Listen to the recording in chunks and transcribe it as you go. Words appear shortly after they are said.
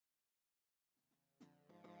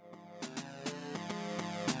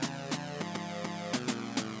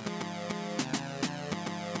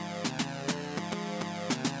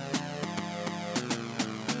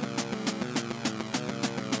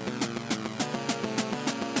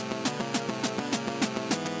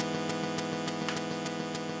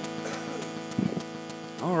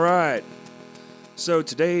right. So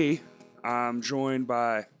today I'm joined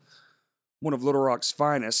by one of Little Rock's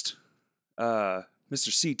finest, Mr.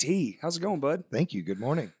 CT. How's it going, bud? Thank you. Good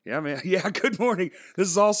morning. Yeah, man. Yeah, good morning. This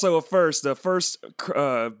is also a first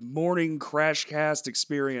morning crash cast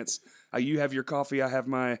experience. You have your coffee, I have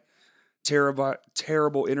my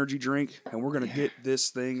terrible energy drink, and we're going to get this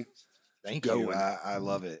thing Thank going. you. I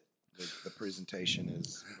love it. The presentation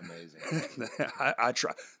is amazing. I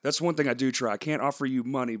try. That's one thing I do try. I can't offer you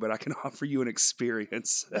money, but I can offer you an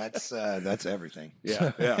experience. That's everything.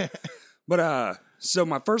 Yeah, yeah. But so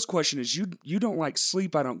my first question is, you don't like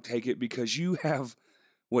sleep, I don't take it, because you have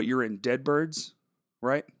you're in Deadbirds,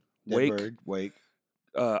 right? Wake.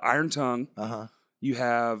 Iron Tongue. Uh-huh.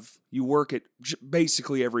 You work at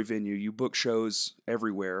basically every venue. You book shows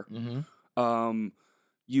everywhere. Mm-hmm.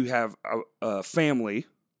 You have a family.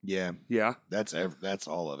 Yeah. Yeah. That's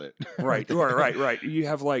all of it. Right. Right. You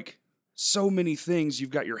have like so many things you've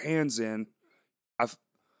got your hands in. I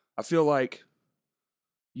feel like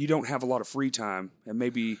you don't have a lot of free time, and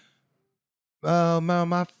maybe.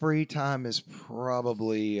 My free time is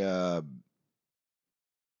probably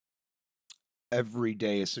every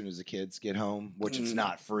day as soon as the kids get home, which it's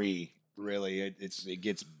not free. Really, it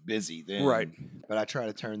gets busy then. Right. But I try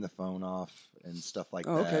to turn the phone off and stuff like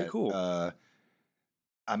Oh, that. okay, cool.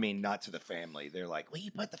 I mean, not to the family. They're like, "Will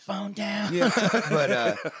you put the phone down?" Yeah.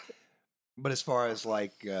 But as far as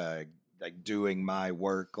like doing my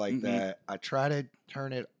work like that, I try to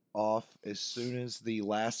turn it off as soon as the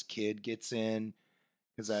last kid gets in,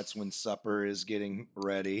 because that's when supper is getting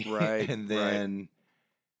ready. Right. And then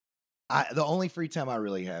the only free time I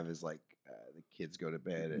really have is like the kids go to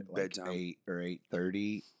bed at like Bedtime. 8 or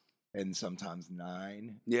 8:30, and sometimes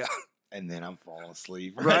 9. Yeah. And then I'm falling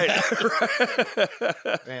asleep. Right.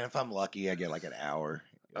 Man, if I'm lucky, I get like an hour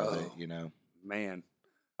of it, you know. Man,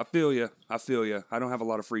 I feel you. I don't have a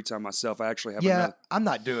lot of free time myself. I actually have. Yeah, I'm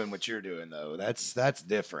not doing what you're doing though. That's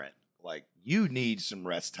different. Like, you need some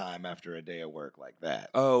rest time after a day of work like that.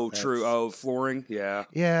 Oh, true. Oh, flooring. Yeah.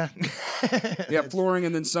 Yeah. Yeah, flooring,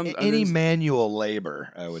 and then some. Any manual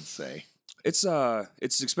labor, I would say. It's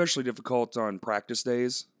especially difficult on practice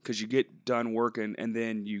days, because you get done working and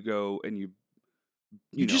then you go and you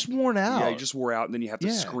know, just worn out. Yeah, you just wore out, and then you have to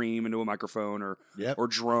Yeah. scream into a microphone or Yep. or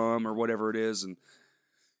drum or whatever it is, and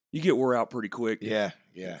you get wore out pretty quick. Yeah.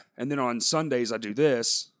 And then on Sundays I do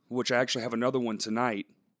this, which I actually have another one tonight.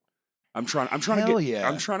 I'm trying to get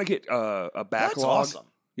I'm trying to get a backlog. That's awesome.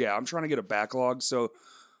 Yeah, I'm trying to get a backlog. So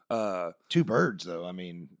 2 birds though. I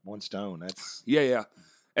mean, 1 stone. That's yeah.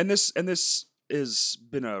 And this has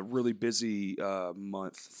been a really busy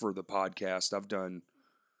month for the podcast. I've done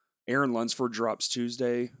Aaron Lunsford drops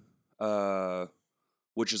Tuesday,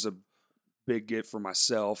 which is a big get for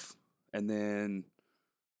myself, and then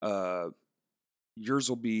yours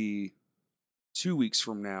will be 2 weeks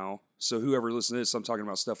from now. So whoever listens to this, I'm talking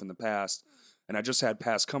about stuff in the past, and I just had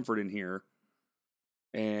Past Comfort in here,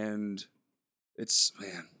 and it's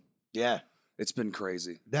been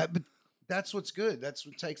crazy. but that's what's good. That's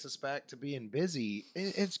what takes us back to being busy.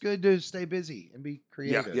 It's good to stay busy and be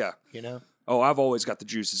creative. Yeah. You know. Oh, I've always got the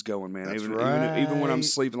juices going, man. That's Even when I'm right.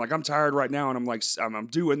 sleeping, like I'm tired right now, and I'm like I'm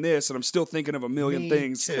doing this, and I'm still thinking of a million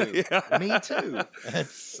things. Too. Yeah. Me too.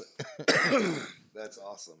 That's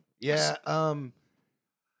awesome. Yeah.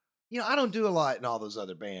 I don't do a lot in all those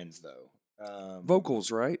other bands though.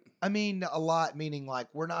 Vocals, right? I mean, a lot meaning like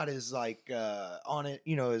we're not as like on it,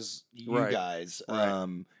 as you Right. guys.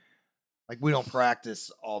 Right. Like, we don't practice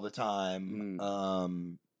all the time.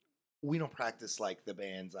 We don't practice like the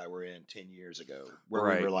bands I were in 10 years ago, where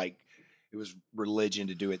Right. we were like, it was religion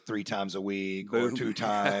to do it 3 times a week Boom. or 2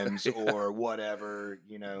 times Yeah. or whatever,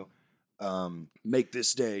 Make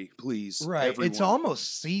this day, please. Right. Everyone. It's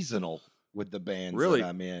almost seasonal with the bands Really? that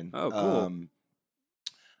I'm in. Oh, cool.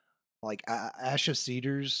 Like Ash of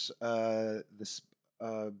Cedars, this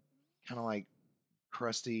kind of like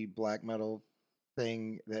crusty black metal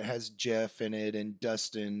thing that has Jeff in it and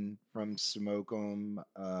Dustin from Smoke 'Em.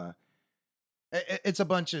 It's a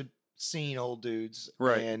bunch of scene old dudes,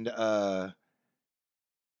 Right. And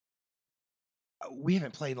we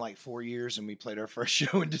haven't played in like 4 years, and we played our first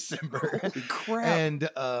show in December. Holy crap!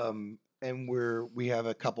 And we have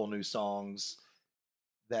a couple new songs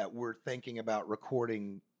that we're thinking about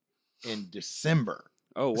recording in December.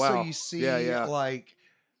 Oh wow! So you see, yeah. like,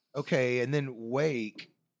 okay, and then Wake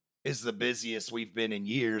is the busiest we've been in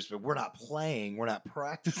years, but we're not playing, we're not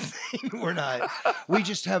practicing, we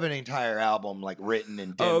just have an entire album like written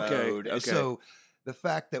and demoed. Okay. So the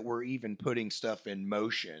fact that we're even putting stuff in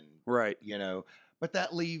motion, Right. But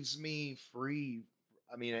that leaves me free.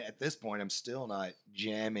 I mean, at this point, I'm still not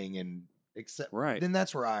jamming and Except Right. then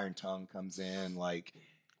that's where Iron Tongue comes in. Like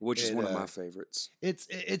Which is one of it, my favorites. it's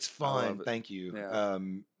I love fun. it. Thank you. Yeah.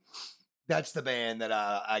 That's the band that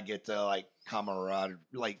I get to like camaraderie,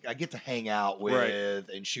 like I get to hang out with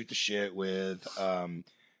Right. and shoot the shit with.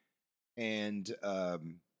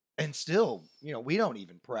 And still, you know, we don't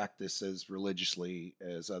even practice as religiously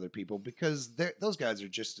as other people because those guys are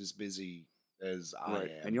just as busy as I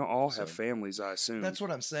Right. am. And you'll all So have families, I assume. that's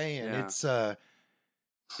what I'm saying. Yeah.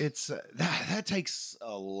 It's that takes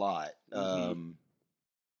a lot. Mhm.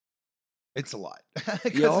 It's a lot.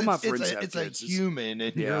 Yeah, all my it's friends a, have it's a kids. human,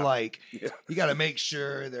 and you're Yeah. like, Yeah. you got to make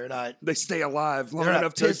sure they're not They stay alive long they're not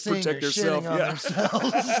enough to pissing protect or themselves. shitting on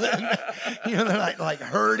themselves. And, you know, they're not like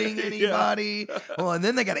hurting anybody. Yeah. Well, and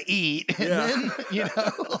then they got to eat, and Yeah. then you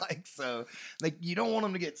know, like so, like you don't want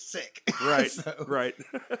them to get sick, Right. So, Right.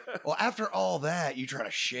 well, after all that, you try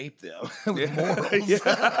to shape them with Yeah. morals.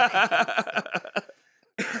 Yeah.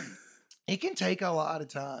 It can take a lot of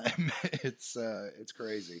time. It's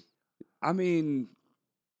crazy. I mean,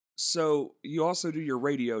 so you also do your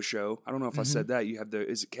radio show. I don't know if I Mhm. said that. You have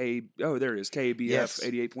is it K? Oh, there it is. KBF Yes.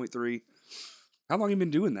 88.3. How long have you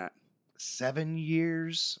been doing that? 7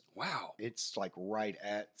 years. Wow. It's like right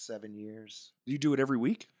at 7 years. You do it every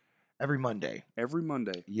week? Every Monday. Every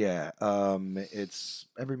Monday. Yeah. It's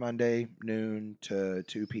every Monday, noon to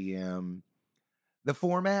 2 p.m. The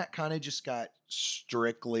format kind of just got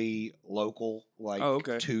strictly local like Oh,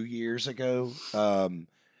 okay. 2 years ago.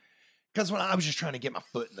 Because when I was just trying to get my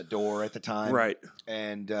foot in the door at the time. Right.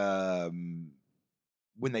 And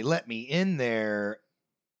when they let me in there,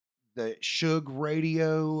 the Suge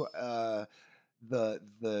Radio, the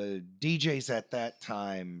DJs at that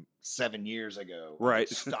time 7 years ago, Right.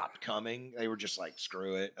 stopped coming. They were just like,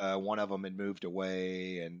 screw it. One of them had moved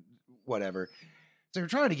away and whatever. So they were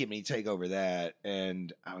trying to get me to take over that,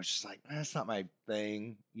 and I was just like, that's not my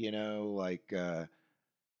thing, you know. Like,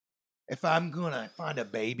 if I'm gonna find a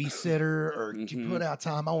babysitter or to Mhm. put out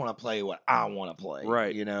time, I want to play what I want to play,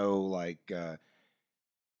 Right. You know, like.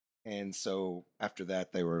 And so after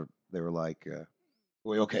that, they were like,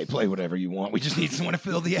 well, okay, play whatever you want. We just need someone to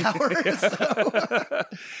fill the hour.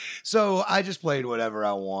 So I just played whatever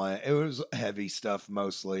I want. It was heavy stuff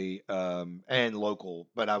mostly, and local,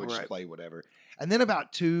 but I would just Right. play whatever. And then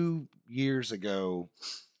about 2 years ago,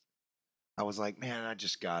 I was like, man, I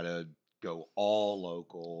just gotta go all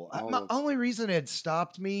local. All My local. only reason it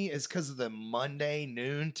stopped me is because of the Monday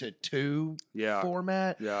noon to 2 Yeah.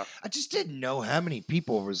 format. Yeah. I just didn't know how many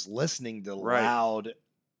people was listening to Right. loud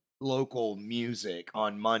local music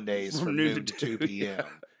on Mondays from noon to 2 p.m. Yeah.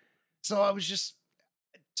 So I was just,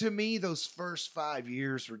 to me, those first 5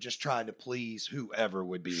 years were just trying to please whoever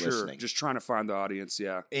would be Sure. listening. Just trying to find the audience.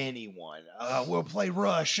 Yeah. Anyone. We'll play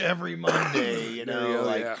Rush every Monday, you There know. go,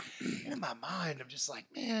 Like, yeah. in my mind, I'm just like,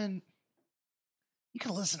 man, you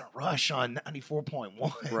can listen to Rush on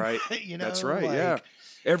 94.1. Right. You know, That's right. Yeah. like,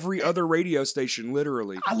 Every other radio station,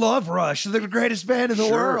 literally. I love Rush. They're the greatest band in the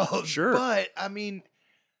Sure, world. sure. But I mean,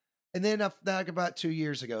 and then like about 2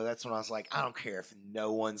 years ago, that's when I was like, I don't care if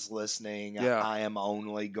no one's listening. Yeah. I am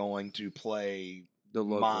only going to play The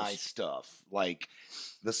my locals. stuff, like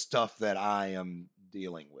the stuff that I am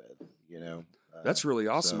dealing with, you know. That's really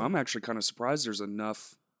awesome. so- I'm actually kind of surprised there's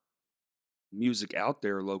enough music out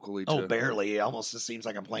there locally. Oh, to, barely. It almost just seems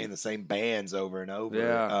like I'm playing the same bands over and over.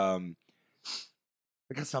 Yeah.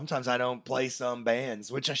 Because sometimes I don't play some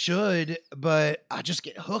bands, which I should, but I just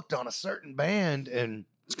get hooked on a certain band and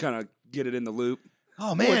Just kind of get it in the loop.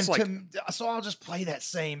 oh man, it's like- so I'll just play that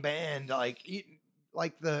same band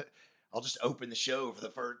I'll just open the show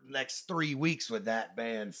for the next 3 weeks with that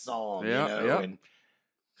band song, Yeah, you know, yeah. and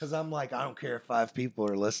because I'm like, I don't care if 5 people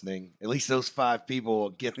are listening. At least those 5 people will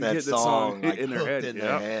get that Get the song song like, in their hooked head, in yep.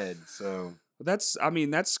 their head. So That's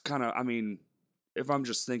kind of, if I'm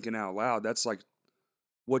just thinking out loud, that's like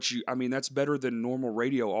that's better than normal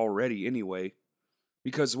radio already anyway.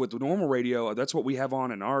 Because with the normal radio, that's what we have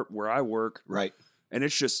on in where I work. right, And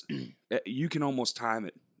it's just, you can almost time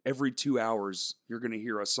it. Every 2 hours, you're going to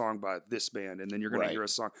hear a song by this band, and then you're going Right. to hear a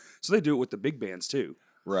song. So they do it with the big bands too.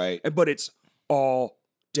 right. But it's all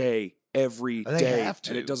day, every They day, have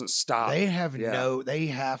and to. it doesn't stop. They have Yeah. they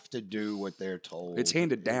have to do what they're told. It's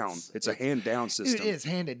handed down. It's a hand down Dude, system. it is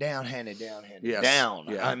handed down, handed down, handed Yes. down.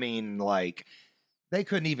 Yeah. I mean, like they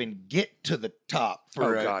couldn't even get to the top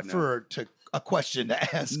for Oh, God, no. for a question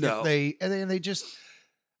to ask. No. If they just,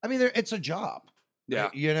 I mean, it's a job. Yeah,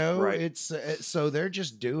 you know, right. it's so they're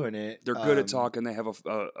just doing it. they're good at talking. They have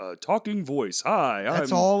a talking voice. Hi,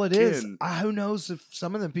 That's I'm all it is. Ken. Who knows if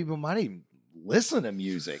some of them people might even listen to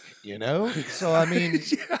music, you know? So I mean,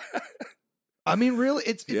 Yeah. I mean, really,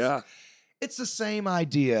 it's Yeah. it's the same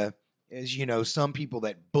idea is, some people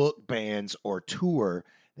that book bands or tour,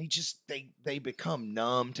 they become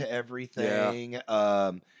numb to everything.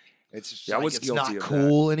 It's just Yeah, I like was it's guilty not of that.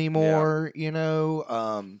 cool Yeah. anymore,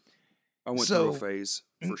 I went through a so phase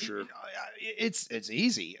for sure. it's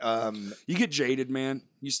easy. You get jaded, man.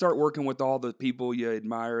 You start working with all the people you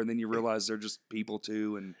admire, and then you realize they're just people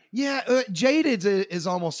too. And Yeah, jaded is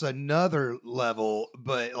almost another level,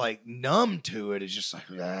 but like numb to it is just like,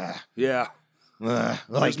 yeah, like Here's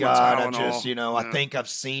my God, I Tylenol. just, I Yeah. think I've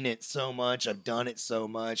seen it so much, I've done it so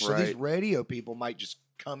much. So these Right. radio people might just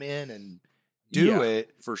come in and do Yeah,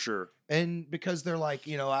 it, for sure. and because they're like,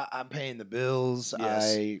 I'm paying the bills,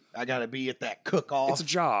 Yes. I got to be at that cook off. It's a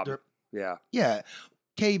job. They're- Yeah, Yeah,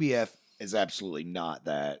 KBF is absolutely not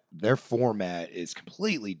that. Their format is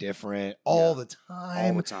completely different all the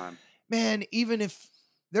time. all the time. Man, even if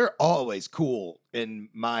they're always cool, in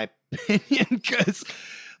my opinion, because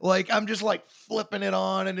like I'm just like flipping it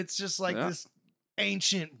on and it's just like Yeah. this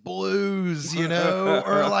ancient blues,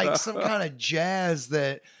 or like some kind of jazz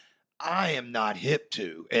that I am not hip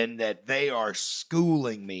to and that they are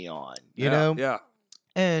schooling me on, you know? Yeah,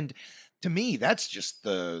 And to me, that's just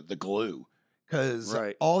the glue, because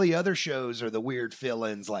Right. all the other shows are the weird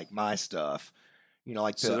fill-ins like my stuff.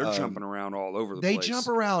 Like so the, they're jumping around all over the they place. jump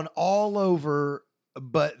around all over,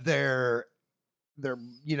 but their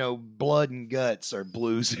blood and guts are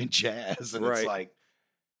blues and jazz, and it's Right. like,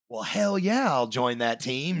 well, hell yeah, I'll join that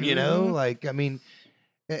team. Mhm. Like, I mean,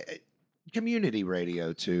 community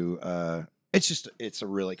radio too. It's a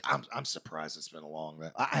really. I'm surprised it's been a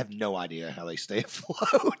long. I have no idea how they stay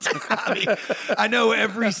afloat. I mean, I know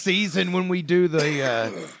every season when we do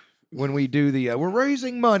the we're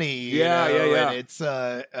raising money. Yeah. And it's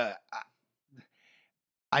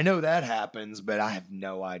I know that happens, but I have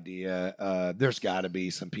no idea. There's got to be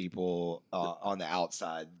some people on the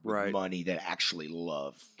outside with Right. money that actually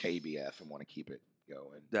love KBF and want to keep it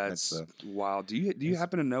going. That's wild. Do you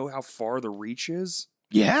happen to know how far the reach is?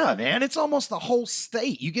 Yeah, man. It's almost the whole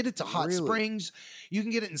state. You get it to Hot Really? Springs. You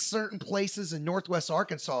can get it in certain places in Northwest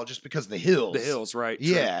Arkansas just because of the hills. The hills, right? True.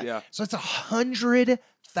 Yeah. Yeah. So it's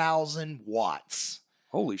 100,000 watts.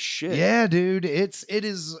 Holy shit. Yeah, dude. It's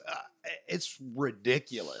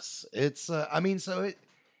ridiculous. It's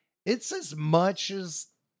it's as much as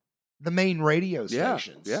the main radio Yeah,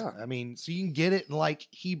 stations. yeah. I mean, so you can get it in like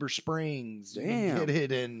Heber Springs. You Damn. can get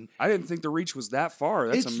it in. I didn't think the reach was that far.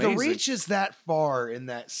 That's The amazing. reach is that far in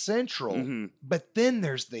that central, Mhm. but then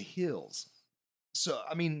there's the hills. So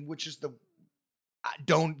I mean, which is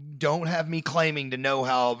don't have me claiming to know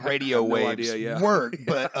how radio have no waves idea, yeah. work,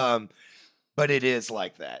 but it is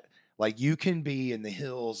like that. Like you can be in the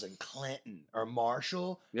hills in Clinton or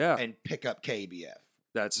Marshall Yeah. and pick up KBF.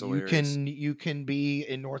 That's hilarious. You can be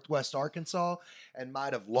in Northwest Arkansas and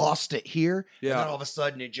might have lost it here, and Yeah. then all of a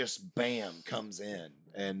sudden it just bam comes in,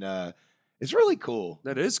 and it's really cool.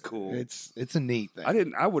 That is cool. It's a neat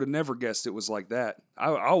thing. I would have never guessed it was like that. I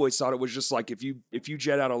always thought it was just like if you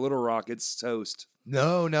jet out of Little Rock, it's toast.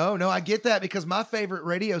 No, I get that because my favorite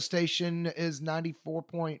radio station is 94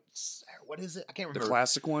 point. What is it? I can't The remember.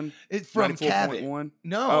 classic one. It's from Cabot. 94.1?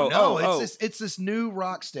 No, Oh. it's this new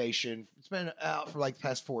rock station. It's been out for like the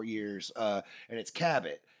past 4 years, and it's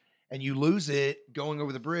Cabot. And you lose it going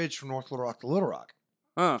over the bridge from North Little Rock to Little Rock.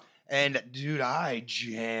 Huh. And dude, I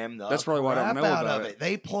jam the That's probably why I don't crap know out about of it. it.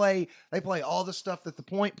 They play all the stuff that the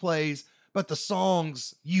Point plays, but the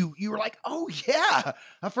songs you were like, oh yeah,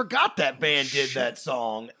 I forgot that band did that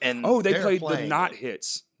song. And Oh, they they're played the playing not it.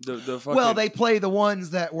 hits. The fucking, Well, they play the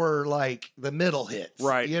ones that were like the middle hits,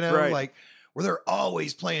 Right, right. like where they're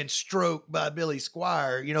always playing "Stroke" by Billy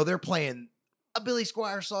Squier. They're playing a Billy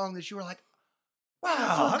Squier song that you were like,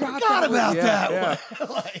 wow, I forgot forgot that one. about Yeah, that yeah.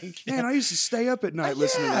 one. Like, Man, I used to stay up at night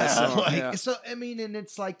listening to that song. like, Yeah. So I mean, and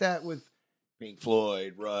it's like that with Pink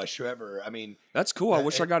Floyd, Rush, whoever. I mean, That's cool. I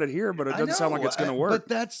wish I got it here, but it doesn't sound like it's going to work. But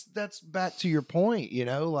that's back to your point.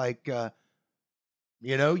 Like, you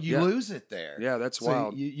Yeah. lose it there. Yeah, that's So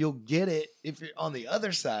wild. you'll get it if you're on the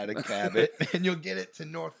other side of Cabot, and you'll get it to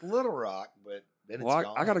North Little Rock, but then Well, it's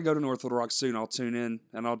gone. I got to go to North Little Rock soon. I'll tune in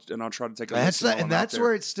and I'll try to take a That's listen. while and I'm out that's there.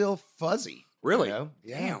 where it's still fuzzy. Really? Yeah.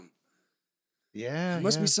 Damn. Yeah. There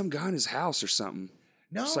must yeah. be some guy in his house or something.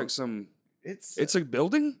 No. It's like some. It's It's a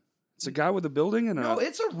building. It's a guy with a building and no. a.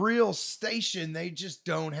 It's a real station. They just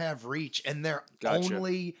don't have reach, and they're Gotcha.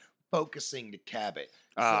 only focusing to Cabot.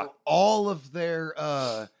 Ah. So all of their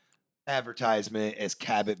advertisement as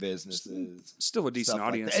Cabot businesses. Still a decent stuff like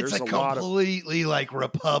audience. that. It's There's a a lot of. completely like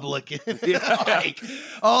Republican. Yeah. Like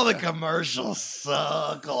all the commercials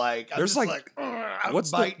suck. Like I'm There's just like- like I'm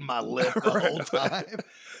What's the- biting my lip the whole time.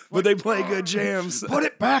 But they play good jams. Put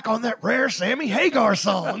it back on that rare Sammy Hagar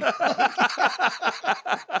song.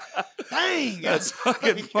 Dang. That's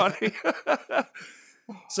fucking funny.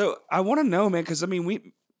 So I want to know, man, because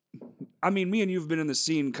me and you have been in the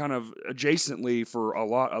scene kind of adjacently for a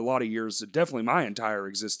lot of years. Definitely my entire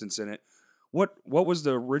existence in it. What was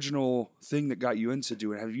the original thing that got you into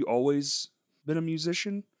doing it? Have you always been a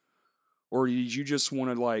musician, or did you just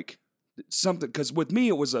want to like something? Because with me,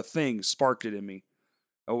 it was a thing sparked it in me.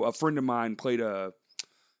 A friend of mine it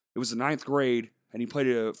was the 9th grade, and he played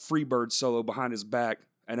a Freebird solo behind his back,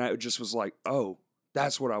 and I just was like, oh,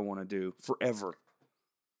 that's what I want to do forever.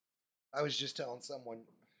 I was just telling someone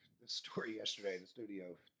this story yesterday in the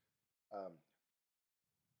studio.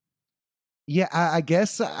 Yeah, I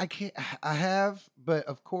guess I can't. I have, but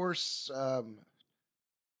of course,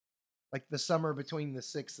 like the summer between the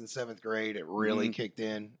 6th and 7th grade, it really kicked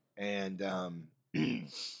in, and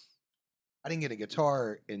I didn't get a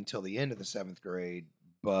guitar until the end of the 7th grade,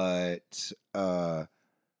 but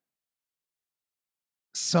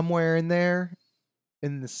somewhere in there,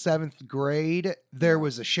 in the 7th grade, there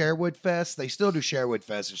was a Sherwood Fest. They still do Sherwood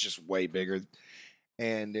Fest. It's just way bigger.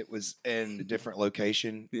 And it was in a different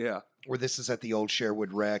location. Yeah. Where this is at the old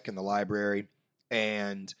Sherwood Rec in the library.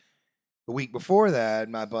 And the week before that,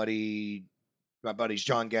 my buddies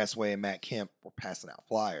John Gasway and Matt Kemp were passing out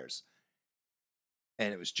flyers.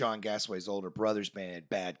 And it was John Gasway's older brother's band,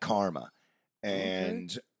 Bad Karma.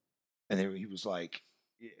 And then he was like,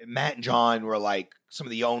 Matt and John were like some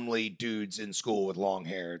of the only dudes in school with long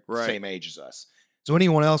hair, same age as us. So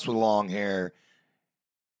anyone else with long hair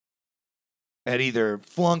had either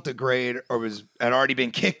flunked a grade or had already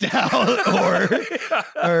been kicked out, or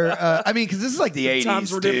because this is like the 80s.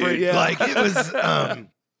 Times were different, yeah. Like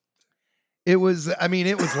it was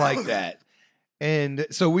like that. And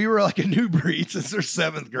so we were like a new breed since our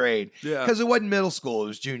 7th grade. Yeah. Because it wasn't middle school, it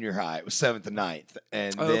was junior high. It was 7th and 9th.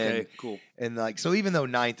 And okay, cool. And like, so even though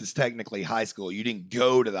 9th is technically high school, you didn't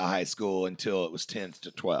go to the high school until it was 10th to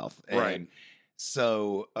 12th. And right.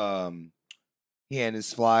 So he had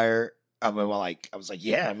his flyer. I was like,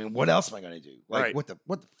 yeah, what else am I going to do? Like, what the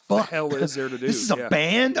fuck? The hell is there to do? This is a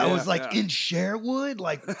band? Yeah, I was like in Sherwood?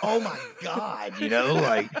 Like, oh my God,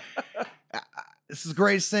 like... This is the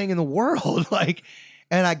greatest thing in the world. Like,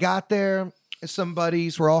 and I got there. Some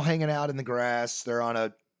buddies were all hanging out in the grass. They're on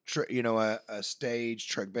a stage,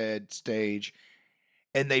 truck bed stage,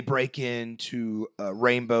 and they break into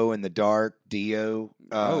Rainbow in the Dark, Dio.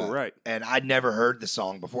 Right. And I'd never heard the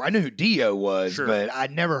song before. I knew who Dio was, but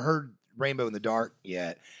I'd never heard Rainbow in the Dark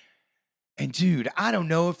yet. And dude, I don't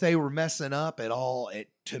know if they were messing up at all.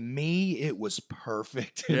 To me, it was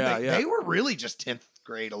perfect. They were really just 10th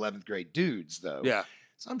grade, 11th grade dudes, though. Yeah.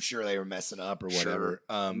 So I'm sure they were messing up or whatever.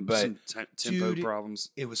 Sure. But some tempo problems.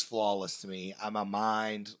 It was flawless to me. My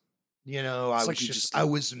mind, I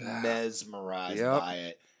was mesmerized by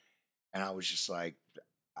it. And I was just like,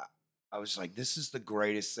 this is the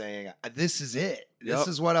greatest thing. This is it. This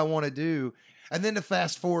is what I want to do. And then to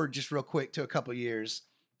fast forward just real quick to a couple of years,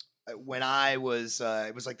 when I was,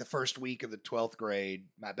 it was like the first week of the 12th grade,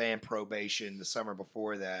 my band Probation, the summer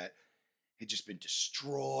before that, had just been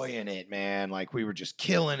destroying it, man. Like we were just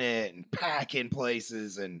killing it and packing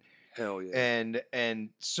places and hell yeah. And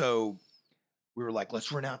so we were like,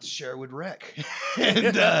 let's rent out the Sherwood Rec.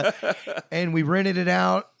 and we rented it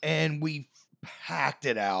out and we packed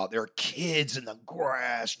it out. There were kids in the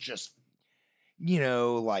grass, just,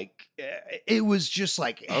 like it was just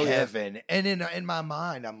like heaven. Yeah. And in my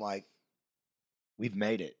mind, I'm like, we've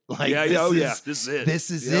made it. Like, this is it. This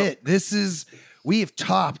is it. We have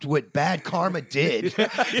topped what Bad Karma did. Like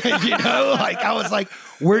I was like,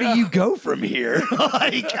 where do you go from here?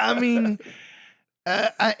 Like, and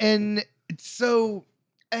I'd seen,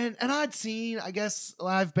 I guess,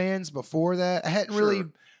 live bands before that. I hadn't really,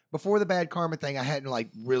 before the Bad Karma thing, I hadn't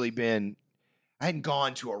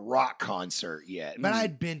gone to a rock concert yet, but I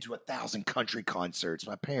had been to 1,000 country concerts.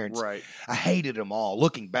 My parents, I hated them all.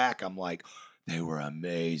 Looking back, I'm like, they were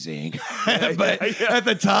amazing. But at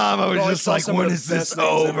the time, I was just like, when is this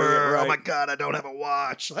over? Oh my God, I don't have a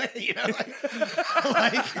watch.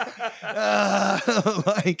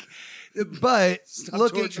 But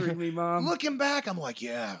stop torturing me, Mom. Looking back, I'm like,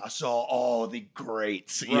 yeah, I saw all the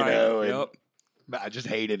greats, but I just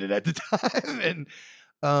hated it at the time. And,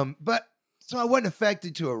 so I wasn't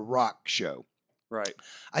affected to a rock show. Right.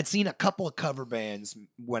 I'd seen a couple of cover bands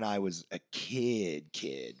when I was a kid,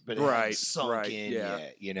 but it hadn't sunk in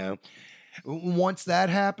yet, Once that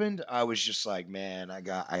happened, I was just like, man, I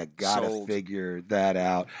gotta figure that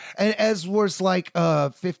out. And as was like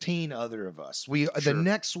 15 other of us. The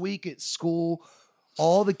next week at school,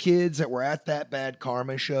 all the kids that were at that Bad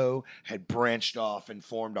Karma show had branched off and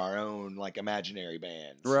formed our own like imaginary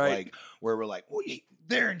bands, Right. like where we're like,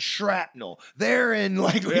 they're in Shrapnel, they're in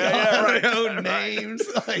like we Yeah, all yeah, have right, our own right. names.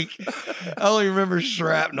 Like I only remember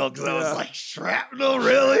Shrapnel because I was Yeah. like, Shrapnel,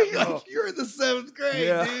 really? Shrapnel. Like, you're in the 7th grade,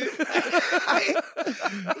 Yeah. dude.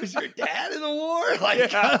 Was your dad in the war?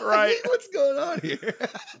 Like, Yeah, right. What's going on here?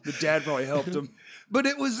 The dad probably helped him. But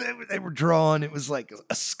they were drawn. It was like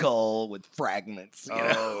a skull with fragments. You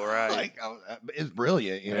know? Oh, right. Like it's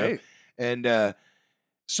brilliant, you know. Hey. And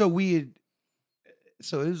so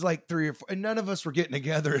it was like 3 or 4, and none of us were getting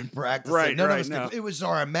together and practicing. Right, None right, of us. no. It was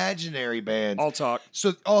our imaginary band. I'll talk.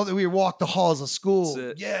 So all that we walked the halls of school.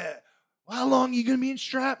 That's it. Yeah. Well, how long are you gonna be in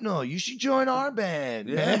Shrapnel? You should join our band.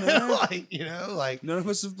 Yeah, man. man. Like, you know, like None of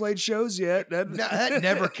us have played shows yet. no, that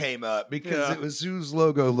never came up because Yeah. it was whose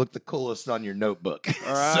logo looked the coolest on your notebook.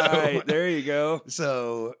 All right, So, there you go.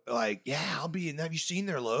 so like, yeah, I'll be in. Have you seen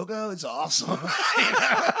their logo? It's awesome. Like,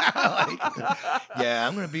 yeah,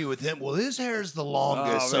 I'm gonna be with him. Well, his hair is the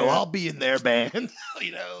longest, Oh, so man. I'll be in their band.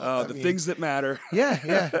 You know, Oh, I the mean, things that matter. Yeah,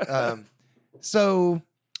 yeah. So,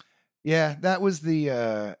 yeah, that was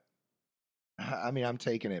the. I mean, I'm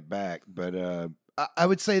taking it back, but I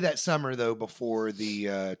would say that summer though, before the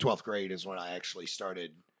 12th grade, is when I actually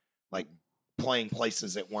started like playing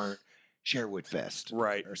places that weren't Sherwood Fest,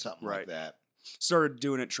 Right, or something right. like that. Started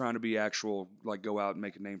doing it, trying to be actual, like go out and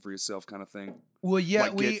make a name for yourself kind of thing. Well, yeah,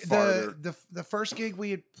 Like, we get farther. the first gig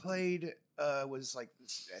we had played was like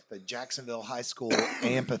at the Jacksonville High School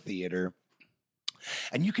amphitheater.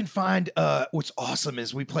 And you can find what's awesome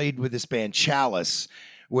is we played with this band Chalice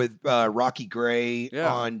with Rocky Gray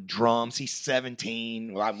Yeah. on drums. He's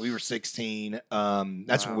 17. Well, we were 16.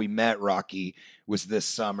 That's when Wow. we met Rocky, was this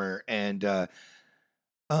summer. And they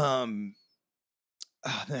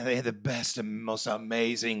had the best and most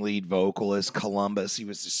amazing lead vocalist, Columbus. He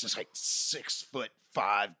was just like 6'5"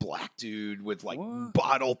 black dude with like What?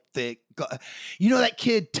 bottle thick. You know that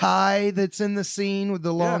kid Ty that's in the scene with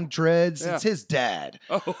the long dreads? Yeah. It's his dad.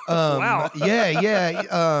 Oh, wow.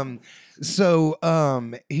 Yeah. So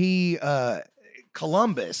he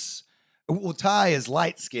Columbus. Well, Ty is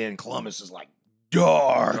light skinned. Columbus is like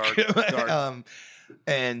dark. Dark.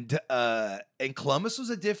 And Columbus was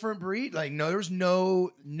a different breed. Like, no, there was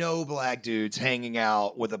no black dudes hanging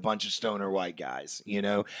out with a bunch of stoner white guys, you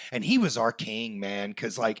know. And he was our king, man,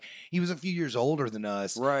 because like he was a few years older than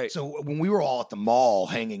us. Right. So when we were all at the mall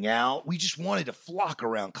hanging out, we just wanted to flock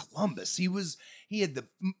around Columbus. He had the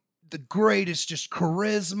greatest just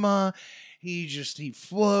charisma. He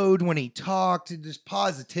flowed when he talked. And just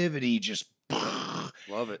positivity, just.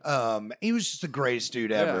 Love it. He was just the greatest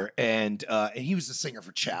dude ever, and he was the singer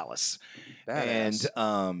for Chalice. Badass.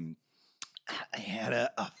 And I had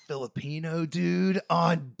a Filipino dude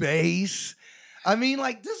on bass. I mean,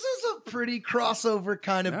 like, this is a pretty crossover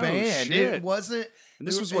kind of No band. shit. It wasn't. And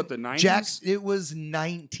this was what, the 90s? It was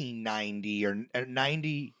 1990 or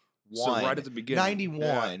 91. So right at the beginning.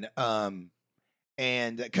 91.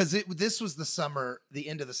 And because this was the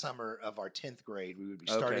end of the summer of our 10th grade. We would be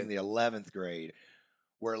starting the 11th grade,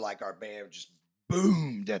 where like our band just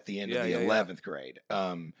boomed at the end of the 11th grade.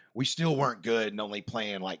 We still weren't good and only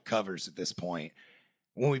playing like covers at this point.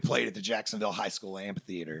 When we played at the Jacksonville High School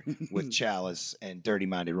amphitheater with Chalice and Dirty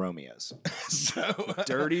Minded Romeos. So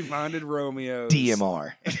Dirty Minded Romeos.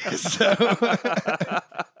 DMR.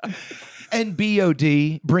 And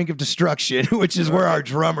BOD, Brink of Destruction, which is where our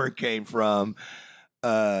drummer came from.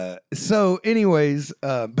 So anyways,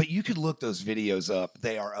 but you could look those videos up.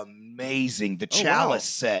 They are amazing. The Chalice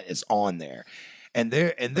set is on there. And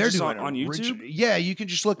they're just doing on YouTube? Yeah, you can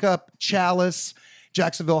just look up Chalice,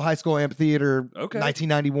 Jacksonville High School Amphitheater,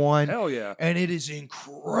 1991. Hell yeah. And it is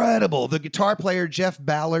incredible. The guitar player, Jeff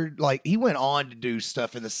Ballard, like he went on to do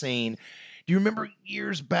stuff in the scene. Do you remember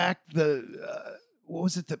years back what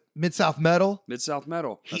was it? The Mid-South Metal? Mid-South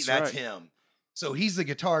Metal. That's That's right. him. So he's the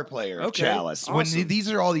guitar player of Okay, Chalice. awesome. These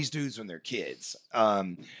are all these dudes when they're kids.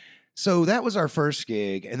 So that was our first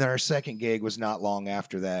gig, and then our second gig was not long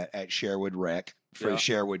after that at Sherwood Rec for the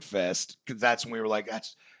Sherwood Fest, because that's when we were like,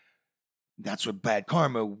 that's what Bad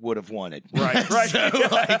Karma would have wanted. Right. So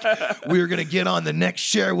like, we were gonna get on the next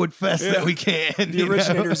Sherwood Fest that we can. The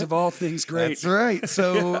originators of all things great. That's right.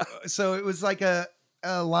 So so it was like a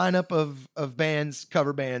lineup of bands,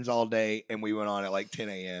 cover bands all day, and we went on at like 10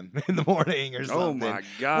 a.m. in the morning or something. Oh my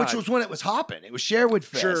God. Which was when it was hopping. It was Sherwood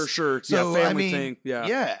Fest. Sure. So, yeah, I family mean, thing. Yeah.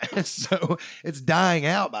 Yeah. So it's dying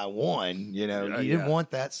out by 1, you know. Yeah, You didn't want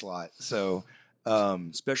that slot. So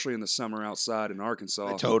Especially in the summer outside in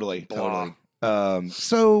Arkansas. totally. Blah.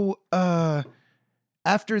 So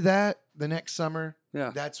after that, the next summer,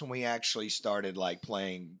 Yeah. That's when we actually started like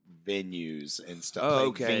playing venues and stuff,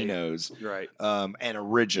 Oh, playing okay. Vinos, Right. and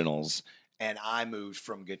originals. And I moved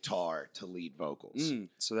from guitar to lead vocals.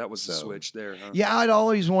 So that was the So- switch there, huh? Yeah, I'd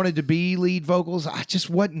always wanted to be lead vocals. I just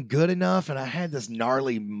wasn't good enough, and I had this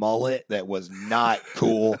gnarly mullet that was not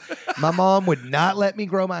cool. My mom would not let me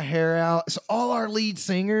grow my hair out. So all our lead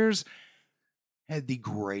singers had the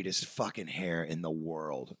greatest fucking hair in the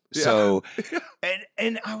world. Yeah. So,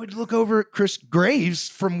 and I would look over at Chris Graves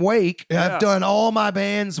from Wake. Yeah. I've done all my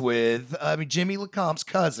bands with. I mean, Jimmy LeCompte's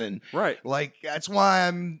cousin. Right. Like that's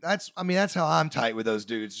why that's how I'm tight with those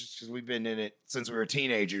dudes, just because we've been in it since we were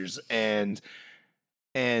teenagers. And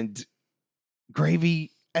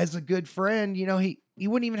Gravy, as a good friend, you know, he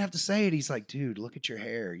wouldn't even have to say it. He's like, dude, look at your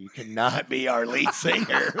hair. You cannot be our lead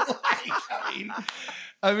singer.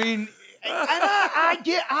 I mean, and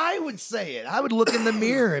I would say it. I would look in the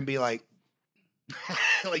mirror and be like,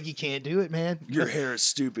 like, you can't do it, man. Your hair is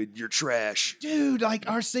stupid. You're trash. Dude, like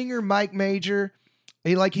our singer Mike Major,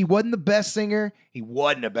 he wasn't the best singer. He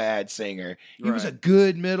wasn't a bad singer. He was a Right.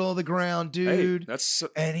 good middle of the ground Hey, dude. that's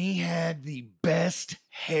And he had the best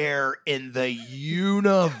hair in the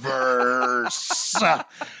universe.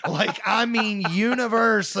 Like, I mean,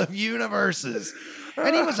 universe of universes.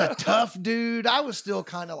 And he was a tough dude. I was still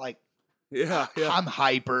kind of like, yeah. I'm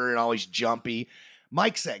hyper and always jumpy.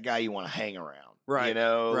 Mike's that guy you want to hang around. Right, You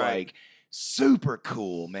know, right. like super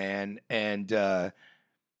cool, man. And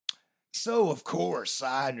so of course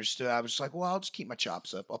I understood. I was like, well, I'll just keep my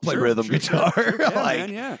chops up. I'll play Sure, rhythm sure, guitar. Yeah, Like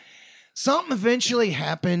man, yeah. something eventually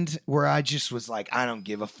happened where I just was like, I don't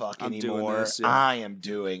give a fuck I'm doing anymore. this, yeah. I am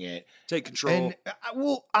doing it. Take control.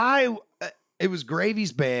 And it was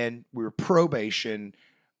Gravy's band. We were Probation.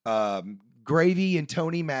 Gravy and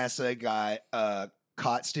Tony Massa got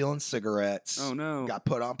caught stealing cigarettes. Oh no. Got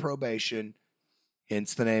put on probation.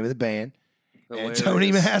 Hence the name of the band. Hilarious. And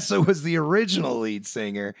Tony Massa was the original lead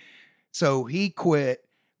singer. So he quit,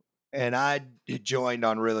 and I had joined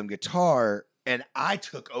on rhythm guitar, and I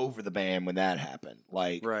took over the band when that happened.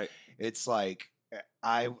 Like, Right. it's like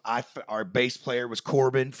our bass player was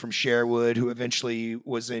Corbin from Sherwood, who eventually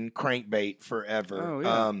was in Crankbait forever. Oh,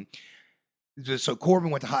 yeah. So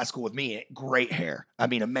Corbin went to high school with me. Great hair. I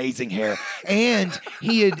mean, amazing hair. And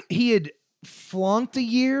he had flunked a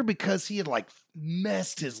year because he had like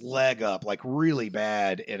messed his leg up like really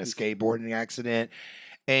bad in a skateboarding accident.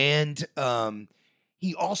 And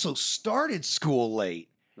he also started school late.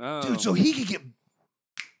 Oh. Dude, so he could get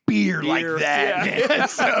beer like Beer, that, yeah. man.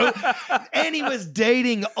 So, and he was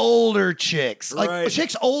dating older chicks, like Right.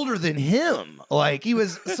 chicks older than him. Like he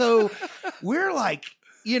was, so we're like,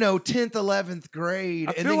 10th, 11th grade.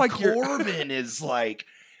 I And feel then like you're- Corbin is like,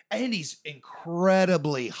 and he's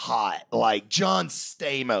incredibly hot, like John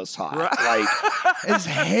Stamos hot. Right. Like his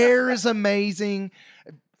hair is amazing.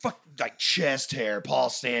 Fuck, like chest hair, Paul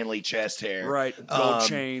Stanley chest hair. Right. Gold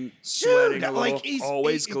chain, sweating a like, little, he's-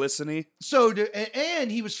 always he- glistening. So,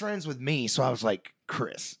 and he was friends with me, so I was like,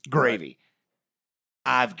 Chris, Gravy,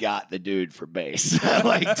 I've got the dude for bass.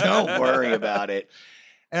 Like, don't worry about it.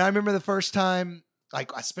 And I remember the first time,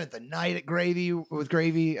 like, I spent the night at Gravy with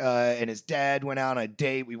Gravy, and his dad went out on a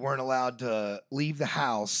date. We weren't allowed to leave the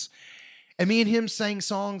house, and me and him sang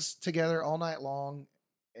songs together all night long.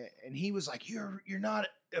 And he was like, "You're not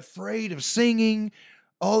afraid of singing."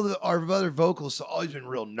 Our other vocalists have always been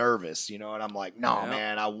real nervous, and I'm like, no, Yeah.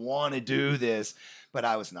 man, I want to do this, but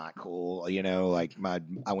I was not cool, like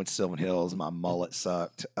I went to Sylvan Hills, my mullet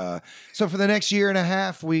sucked. So for the next year and a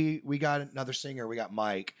half, we got another singer, we got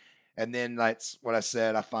Mike, and then that's what I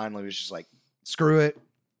said. I finally was just like, screw it.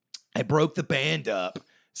 I broke the band up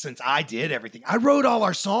since I did everything. I wrote all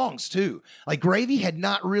our songs too. Like Gravy had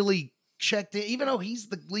not really checked it, even though he's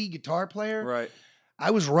the lead guitar player. Right. I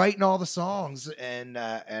was writing all the songs, and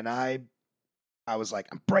I was like,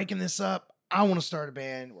 I'm breaking this up. I want to start a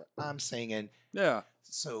band where I'm singing. Yeah.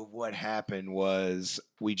 So what happened was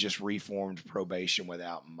we just reformed Probation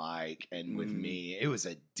without Mike and with me. It was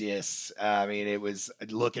a diss. I mean, it was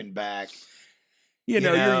looking back. You're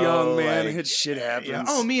young, man. Shit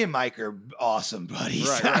happens. Me and Mike are awesome buddies.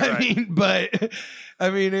 Right. I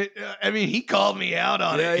mean, he called me out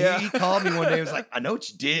on it. Yeah. He called me one day and was like, I know what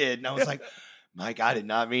you did. And I was like, Mike, I did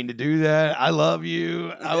not mean to do that. I love you.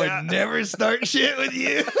 I Yeah. would never start shit with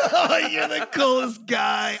you. Like, you're the coolest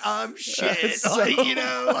guy. I'm shit. That's so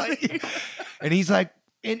And he's like,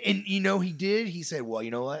 and he did. He said, well,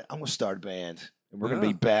 you know what? I'm going to start a band. And we're going to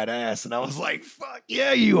be badass. And I was like, fuck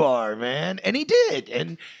yeah, you are, man. And he did.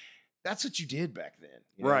 And that's what you did back then.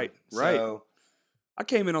 Right. So, I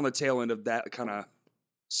came in on the tail end of that kind of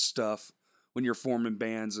stuff when you're forming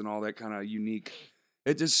bands and all that kind of unique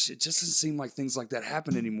It just doesn't seem like things like that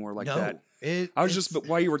happen anymore like that. But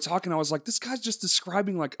while you were talking, I was like, this guy's just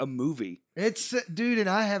describing like a movie. it's dude, and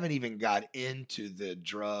I haven't even got into the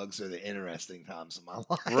drugs or the interesting times of my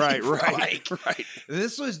life. Right. Like, Right.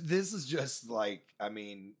 this is just like, I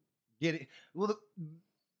mean, to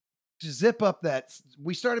zip up that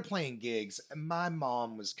we started playing gigs, and my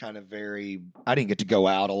mom was kind of I didn't get to go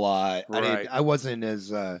out a lot. Right. I wasn't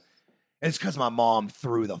as it's because my mom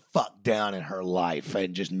threw the fuck down in her life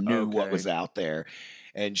and just knew what Okay. was out there.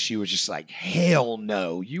 And she was just like, hell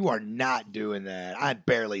no, you are not doing that. I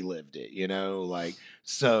barely lived it, like,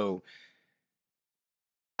 so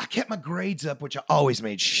I kept my grades up, which I always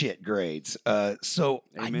made shit grades. So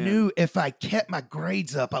I Amen. knew if I kept my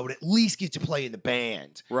grades up, I would at least get to play in the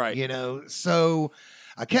band. Right. So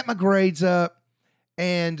I kept my grades up,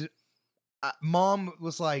 and Mom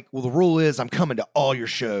was like, well, the rule is I'm coming to all your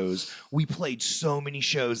shows. We played so many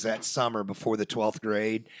shows that summer before the 12th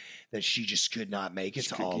grade that she just could not make it Just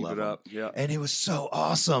to couldn't all keep of it them. up. Yeah. And it was so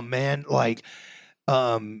awesome, man. Like,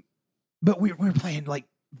 but we were playing like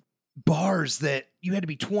bars that you had to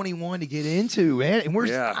be 21 to get into, man. And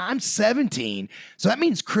I'm 17. So that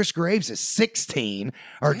means Chris Graves is 16.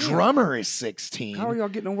 Our Damn. drummer is 16. How are y'all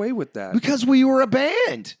getting away with that? Because we were a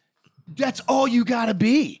band. That's all you got to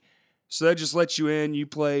be. So that just lets you in, you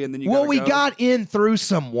play, and then you we go? got in through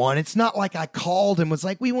someone. It's not like I called and was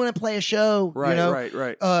like, we want to play a show. Right,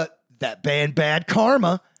 right. That band Bad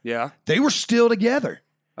Karma, Yeah. they were still together.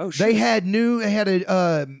 Oh, shit. They had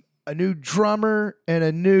a new drummer and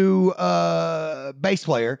a new bass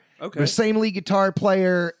player. Okay. The same lead guitar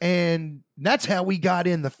player, and that's how we got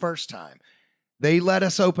in the first time. They let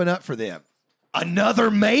us open up for them. Another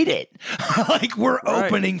made it. Like, we're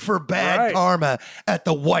opening for Bad Karma at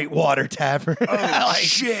the Whitewater Tavern. Oh, like,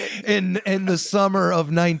 shit. In the summer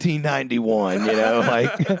of 1991,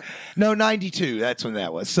 like, no, 92. That's when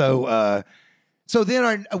that was. So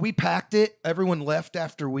then we packed it. Everyone left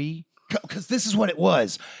after because this is what it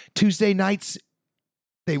was. Tuesday nights,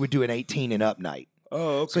 they would do an 18 and up night.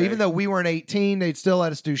 Oh, okay. So even though we weren't 18, they'd still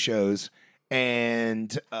let us do shows.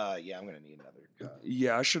 And I'm going to need another.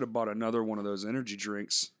 Yeah, I should have bought another one of those energy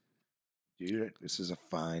drinks. Dude, this is a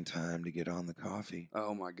fine time to get on the coffee.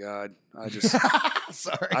 Oh my God.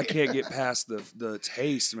 Sorry. I can't get past the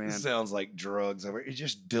taste, man. Sounds like drugs. You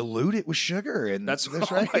just dilute it with sugar, and That's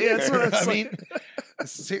right. Yeah, that's what I mean,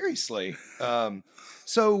 seriously.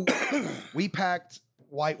 So we packed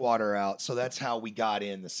Whitewater out, so that's how we got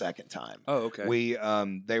in the second time. Oh, okay.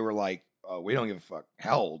 They were like, we don't give a fuck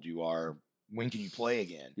how old you are. When can you play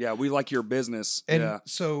again? Yeah, we like your business. And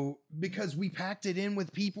so, because we packed it in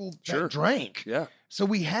with people that drank. Yeah. So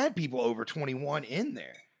we had people over 21 in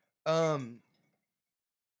there.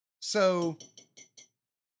 So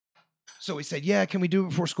we said, yeah, can we do it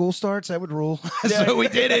before school starts? That would rule. So we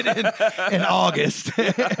did it in August.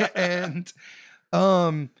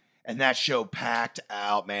 And that show packed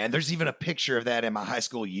out, man. There's even a picture of that in my high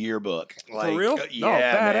school yearbook. Like, for real?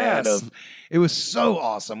 Yeah, badass. Man, it was so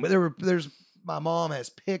awesome. My mom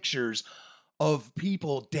has pictures of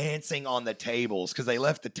people dancing on the tables because they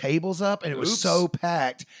left the tables up and it was so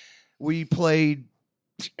packed. We played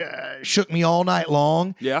Shook Me All Night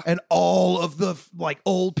Long. Yeah. And all of the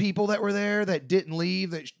old people that were there that didn't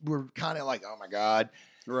leave, that were kind of like, oh my God.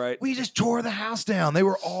 Right. We just tore the house down. They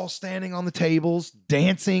were all standing on the tables,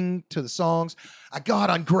 dancing to the songs. I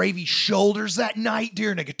got on Gravy's shoulders that night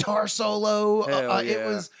during a guitar solo. Hell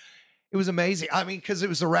yeah. It was amazing. I mean, because it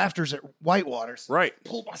was the rafters at Whitewater. So right.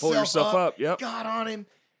 Pull yourself up. Yep. Got on him.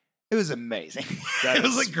 It was amazing. It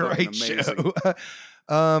was a great show.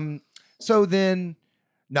 So then,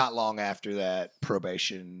 not long after that,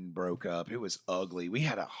 probation broke up. It was ugly. We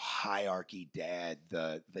had a hierarchy dad.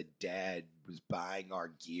 The dad was buying our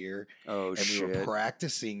gear. Oh, shit. And we were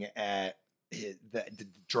practicing at the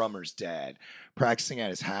drummer's dad, practicing at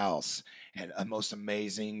his house. And a most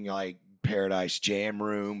amazing, Paradise Jam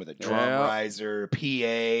room with a drum riser, PA.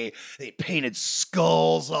 They painted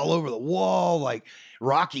skulls all over the wall, like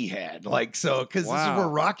Rocky had. Because this is where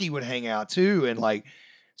Rocky would hang out too. And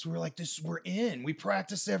so we're like, we're in. We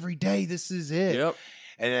practice every day. This is it. Yep.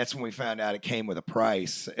 And that's when we found out it came with a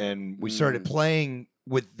price. And we started playing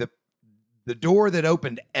with the door that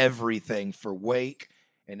opened everything for Wake,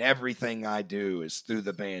 and everything I do is through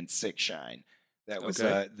the band Sick Shine. That was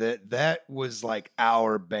that was like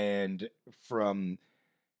our band from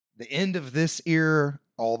the end of this era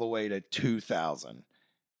all the way to 2000,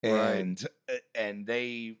 and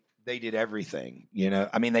they did everything.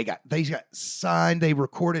 I mean, they got signed. They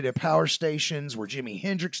recorded at power stations where Jimi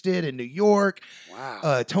Hendrix did in New York.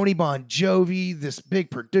 Wow. Tony Bon Jovi, this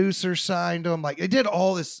big producer, signed them. They did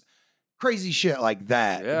all this crazy shit like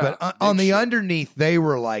that. Yeah, But big on the shit. underneath, they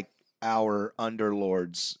were like our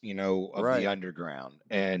underlords, of Right. the underground,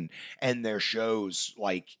 and their shows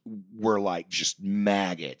like were like just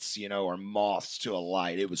maggots, or moths to a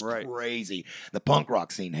light. It was Right. crazy. The punk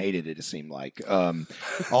rock scene hated it. It seemed like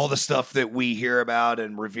all the stuff that we hear about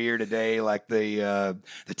and revere today, like the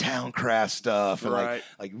Towncraft stuff, and Right.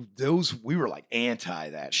 like those, we were like anti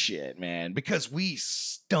that shit, man, because we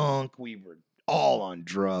stunk. We were all on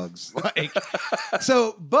drugs, like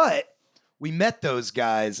so, but. We met those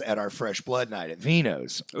guys at our Fresh Blood night at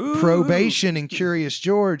Vino's. Ooh. Probation and Curious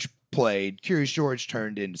George played. Curious George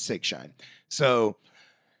turned into Sick Shine. So,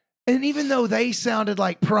 and even though they sounded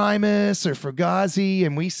like Primus or Fugazi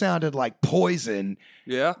and we sounded like Poison,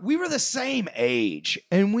 Yeah. we were the same age.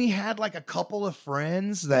 And we had like a couple of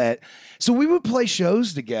friends so we would play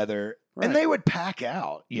shows together Right. and they would pack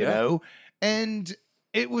out, you Yeah. know? And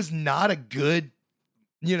it was not a good,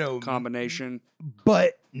 Combination.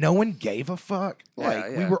 but no one gave a fuck. Yeah, Like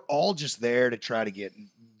we yeah. were all just there to try to get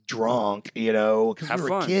drunk, because Have we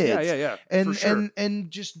were fun. kids. Yeah. And for sure. and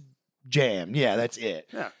just jam. Yeah, that's it.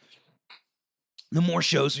 Yeah. The more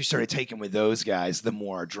shows we started taking with those guys, the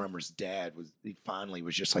more our drummer's dad he finally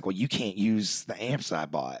was just like, well, you can't use the amps I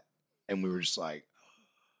bought. And we were just like,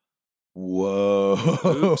 whoa.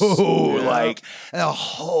 Oops. Yeah. Like a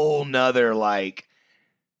whole nother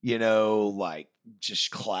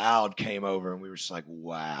just cloud came over and we were just like,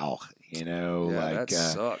 wow, That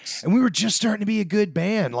sucks. and we were just starting to be a good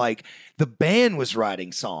band. Like the band was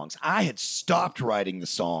writing songs. I had stopped writing the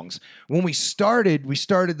songs. When we started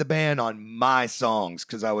the band on my songs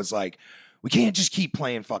because I was like, we can't just keep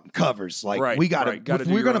playing fucking covers. Like Right, we gotta, right. Gotta if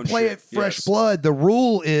do we're your gonna own play shit. it Fresh Yes. Blood, the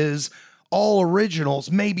rule is all originals,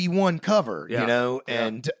 maybe one cover, Yeah, yeah.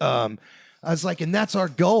 and I was like, and that's our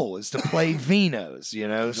goal is to play Vinos,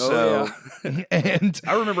 Oh, so and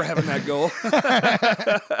I remember having that goal.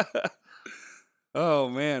 Oh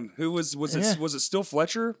man, who was it? Yeah. Was it still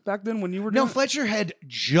Fletcher back then when you were no, doing it? Fletcher had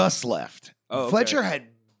just left. Oh, okay. Fletcher had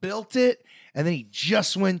built it, and then he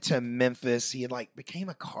just went to Memphis. He had became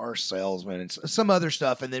a car salesman and some other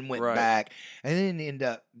stuff, and then went Right. back, and then ended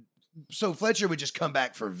up. So Fletcher would just come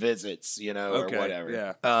back for visits, Okay, or whatever.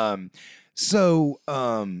 yeah.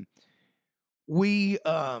 We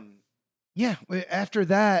after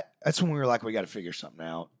that, that's when we were like, we got to figure something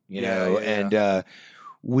out, Yeah. and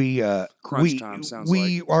Crunch time sounds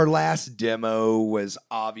like. our last demo was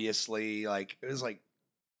obviously it was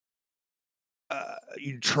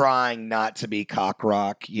you trying not to be cock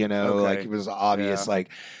rock, Okay. it was obvious, Yeah.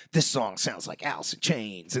 this song sounds like Alice in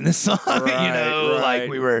Chains, and this song, Right.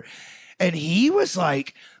 we were, and he was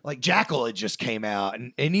like Jackal had just came out,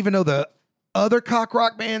 and even though the other cock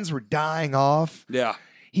rock bands were dying off, Yeah.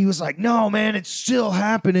 he was like, no, man, it's still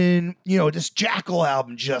happening. This Jackal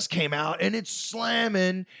album just came out and it's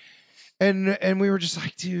slamming. And we were just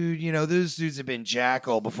like, dude, those dudes have been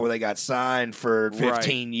Jackal before they got signed for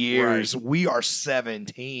 15 Right, years. We are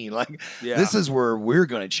 17. Yeah. This is where we're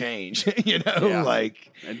going to change, Yeah.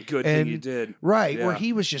 And good thing you did. Right. Where Yeah.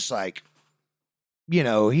 he was just like,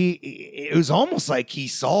 it was almost like he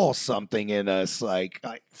saw something in us.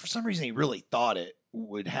 For some reason, he really thought it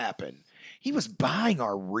would happen. He was buying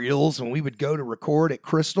our reels when we would go to record at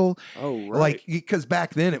Crystal. Oh, right. Because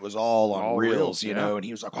back then it was all on All reels, reels, yeah. and he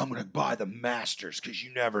was like, I'm going to buy the masters because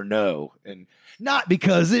you never know. And not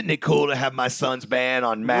because isn't it cool to have my son's band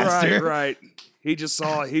on master? Right. He just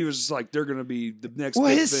saw. He was just like, they're gonna be the next. Well,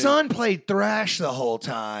 big his thing. son played thrash the whole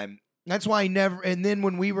time. That's why he never. And then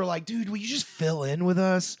when we were like, dude, will you just fill in with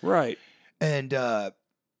us? Right. And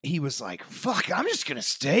he was like, fuck, I'm just going to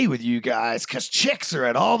stay with you guys because chicks are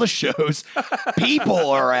at all the shows. People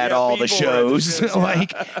are at Yeah, all the people are at the shows. shows,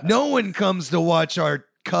 yeah. No one comes to watch our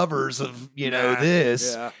covers of, Nah,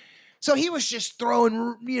 this. Yeah. So he was just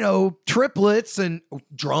throwing, triplets and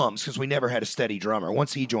drums because we never had a steady drummer.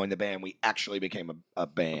 Once he joined the band, we actually became a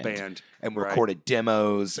band. Band. And Right. recorded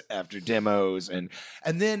demos after demos. And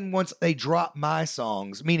then once they dropped my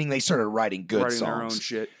songs, meaning they started writing good Writing songs. their own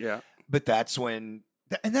shit. Yeah. But that's when,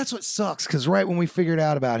 and that's what sucks, because right when we figured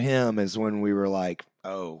out about him is when we were like,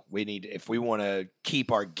 oh, if we want to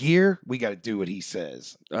keep our gear, we got to do what he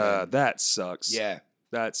says. And That sucks. yeah.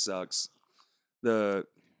 That sucks. That's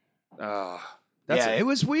It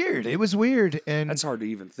was weird. It was weird. And that's hard to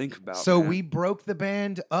even think about. so man. we broke the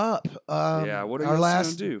band up. Yeah, what are you our guys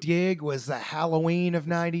last gonna do? gig was the Halloween of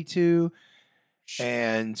 '92.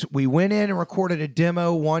 And we went in and recorded a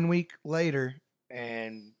demo 1 week later.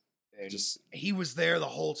 And Just- he was there the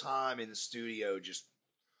whole time in the studio, just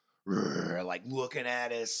looking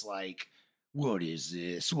at us like, what is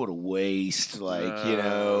this? What a waste.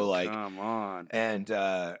 come on. And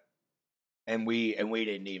And we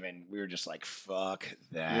didn't even, we were just like, fuck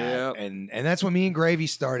that. Yep. And that's when me and Gravy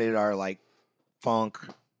started our like funk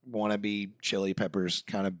wannabe Chili Peppers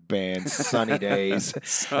kind of band, Sunny Days.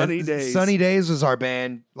 Sunny And Days. Sunny Days was our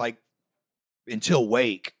band like until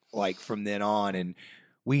Wake, like from then on. And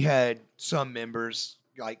we had some members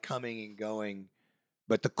like coming and going,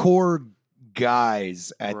 but the core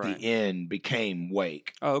guys at Right. the end became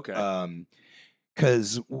Wake. Oh, okay.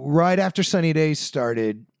 Because right after Sunny Days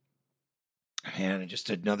started, man, just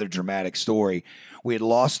another dramatic story. We had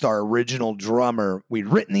lost our original drummer. We'd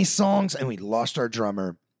written these songs and we'd lost our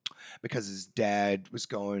drummer because his dad was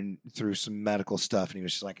going through some medical stuff and he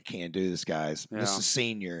was just like, I can't do this, guys. This Yeah. is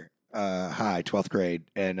senior, high, 12th grade.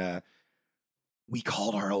 And we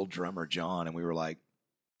called our old drummer, John, and we were like,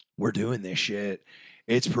 we're doing this shit.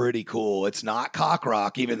 It's pretty cool. It's not cock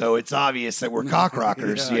rock, even though it's obvious that we're cock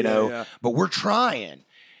rockers, Yeah, you know, yeah. but we're trying.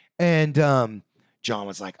 And John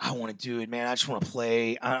was like, I want to do it, man. I just want to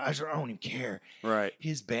play. I don't even care. Right.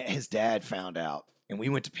 His dad found out, and we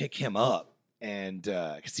went to pick him up, and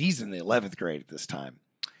because he's in the 11th grade at this time.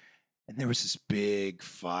 And there was this big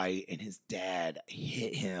fight, and his dad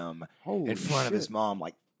hit him Holy in front of his shit. mom,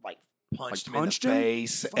 like punched him punched in the him?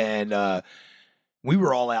 face. Fuck. And we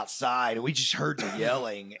were all outside, and we just heard the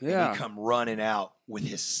yelling. Yeah. And he come running out with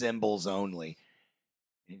his cymbals only.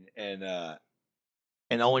 And the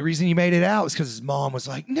only reason he made it out was because his mom was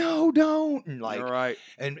like, no, don't. And like, right.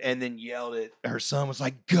 and then yelled at her son, was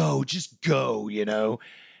like, go, just go, you know?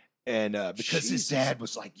 And because his Jesus. dad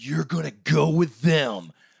was like, you're going to go with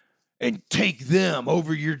them and take them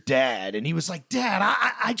over your dad. And he was like, Dad,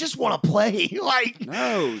 I just want to play. Like,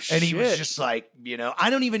 No shit. and he was just like, you know, I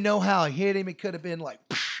don't even know how I hit him. It could have been like,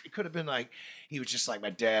 it could have been like, he was just like, my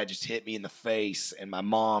dad just hit me in the face and my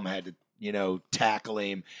mom had to, you know, tackle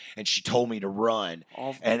him and she told me to run.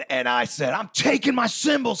 Awful. And I said, I'm taking my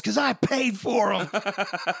cymbals because I paid for them.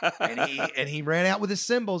 and he ran out with his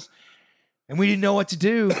cymbals and we didn't know what to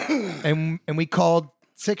do. and we called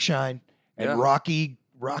Six Shine and Yeah.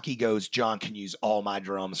 Rocky goes, John can use all my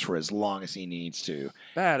drums for as long as he needs to.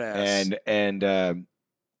 Badass.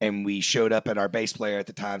 And we showed up at our bass player at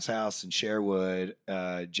the time's house in Sherwood,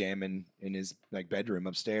 jamming in his like bedroom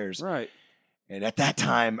upstairs. Right. And at that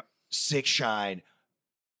time, Six Shine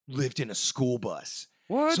lived in a school bus.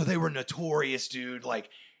 What? So they were notorious, dude. Like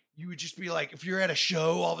you would just be like, if you're at a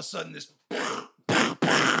show, all of a sudden this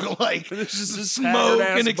like This is a smoke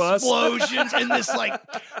tattered-ass and bus. explosions and this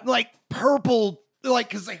like purple, like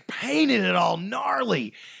because they painted it all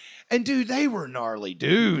gnarly. And dude, they were gnarly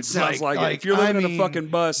dudes. Sounds like it. If you're living in a fucking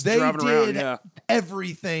bus, they driving around, did yeah.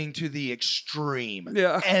 everything to the extreme.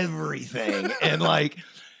 Yeah. Everything. And like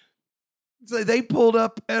so they pulled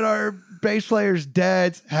up at our bass player's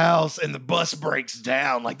dad's house and the bus breaks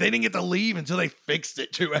down. Like they didn't get to leave until they fixed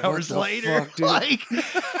it 2 hours the later. fuck, dude? Like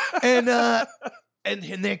and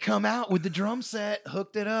they come out with the drum set,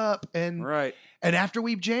 hooked it up, and Right. and after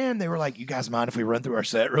we jammed, they were like, "You guys mind if we run through our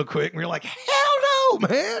set real quick?" And we were like, "Hell no,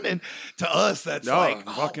 man!" And to us, that's No, like,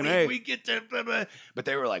 fucking we, A. we get to, blah, blah. But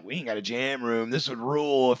they were like, "We ain't got a jam room. This would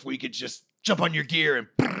rule if we could just jump on your gear and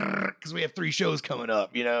because we have 3 shows coming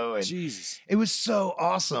up, you know." And Jesus. it was so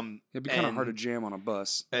awesome. It'd be kind of And- hard to jam on a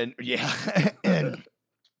bus. And yeah, and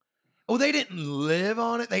well, they didn't live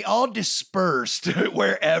on it. They all dispersed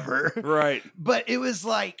wherever. Right. But it was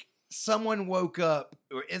like someone woke up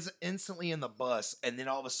or is instantly in the bus, and then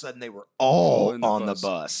all of a sudden they were all in the on bus. the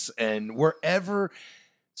bus. And wherever,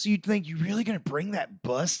 so you'd think, you really gonna bring that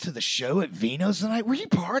bus to the show at Vino's tonight? Where you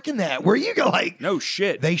parking that? Where you go? Like No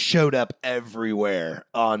shit. they showed up everywhere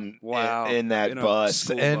on Wow. in that In a bus.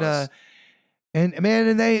 school And bus. and man,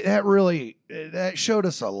 and that really that showed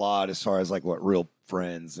us a lot as far as like what real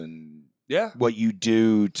friends and Yeah. what you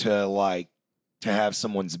do to like to have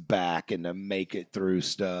someone's back and to make it through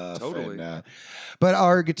stuff. Totally. And, but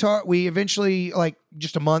our guitar, we eventually, like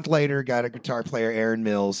just a month later, got a guitar player, Aaron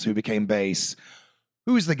Mills, who became bass,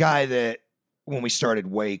 who was the guy that when we started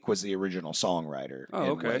Wake was the original songwriter. Oh, in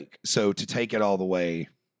okay. Wake. So to take it all the way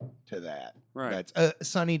to that, Right. that's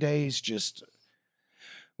Sunny Days. Just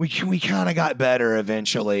we kind of got better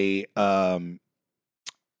eventually, and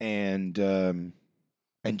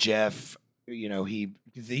Jeff, you know,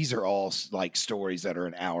 these are all like stories that are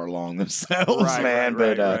an hour long themselves, Right, man.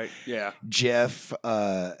 right, But right. Yeah. Jeff,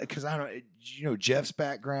 because I don't, you know, Jeff's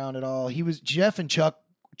background at all. He was Jeff and Chuck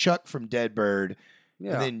from Deadbird,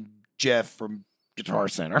 Yeah. and then Jeff from Guitar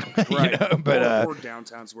Center. Right. You know? But or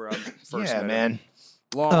downtown's where I first yeah, met man. him.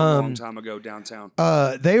 Long, long time ago downtown.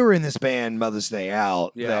 They were in this band Mother's Day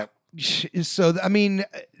Out Yeah. that So I mean,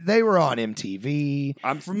 they were on MTV.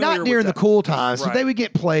 I'm familiar Not during the with that. cool times, Right. but they would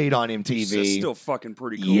get played on It's MTV. still fucking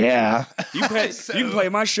pretty cool. Yeah. You can So- you can play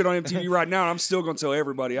my shit on MTV right now, and I'm still gonna tell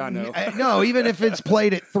everybody I know. No, even if it's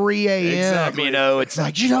played at 3 a.m., Exactly. you know, it's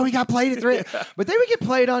like, we got played at 3. But they would get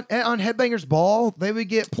played on Headbangers Ball. They would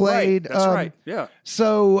get played. Right. That's right. Yeah,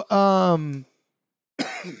 So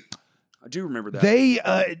I do remember that.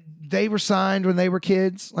 they were signed when they were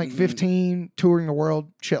kids, like Mhm. 15, touring the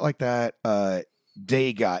world, shit like that.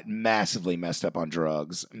 They got massively messed up on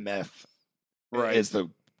drugs. Meth Right. is the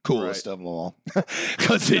coolest of them all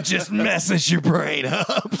because it just messes your brain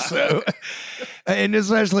up. So, and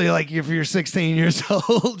especially like if you're 16 years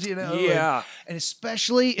old, you know. Yeah. And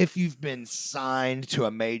especially if you've been signed to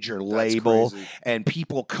a major That's label crazy. and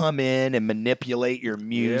people come in and manipulate your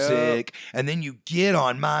music, and then you get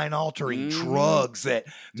on mind-altering Mhm. drugs that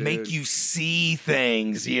make Dude. you see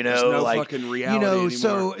things, you There's know, no like fucking reality you know.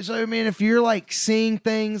 anymore. So I mean, if you're like seeing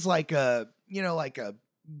things like a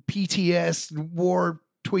PTS war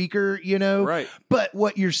tweaker, you know, Right. but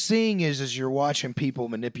what you're seeing is you're watching people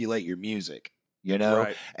manipulate your music, you know,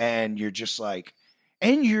 Right. and you're just like,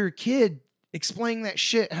 and you're a kid explaining that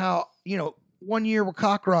shit how, you know, 1 year we're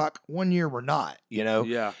cock rock, 1 year we're not, you know?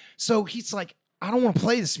 Yeah. So he's like, I don't want to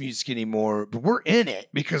play this music anymore, but we're in it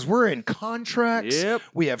because we're in contracts. Yep.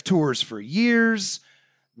 We have tours for years.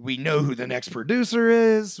 We know who the next producer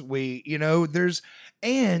is. We, you know,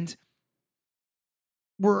 and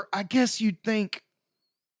I guess you'd think,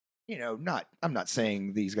 you know, I'm not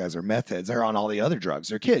saying these guys are meth heads. They're on all the other drugs.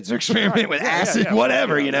 They're kids. They're experimenting with Yeah, acid, yeah,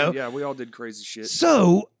 whatever, yeah, you know? Yeah, we all did crazy shit.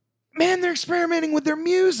 So, man, they're experimenting with their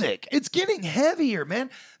music. It's getting heavier, man.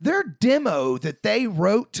 Their demo that they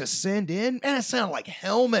wrote to send in, man, it sounded like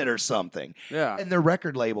Helmet or something. Yeah. And their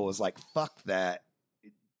record label was like, fuck that.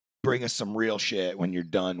 Bring us some real shit when you're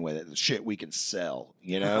done with it. The shit we can sell,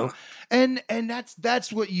 you know? and that's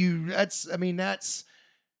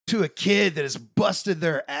to a kid that has busted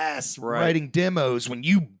their ass Right. writing demos when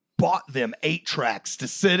you bought them 8 tracks to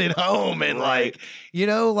sit at home and Right. like, you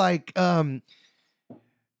know, like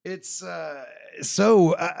it's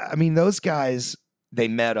so I mean those guys, they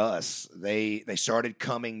met us. They started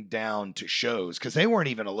coming down to shows because they weren't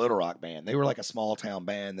even a Little Rock band. They were like a small town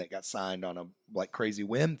band that got signed on a like Crazy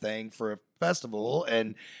Whim thing for a festival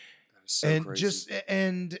and So crazy.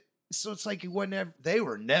 so it's like they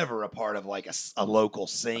were never a part of like a local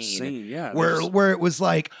scene. Yeah. Where it was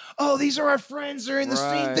like, oh, these are our friends. They're in the scene.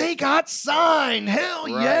 Right. They got signed. Hell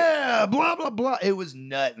Right. yeah. Blah, blah, blah. It was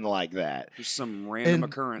nothing like that. Just some random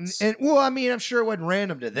occurrence. And well, I mean, I'm sure it wasn't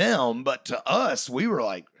random to them, but to us, we were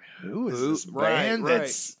like, who is this band Right.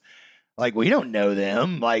 that's like, we don't know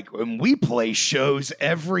them. Like, when we play shows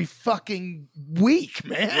every fucking week,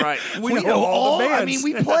 man. Right. We We know all the I mean, bands.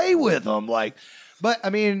 we play with them. Like, but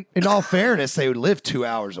I mean, in all fairness, they would live 2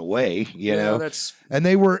 hours away, you know, that's and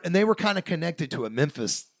they were kind of connected to a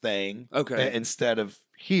Memphis thing, okay. instead of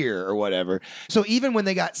here or whatever. So even when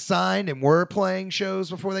they got signed and were playing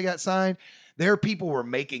shows before they got signed, their people were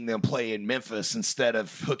making them play in Memphis instead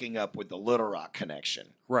of hooking up with the Little Rock connection.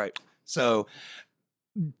 Right. So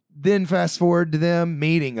then fast forward to them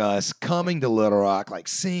meeting us, coming to Little Rock, like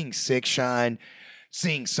seeing Six Shine,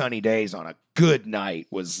 seeing Sunny Days on a good night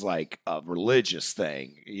was like a religious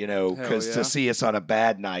thing, you know, Hell because yeah. to see us on a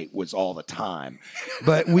bad night was all the time.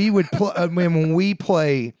 But we would play, I mean, when we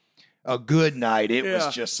play a good night, it Yeah.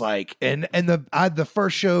 was just like, and the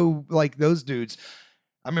first show, like those dudes,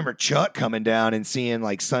 I remember Chuck coming down and seeing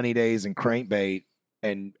like Sunny Days and Crankbait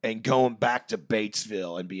and going back to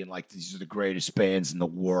Batesville and being like, these are the greatest bands in the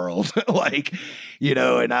world. Like, you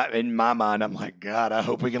know, and in my mind, I'm like, God, I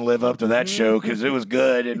hope we can live up to that show because it was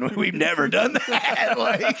good and we've never done that.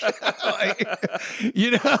 like,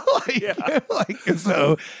 you know, like, Yeah. like,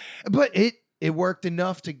 so, but it worked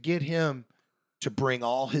enough to get him to bring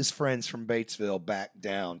all his friends from Batesville back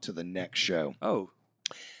down to the next show. Oh.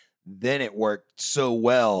 Then it worked so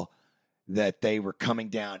well that they were coming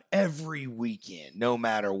down every weekend, no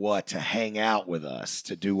matter what, to hang out with us,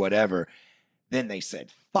 to do whatever. Then they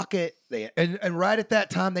said, fuck it. And right at that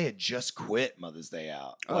time, they had just quit Mother's Day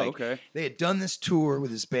Out. Oh, Like, okay. they had done this tour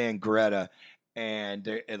with this band, Greta, and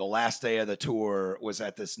the last day of the tour was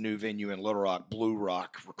at this new venue in Little Rock, Blue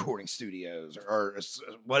Rock Recording Studios, or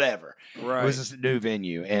whatever. Right. It was this new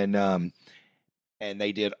venue, and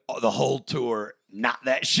they did the whole tour, not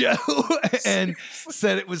that show, and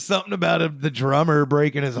said it was something about the drummer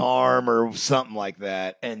breaking his arm or something like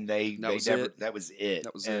that, and That was never it. that was it.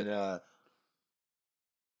 That was and, it.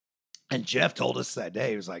 And Jeff told us that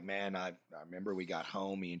day, he was like, man, I remember we got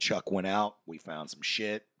home, me and Chuck went out, we found some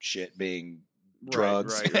shit being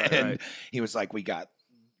drugs, Right. and he was like,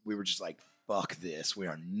 we were just like, fuck this. We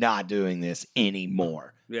are not doing this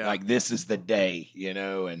anymore. Yeah. Like, this is the day, you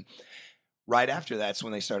know? And right after that's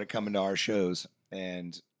when they started coming to our shows.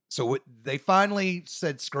 And so they finally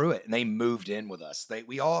said, screw it. And they moved in with us.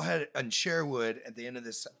 We all had on Sherwood at the end of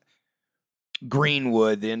this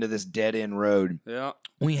Greenwood, the end of this dead end road. Yeah.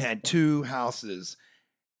 We had 2 houses.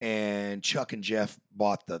 And Chuck and Jeff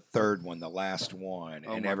bought the third one, the last one.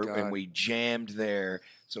 Oh and my God. and we jammed there.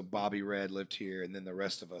 So Bobby Red lived here, and then the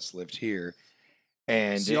rest of us lived here.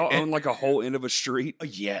 And So y'all own like a whole end of a street?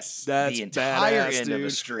 yes, That's the entire badass, end of a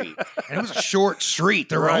dude. street. And it was a short street.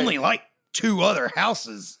 There were Right. only like 2 other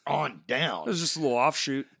houses on It down. was just a little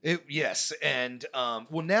offshoot. Yes, and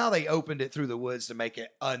well, now they opened it through the woods to make it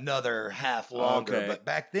another half longer. Okay. But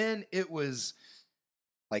back then, it was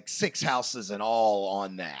like 6 houses in all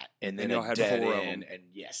on that, and then And y'all a had dead 4 of end. them. And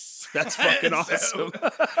yes, That's fucking So-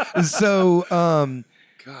 awesome. So,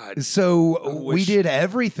 God. so I we wish- did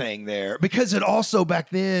everything there because it also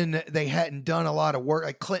back then they hadn't done a lot of work.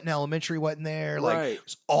 Like Clinton Elementary wasn't there. Like Right. it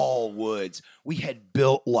was all woods. We had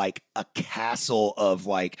built like a castle of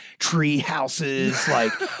like tree houses,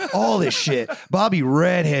 like all this shit. Bobby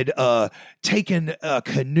Red had taken a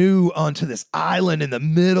canoe onto this island in the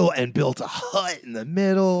middle and built a hut in the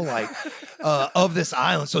middle, like of this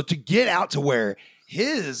island. So to get out to where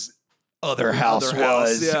his other house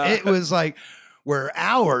was, yeah. it was like where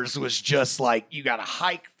ours was just like you got to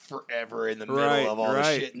hike forever in the middle Right, of all this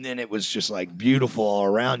right. shit, and then it was just like beautiful all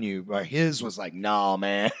around you. But his was like, nah,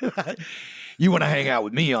 man. You want to hang out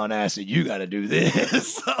with me on acid, you got to do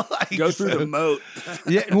this. Like, Go through the moat.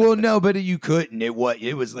 yeah, well, no, but you couldn't. It would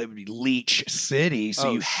be Leech City, so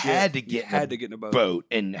Oh, you shit. had to You get had in to get in a boat. boat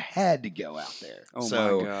and had to go out there. Oh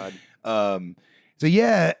so, my God. so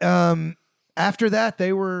yeah. After that,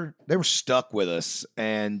 they were stuck with us,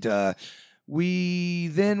 and we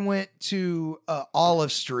then went to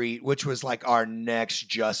Olive Street, which was like our next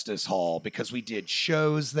Justice Hall because we did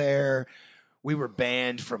shows there. We were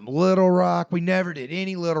banned from Little Rock. We never did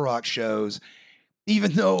any Little Rock shows,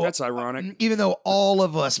 even though That's ironic. even though all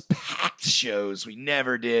of us packed shows, we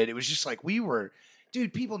never did. It was just like we were,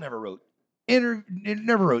 dude. People never wrote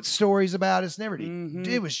never wrote stories about us. Never did. Mhm.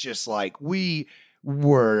 It was just like we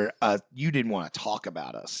were. You didn't want to talk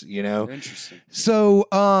about us, you know. Interesting. So,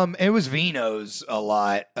 it was Vino's a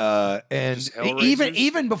lot, and Just even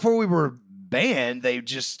Hellraisers? before we were banned, they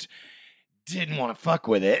just didn't want to fuck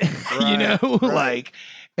with it, you Right, know, right. like,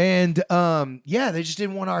 and yeah, they just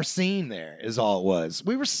didn't want our scene there. Is all it was.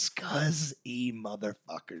 We were scuzzy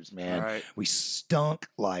motherfuckers, man. Right. We stunk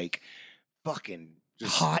like fucking.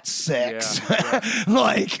 Just- Hot sex, yeah.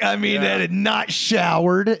 like I mean, Yeah. that had not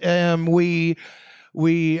showered. We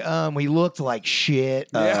looked like shit.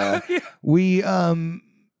 Yeah. We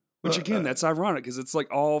Which again, that's ironic because it's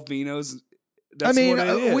like all Vinos. That's I mean, what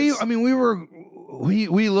it is.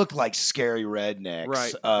 we looked like scary rednecks,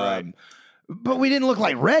 Right, right. But we didn't look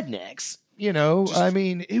like rednecks. You know, Just- I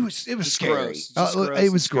mean, it was just scary. gross. Just gross It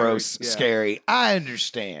and was scary. gross, Yeah. scary. I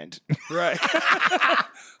understand, Right.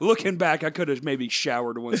 Looking back, I could have maybe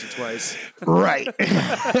showered once or twice. right?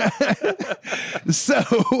 So,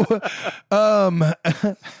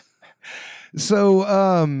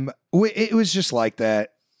 it was just like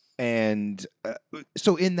that, and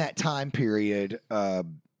so in that time period,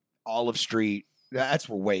 Olive Street, that's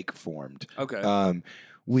where Wake formed. Okay.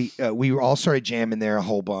 We all started jamming there a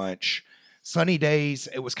whole bunch. Sunny Days,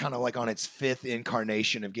 it was kind of like on its 5th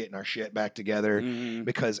incarnation of getting our shit back together Mhm.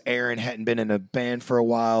 because Aaron hadn't been in a band for a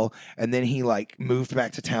while, and then he like moved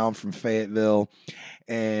back to town from Fayetteville.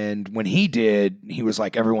 And when he did, he was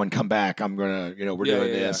like, "Everyone, come back! I'm gonna, we're Yeah, doing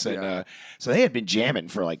yeah, this." yeah, And yeah. so they had been jamming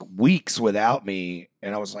for like weeks without me,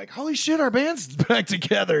 and I was like, "Holy shit, our band's back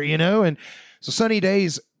together!" And so Sunny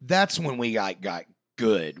Days, that's when we got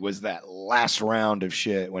good. Was that last round of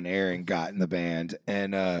shit when Aaron got in the band,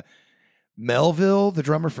 and Melville, the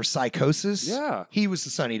drummer for Psychosis, Yeah. he was the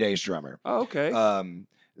Sunny Days drummer. Oh, okay.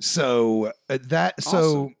 So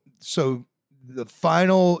Awesome. so the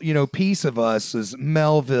final, piece of us is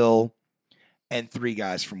Melville and 3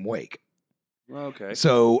 guys from Wake. Okay.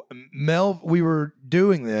 So we were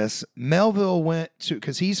doing this. Melville went to,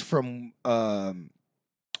 because he's from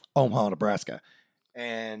Omaha, Nebraska,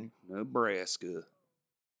 and Nebraska.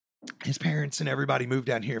 his parents and everybody moved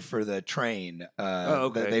down here for the train. Oh,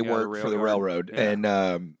 okay. They Yeah, the worked for the rail yard. railroad,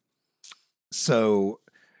 Yeah. and so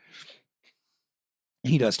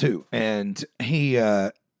he does too. And he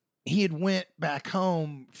had went back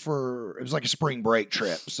home it was like a spring break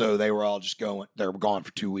trip, so they were all just going. They were gone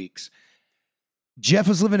for 2 weeks. Jeff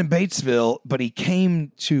was living in Batesville, but he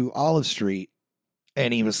came to Olive Street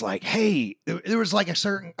And he was like, hey, there was like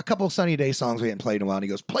a couple of Sunny Day songs we hadn't played in a while. And he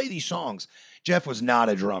goes, play these songs. Jeff was not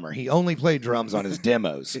a drummer. He only played drums on his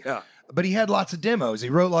demos. Yeah. But he had lots of demos. He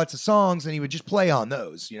wrote lots of songs and he would just play on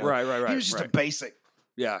those. You know? Right. He was just a basic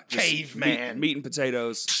Yeah. Just caveman. Meat and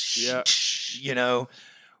potatoes. Yeah. You know,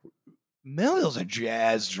 Melville's a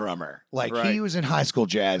jazz drummer. Like he was in high school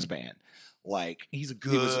jazz band. Like he's a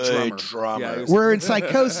good drummer. Yeah, Where in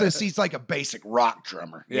Psychosis, he's like a basic rock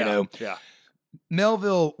drummer. You know? Yeah.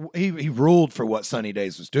 Melville, he ruled for what Sunny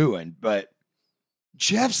Days was doing, but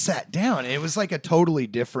Jeff sat down and it was like totally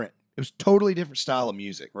different style of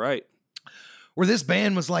music. Right. Where this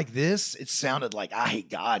band was like this, it sounded like I Hate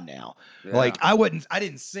God now. Yeah. Like I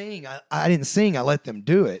didn't sing. I let them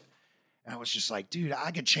do it. And I was just like, dude,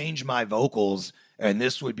 I could change my vocals and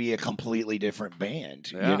this would be a completely different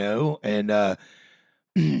band, you know? And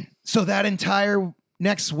so that entire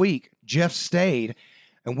next week, Jeff stayed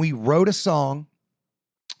and we wrote a song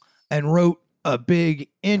and wrote a big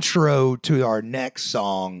intro to our next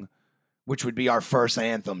song, which would be our first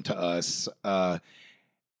anthem to us. It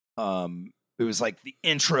was like the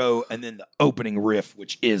intro and then the opening riff,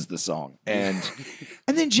 which is the song. And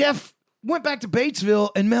and then Jeff went back to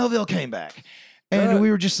Batesville and Melville came back. And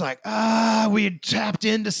we were just like, we had tapped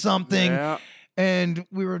into something. Yeah. And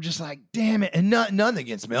we were just like, damn it. And none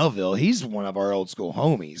against Melville. He's one of our old school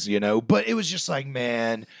homies, you know. But it was just like,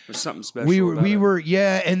 man, There's something special. we about were,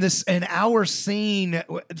 and our scene,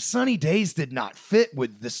 Sunny Days did not fit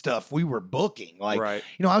with the stuff we were booking. Like,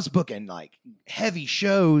 you know, I was booking like heavy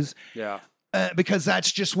shows. Yeah. Because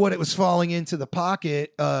that's just what it was falling into the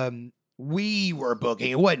pocket. We were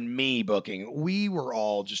booking. It wasn't me booking. We were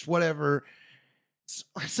all just whatever.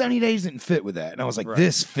 Sunny Days didn't fit with that. And I was like,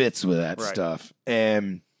 this fits with that stuff.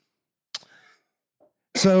 And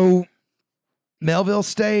so Melville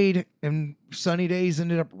stayed and Sunny Days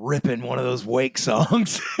ended up ripping one of those Wake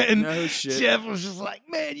songs. And no shit. Jeff was just like,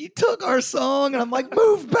 man, you took our song. And I'm like,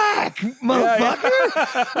 move back,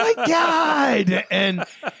 motherfucker. My God. And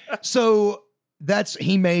so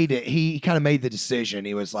he made it. He kind of made the decision.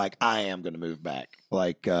 He was like, I am going to move back.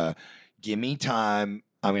 Like, give me time.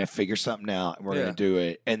 I'm going to figure something out and we're going to do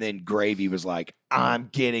it. And then Gravy was like, I'm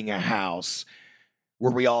getting a house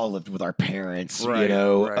where we all lived with our parents, you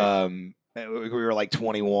know. We were like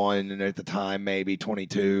 21 at the time, maybe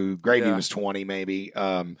 22. Gravy was 20 maybe.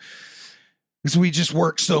 Because we just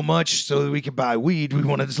worked so much so that we could buy weed. We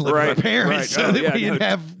wanted to live with our parents so that we didn't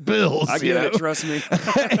have bills. I get it, trust me.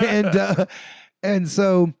 And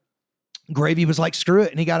so Gravy was like, screw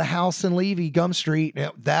it. And he got a house in Levy, Gum Street.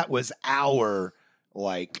 Now, that was our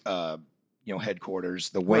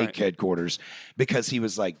headquarters, the Wake headquarters, because he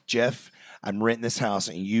was like, Jeff, I'm renting this house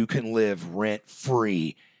and you can live rent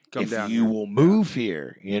free if you will move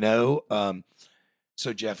here, you know?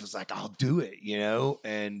 So Jeff was like, I'll do it, you know?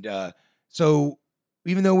 And so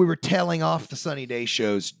even though we were tailing off the Sunny Day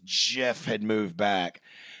shows, Jeff had moved back.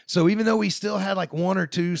 So even though we still had like one or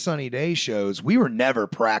two Sunny Day shows, we were never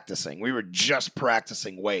practicing. We were just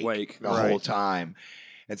practicing Wake the whole time.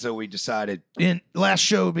 And so we decided, last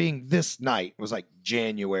show being this night, was like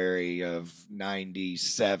January of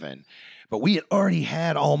 97. But we had already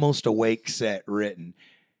had almost a Wake set written.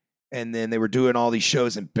 And then they were doing all these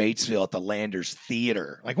shows in Batesville at the Landers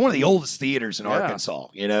Theater, like one of the oldest theaters in Arkansas,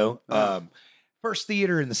 you know? First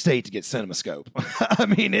theater in the state to get CinemaScope.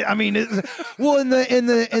 In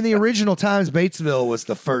the original times, Batesville was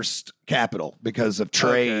the first capital because of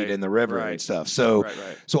trade and the river and stuff. So,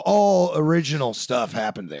 so all original stuff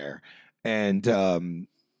happened there, and I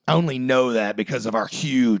only know that because of our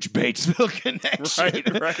huge Batesville connection.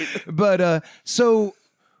 But so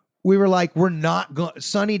we were like, we're not going.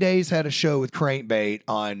 Sunny Days had a show with Crankbait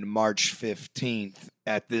on March 15th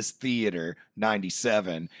at this theater,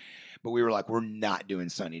 97. But we were like, we're not doing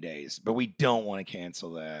Sunny Days, but we don't want to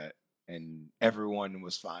cancel that. And everyone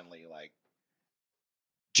was finally like,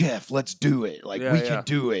 Jeff, let's do it. Like, we can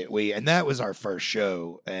do it. And that was our first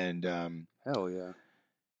show. And hell yeah.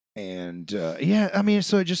 And so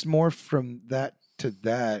it just morphed from that to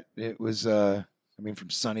that. It was, from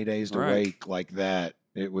Sunny Days to Wake like that.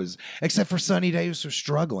 It was, except for Sunny Days was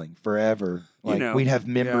struggling forever. Like, we'd have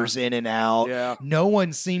members in and out. Yeah. No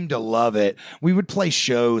one seemed to love it. We would play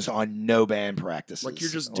shows on no band practices. Like, you're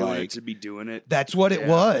just doing it to be doing it. That's what it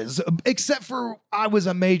was. Except for I was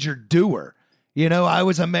a major doer. You know, I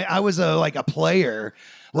was a player.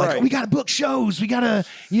 Like, we got to book shows. We got to,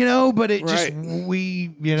 but it just,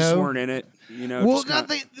 we just weren't in it. Well,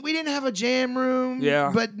 we didn't have a jam room.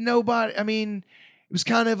 Yeah. But nobody, it was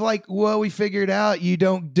kind of like, well, we figured out you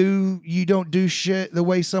don't do shit the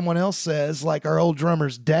way someone else says. Like our old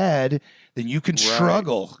drummer's dad, then you can Right.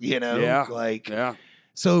 struggle, you know? Yeah. Like, Yeah.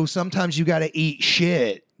 so sometimes you got to eat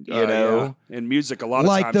shit, you know? Yeah. In music, a lot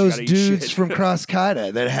Like of times those you gotta eat dudes shit. from Cross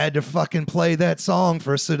Qaeda that had to fucking play that song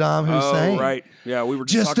for Saddam Hussein. Oh, right. Yeah, we were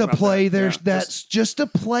just, Just talking to about play that. their Yeah, that's just to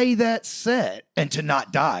play that set and to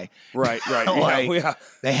not die. right. Yeah, Like, yeah.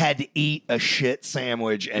 they had to eat a shit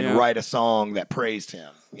sandwich and Yeah. write a song that praised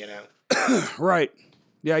him, you know? Right.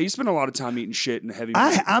 Yeah, you spend a lot of time eating shit and heavy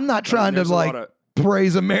music. I'm not trying to there's a like lot of-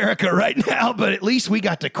 praise America right now, but at least we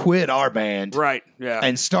got to quit our band Right. Yeah.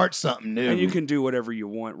 and start something new. And you can do whatever you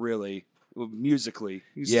want, really, musically.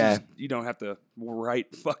 Yeah. You don't have to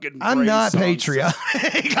write fucking. I'm praise not songs.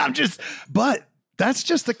 patriotic. But that's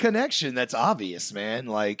just a connection that's obvious, man.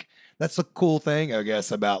 Like, that's the cool thing, I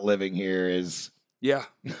guess, about living here is Yeah.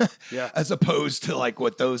 Yeah. as opposed to like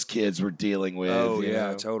what those kids were dealing with. Oh you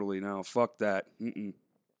yeah, know? totally. No, fuck that. Mm-mm.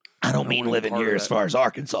 I don't I mean wanna be living part of here as that. far as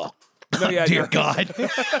Arkansas. No, yeah, Dear no. God.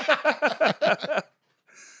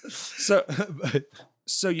 So,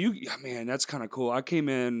 so you, man, that's kind of cool. I came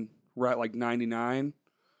in right like '99,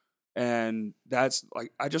 and that's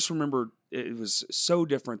like I just remember it was so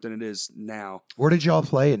different than it is now. Where did y'all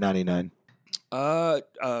play in '99?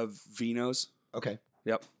 Vino's. Okay.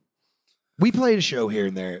 Yep. We played a show here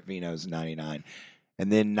and there at Vino's in '99.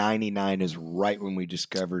 And then '99 is right when we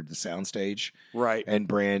discovered the soundstage. Right. And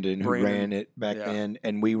Brandon, who ran it back yeah. then,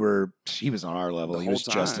 and he was on our level. The He was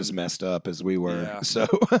whole just as time. messed up as we were. Yeah.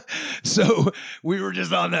 So we were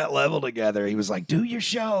just on that level together. He was like, "Do your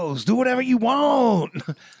shows, do whatever you want.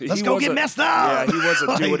 Let's He go was get a- messed up." Yeah, he was a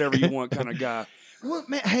do Like- whatever you want kind of guy. Well,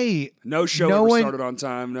 man, hey, No show No ever one- started on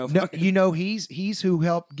time. No. no, you know he's who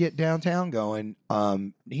helped get downtown going.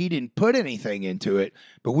 He didn't put anything into it,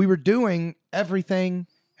 but we were doing everything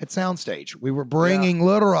at Soundstage. We were bringing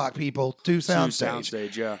Little Rock people to Soundstage.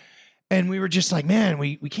 Soundstage, yeah. And we were just like, man,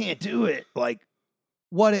 we can't do it. Like,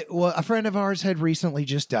 well, a friend of ours had recently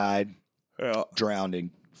just died, Yeah.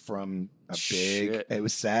 drowning from a big. Shit. It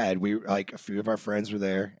was sad. We like a few of our friends were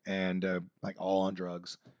there, and like all on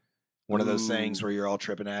drugs. One of those things Ooh. where you're all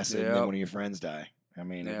tripping acid, and then Yep. one of your friends die. I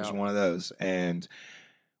mean, it was Yeah. one of those. And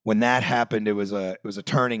when that happened, it was a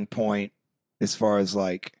turning point as far as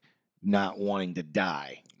like not wanting to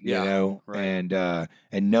die. You Yeah, know, right.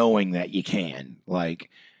 and knowing that you can like.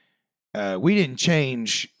 We didn't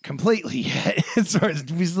change completely yet. As far as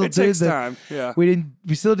we still It did takes the, time. Yeah. we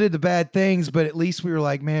still did the bad things, but at least we were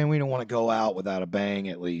like, man, we don't want to go out without a bang.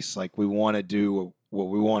 At least like we want to do what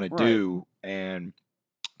we want to Right. do, and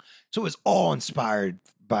so it was all inspired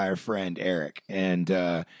by our friend Eric, and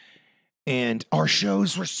our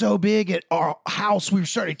shows were so big at our house, we were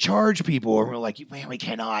starting to charge people, and we're like, man, we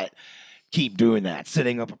cannot keep doing that,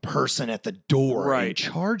 setting up a person at the door and Right.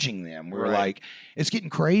 charging them. We were Right. like, it's getting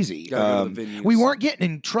crazy. Gotta go to the We venues. weren't getting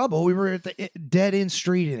in trouble. We were at the dead end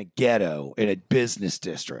street in a ghetto in a business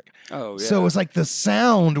district. Oh yeah. So it was like the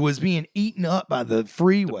sound was being eaten up by the the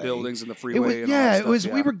freeway. buildings and the It freeway. was, and all yeah, that it stuff, was.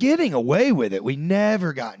 Yeah. We were getting away with it. We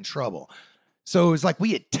never got in trouble. So it was like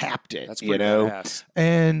we had tapped it, That's you pretty know, badass.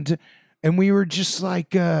 and we were just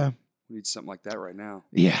like, We need something like that right now.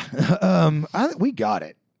 yeah, we got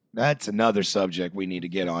it. That's another subject we need to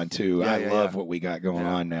get on too. Yeah, I yeah, love yeah. what we got going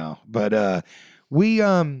Yeah. on now, but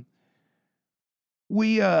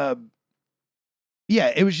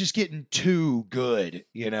yeah, it was just getting too good,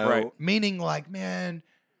 you know. Right. Meaning, like, man,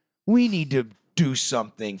 we need to do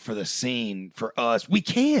something for the scene for us. We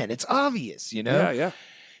can. It's obvious, you know. Yeah, yeah.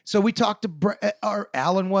 So we talked to our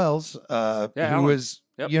Alan Wells, who Alan. was,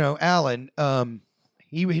 Yep. you know, Alan.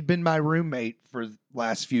 He had been my roommate for the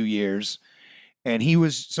last few years, and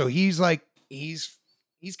he's like he's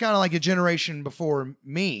kind of like a generation before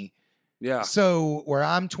me. Yeah. So where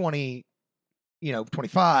I'm 20,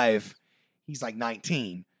 25, he's like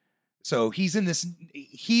 19. So he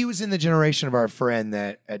was in the generation of our friend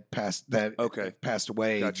that had passed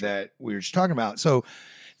away Gotcha. that we were just talking about. So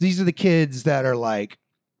these are the kids that are like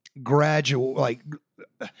gradual, like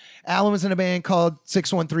Alan was in a band called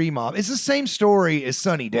 613 Mob. It's the same story as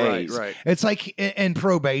Sunny Days. Right. It's like in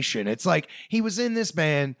Probation. It's like he was in this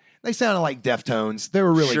band. They sounded like Deftones. They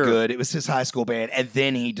were really Sure. good. It was his high school band. And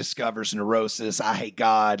then he discovers Neurosis, I Hate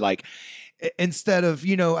God. Like, instead of,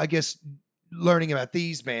 I guess learning about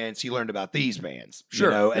these bands, he learned about these bands.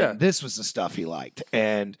 Sure, yeah. And this was the stuff he liked.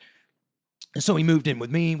 And so he moved in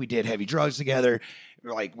with me. We did heavy drugs together.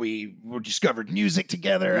 Like, we discovered music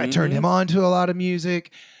together. I turned Mhm. him on to a lot of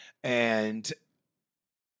music. And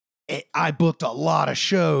I booked a lot of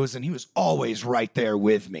shows, and he was always right there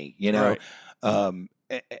with me, Right.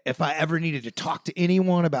 If I ever needed to talk to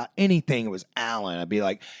anyone about anything, it was Alan. I'd be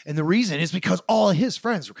like, and the reason is because all of his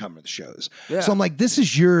friends were coming to the shows. Yeah. So I'm like, this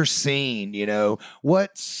is your scene,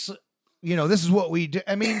 what's this is what we do.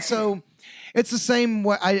 I mean, so it's the same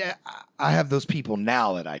way. I have those people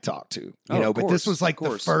now that I talk to, but this was like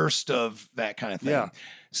the first of that kind of thing. Yeah.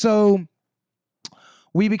 So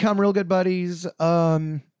we become real good buddies.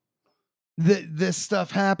 This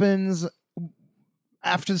stuff happens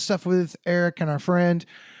after the stuff with Eric and our friend.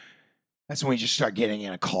 That's when we just start getting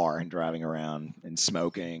in a car and driving around and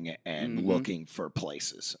smoking and looking for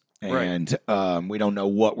places. And we don't know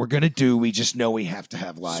what we're going to do. We just know we have to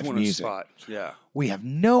have live music. Spot. Yeah. We have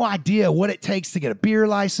no idea what it takes to get a beer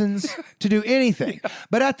license, to do anything.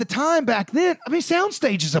 But at the time back then, I mean,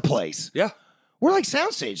 Soundstage is a place. Yeah. We're like,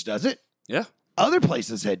 Soundstage does it. Yeah. Other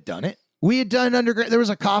places had done it. We had done underground. There was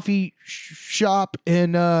a coffee shop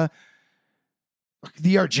in the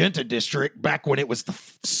Argenta district back when it was the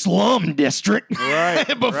slum district. Right.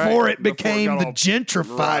 Before it became the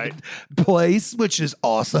gentrified place, which is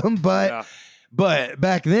awesome. But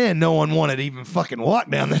back then, no one wanted to even fucking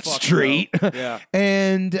walk down that street. No. Yeah.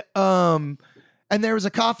 And there was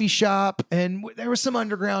a coffee shop, and there were some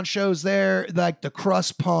underground shows there, like the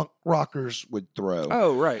crust punk rockers would throw.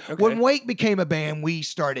 Oh, right. Okay. When Wake became a band, we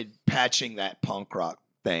started patching that punk rock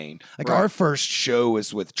thing. Like our first show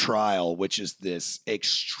was with Trial, which is this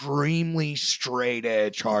extremely straight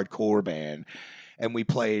edge hardcore band. And we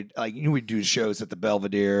played, we'd do shows at the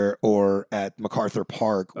Belvedere or at MacArthur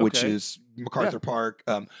Park, which is MacArthur Park.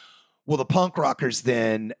 Well, the punk rockers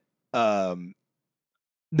then,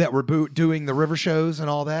 that were doing the river shows and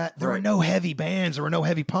all that, there were no heavy bands. There were no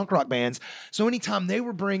heavy punk rock bands. So anytime they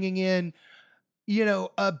were bringing in,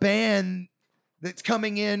 a band that's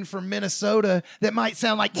coming in from Minnesota that might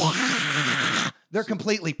sound like they're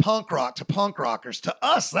completely punk rock to punk rockers. To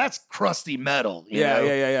us, that's crusty metal.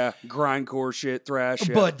 Yeah. Grindcore shit, thrash.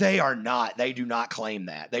 Yeah. But they are not. They do not claim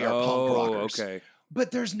that. They are punk rockers. Okay.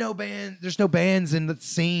 But there's no bands in the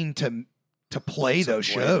scene to play those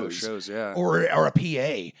shows, yeah. or a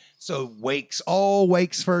PA. So all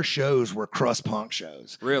Wake's first shows were crust punk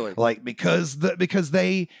shows. Really? Like because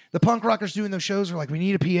the punk rockers doing those shows were like, we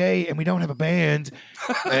need a PA and we don't have a band,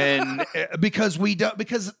 and because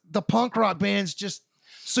the punk rock bands just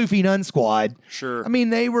Sufi Nun Squad. Sure. I mean,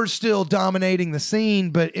 they were still dominating the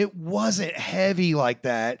scene, but it wasn't heavy like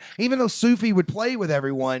that. Even though Sufi would play with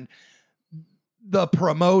everyone, the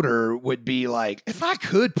promoter would be like, if I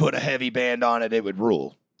could put a heavy band on it, it would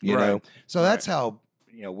rule, you know? So that's how,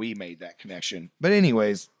 we made that connection. But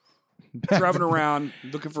anyways, driving around,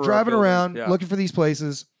 looking for looking for these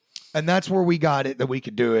places. And that's where we got it, that we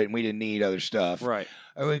could do it and we didn't need other stuff. Right.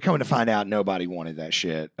 We coming to find out nobody wanted that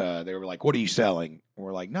shit. They were like, what are you selling? And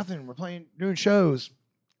we're like, nothing. We're doing shows.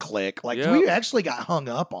 Click. Like we actually got hung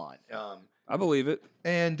up on. I believe it.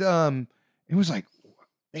 And it was like,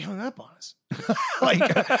 they hung up on us. like,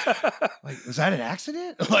 was that an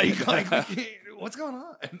accident? Like, what's going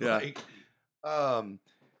on? Yeah.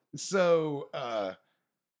 So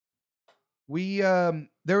we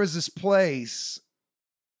there was this place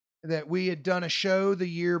that we had done a show the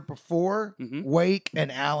year before, Wake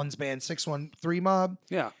and Alan's band 613 Mob.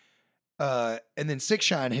 Yeah. And then Six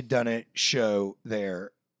Shine had done a show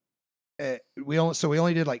there. We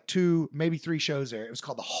only did like 2, maybe 3 shows there. It was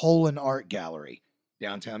called the Holon Art Gallery,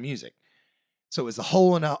 Downtown Music. So it was the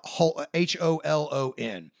Holon,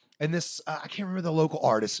 Holon. And this, I can't remember the local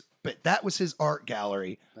artist, but that was his art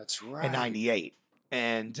gallery. That's right. In 98.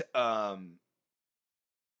 And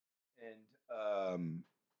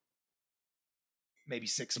maybe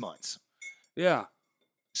 6 months. Yeah.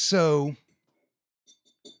 So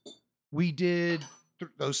we did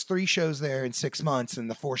those 3 shows there in 6 months, and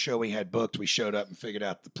the 4th show we had booked, we showed up and figured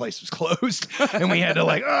out the place was closed, and we had to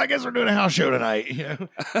I guess we're doing a house show tonight,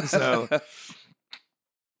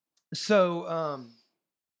 So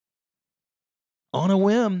on a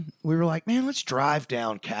whim, we were like, man, let's drive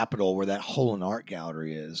down Capitol where that Holon Art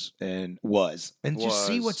Gallery is and just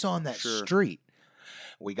see what's on that street.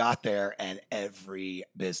 We got there and every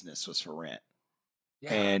business was for rent.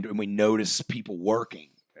 Yeah. And we noticed people working,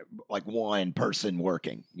 like one person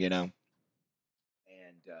working, And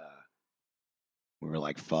we were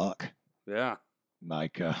like, fuck. Yeah.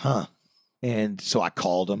 Like, And so I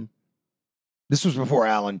called him. This was before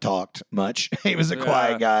Alan talked much. He was a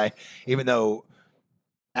quiet guy, even though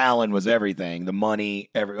Alan was everything, the money,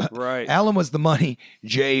 right. Alan was the money.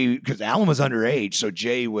 Jay, because Alan was underage, so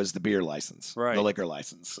Jay was the beer license, the liquor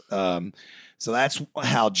license. So that's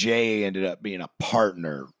how Jay ended up being a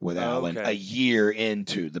partner with Alan a year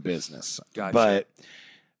into the business. Gotcha. But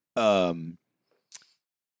I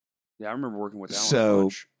remember working with Alan.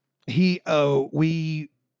 So we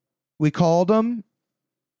called him.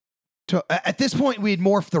 At this point, we had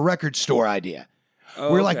morphed the record store idea.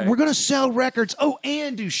 Oh, We're like, okay. we're going to sell records. Oh,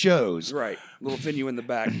 and do shows. Right. Little venue in the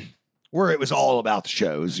back. Where it was all about the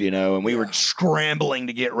shows, and we were scrambling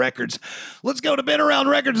to get records. Let's go to Been Around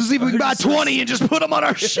Records and see if we can buy 20 and just put them on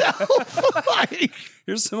our shelf. Like,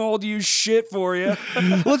 Here's some old used shit for you.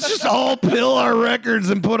 let's just all pill our records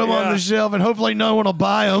and put them on the shelf, and hopefully no one will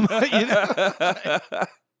buy them.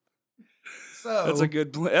 So That's a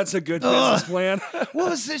good business plan.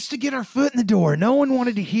 well, it's just to get our foot in the door. No one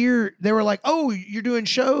wanted to hear. They were like, "Oh, you're doing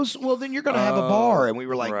shows? Well, then you're going to have a bar." And we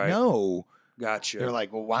were like, right. "No." Gotcha. They're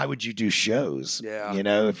like, "Well, why would you do shows? Yeah.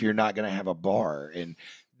 If you're not going to have a bar." And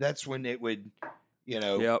that's when it would,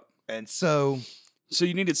 Yep. And so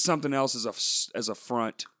you needed something else as a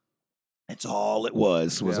front. that's all it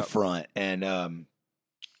was a Yep. front. And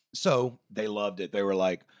so they loved it. They were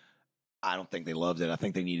like, I don't think they loved it. I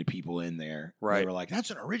think they needed people in there. Right. They were like, that's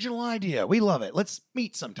an original idea. We love it. Let's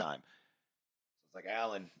meet sometime. It's like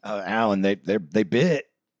Alan, they bit.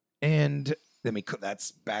 And then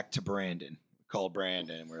that's back to Brandon. Called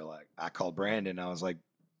Brandon. And I called Brandon. I was like,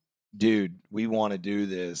 dude, we want to do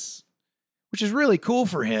this, which is really cool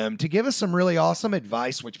for him to give us some really awesome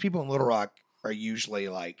advice, which people in Little Rock are usually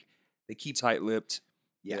like, they keep Tight-lipped.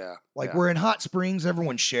 Yeah. Like we're in Hot Springs,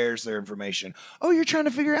 everyone shares their information. Oh, you're trying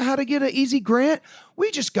to figure out how to get an easy grant?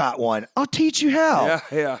 We just got one. I'll teach you how. Yeah,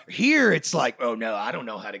 yeah. Here it's like, oh no, I don't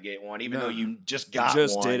know how to get one, even though you just got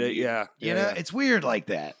Just one. did it, yeah. You know, it's weird like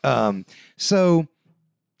that. So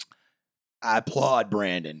I applaud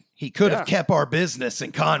Brandon. He could have kept our business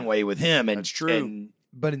in Conway with him. And That's true.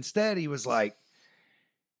 But instead he was like,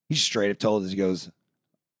 he straight up told us, he goes,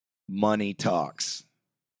 money talks.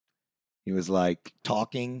 He was like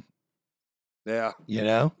talking,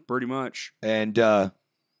 Yeah, pretty much. And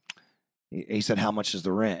he said, "How much is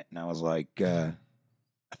the rent?" And I was like, "I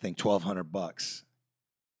think $1,200."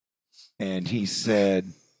 And he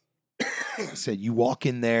said, "You walk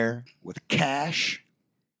in there with cash,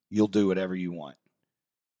 you'll do whatever you want."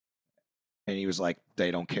 And he was like,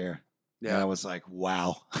 "They don't care." Yeah. And I was like,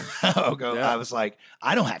 "Wow." I was like,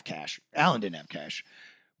 "I don't have cash. Alan didn't have cash,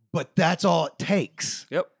 but that's all it takes."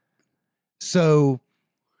 Yep. So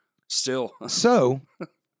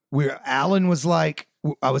Alan was like,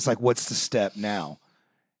 I was like, what's the step now?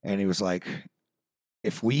 And he was like,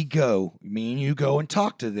 if we go, me and you go and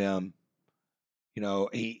talk to them,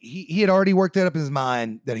 he had already worked that up in his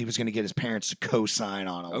mind that he was going to get his parents to co-sign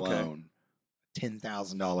on a loan,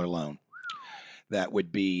 $10,000 loan. That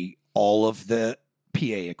would be all of the PA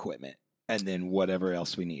equipment and then whatever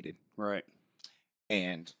else we needed. Right.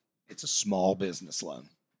 And it's a small business loan.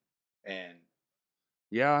 And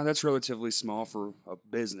yeah, that's relatively small for a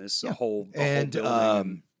business, a whole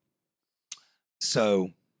building. So,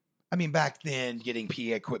 I mean, back then, getting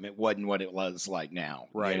PA equipment wasn't what it was like now.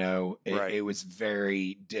 Right. It was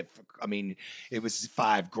very difficult. I mean, it was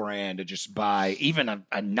 $5,000 to just buy even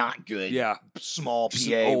a not good small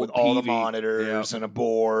PA with all the monitors and a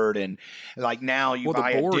board. And like now you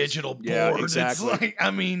buy a digital board. Yeah, exactly. It's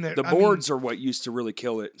like, the boards are what used to really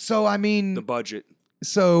kill it. So, I mean, the budget.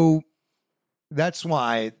 So that's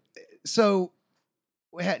why. So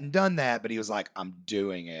we hadn't done that, but he was like, I'm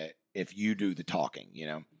doing it if you do the talking,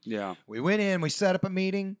 Yeah. We went in, we set up a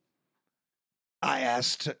meeting. I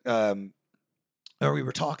asked, or we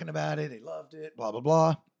were talking about it. He loved it, blah, blah,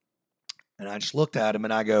 blah. And I just looked at him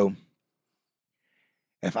and I go,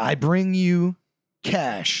 if I bring you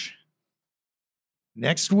cash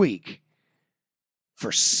next week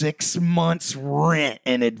for 6 months rent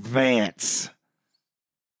in advance,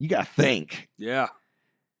 you got to think. Yeah.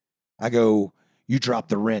 I go, you drop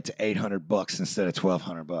the rent to $800 instead of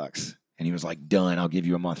 $1,200. And he was like, done. I'll give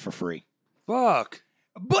you a month for free. Fuck.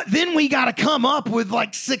 But then we got to come up with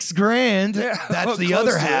like $6,000. Yeah, that's the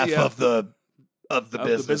other half of the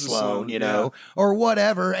business loan, or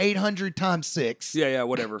whatever. 800 times 6. Yeah,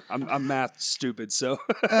 whatever. I'm math stupid, so.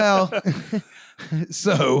 Well,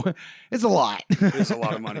 so it's a lot. It's a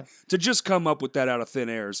lot of money to just come up with that out of thin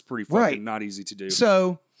air is pretty fucking not easy to do.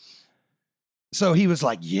 So he was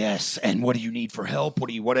like, yes. And what do you need for help?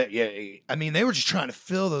 Yeah. I mean, they were just trying to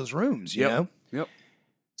fill those rooms, you know? Yep.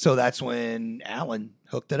 So that's when Alan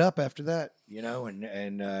hooked it up after that,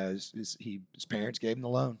 and his parents gave him the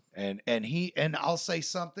loan. And I'll say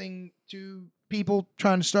something to people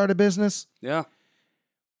trying to start a business. Yeah.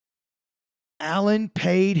 Alan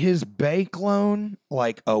paid his bank loan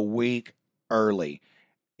like a week early,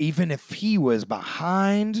 even if he was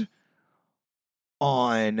behind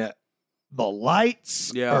on the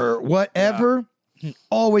lights or whatever. He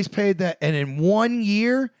always paid that. And in 1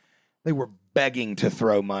 year, they were begging to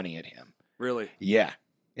throw money at him. Really? Yeah.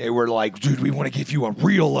 They were like, dude, we want to give you a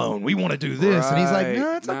real loan. We want to do this. And he's like,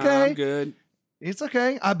 no, it's okay. I'm good. It's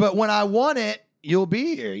okay. But when I want it, you'll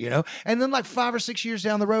be here, you know? And then like 5 or 6 years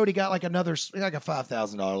down the road, he got like another, like a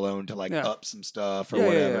 $5,000 loan to like up some stuff or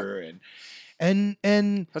whatever. And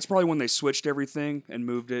that's probably when they switched everything and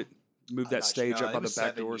moved that stage up by the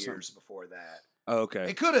back door or something. Years before that. Oh, okay.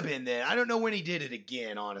 It could have been then. I don't know when he did it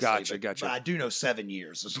again, honestly. Gotcha. But I do know 7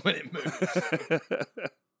 years is when it moved.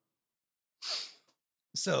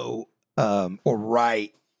 So, or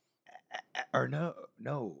right, or no.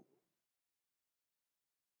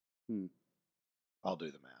 I'll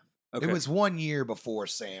do the math. Okay. It was 1 year before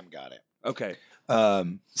Sam got it. Okay. Oh,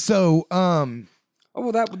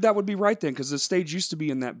 well, that would be right then, because the stage used to be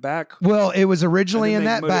in that back. Well, it was originally in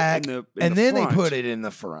that back, and then they put it in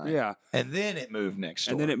the front. Yeah. And then it moved next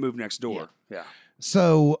door. Yeah.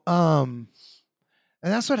 So, and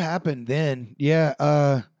that's what happened then.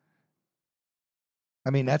 Yeah. I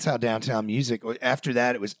mean, that's how Downtown Music. After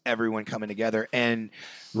that, it was everyone coming together, and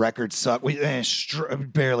records sucked. We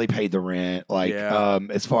barely paid the rent,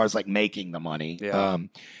 as far as like making the money. Yeah.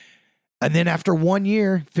 And then after 1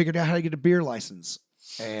 year, figured out how to get a beer license,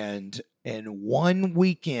 and in 1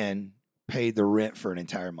 weekend, paid the rent for an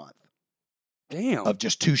entire month. Damn. Of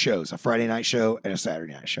just 2 shows, a Friday night show and a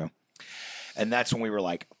Saturday night show. And that's when we were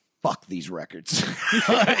like, fuck these records.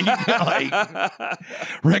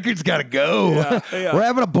 Records got to go. Yeah. We're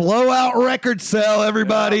having a blowout record sale,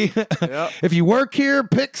 everybody. Yeah. If you work here,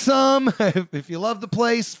 pick some. If you love the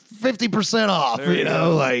place, 50% off.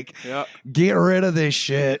 Get rid of this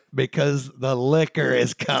shit because the liquor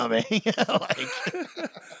is coming.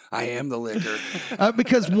 I am the liquor.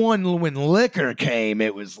 Because when liquor came,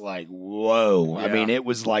 it was like, whoa. Yeah. I mean, it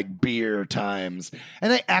was like beer times.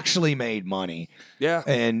 And they actually made money. Yeah.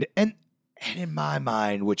 And in my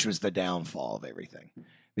mind, which was the downfall of everything,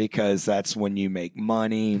 because that's when you make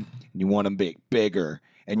money and you want to make bigger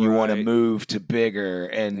and you want to move to bigger.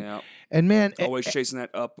 And man, always chasing that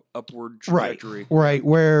upward trajectory. Right.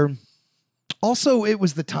 Where also it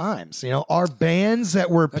was the times, our bands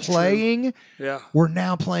that were playing were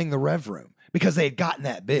now playing the Rev Room because they had gotten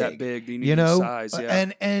that big. They needed size.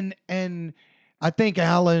 Yeah. And I think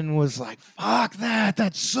Alan was like, fuck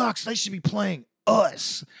that sucks. They should be playing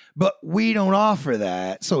us, but we don't offer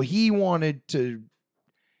that. So he wanted to,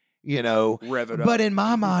 rev it up. But in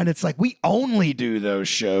my mind, it's like we only do those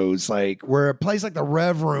shows, like where a place like the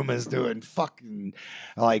Rev Room is doing fucking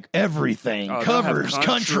like everything, covers,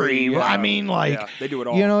 country. Yeah. I mean, they do it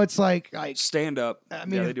all. It's like stand up. I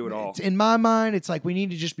mean, they do it all. In my mind, it's like we need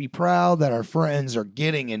to just be proud that our friends are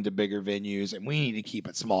getting into bigger venues, and we need to keep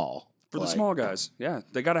it small. For the small guys,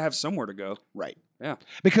 they got to have somewhere to go. Right. Yeah.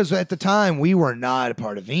 Because at the time, we were not a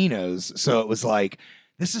part of Vino's, so it was like,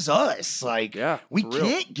 this is us. Like, we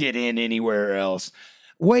can't get in anywhere else.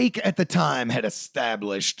 Wake at the time had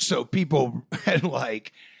established, so people had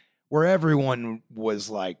where everyone was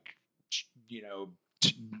like,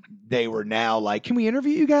 they were now like, can we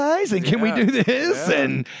interview you guys? And can we do this?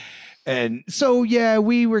 Yeah. And so,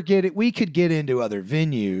 we could get into other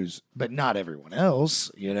venues, but not everyone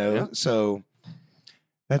else, Yeah. So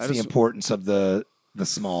that's the importance of the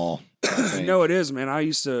small. No, it is, man. I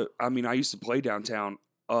used to play downtown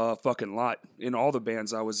a fucking lot in all the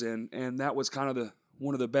bands I was in, and that was kind of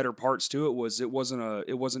one of the better parts to it. Was it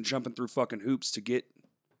wasn't jumping through fucking hoops to get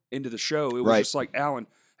into the show. It was just like, Alan,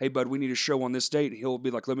 hey bud, we need a show on this date. And he'll be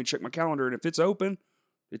like, let me check my calendar, and if it's open,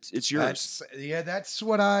 it's yours. That's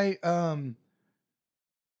what I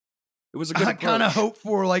It was a good I kind of hope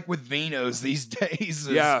for, with Vino's these days.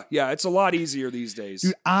 Yeah, it's a lot easier these days.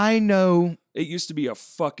 Dude, I know. It used to be a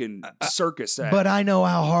fucking circus act. But I know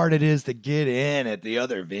how hard it is to get in at the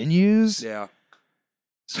other venues. Yeah.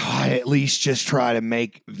 So I at least just try to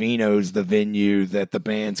make Vino's the venue that the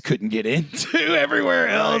bands couldn't get into everywhere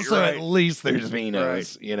else. So at least there's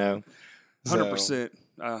Vino's, 100%.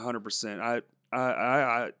 100%.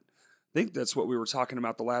 I think that's what we were talking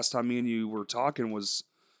about the last time me and you were talking was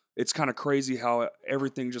it's kind of crazy how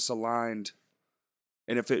everything just aligned.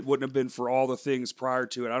 And if it wouldn't have been for all the things prior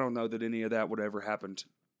to it, I don't know that any of that would ever happened.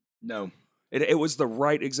 No. It was the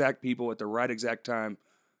right exact people at the right exact time.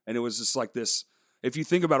 And it was just like this. If you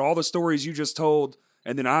think about all the stories you just told,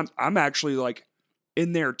 and then I'm actually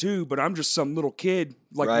in there too, but I'm just some little kid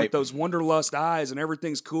with those wanderlust eyes and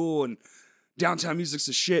everything's cool and Downtown Music's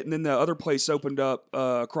the shit. And then the other place opened up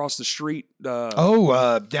across the street. Down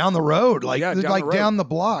the road, down the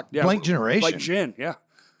block. Yeah, Blank Generation. Blank Gen, yeah.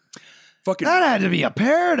 Fucking that had to be a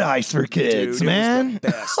paradise for kids, dude, man. It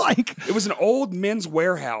was the best. It was an old men's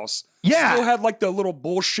warehouse. Yeah. Still had the little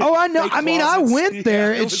bullshit. Oh, I know. I mean, I went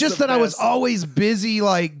there. Yeah, it's just that I was always busy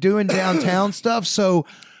doing downtown stuff. So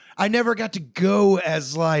I never got to go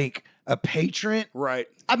as a patron. Right.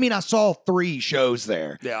 I mean, I saw 3 shows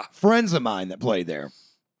there. Yeah. Friends of mine that played there.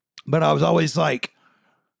 But I was always like,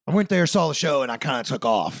 I went there, saw the show, and I kind of took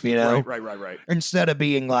off, you know? Right. Instead of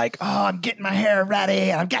being like, oh, I'm getting my hair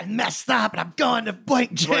ready, and I'm getting messed up, and I'm going to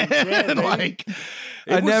Blank Gin. Like,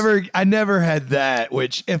 I never had that,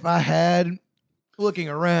 which if I had, looking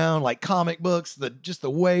around, like comic books, just the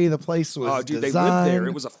way the place was dude, designed. they lived there.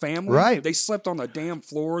 It was a family. Right. They slept on the damn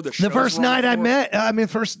floor. The first night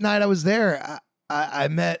I was there, I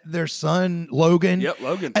met their son, Logan. Yep,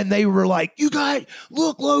 Logan. And they were like, you guys,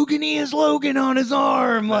 look, Logan, he has Logan on his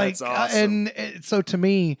arm. That's like, awesome. And so to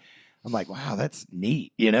me, I'm like, wow, that's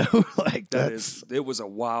neat. You know, like it was a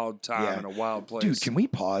wild time and a wild place. Dude, can we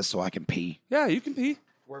pause so I can pee? Yeah, you can pee.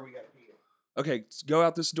 Where we got to pee? Okay, go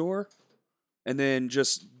out this door and then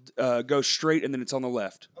just go straight and then it's on the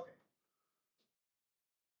left. Okay.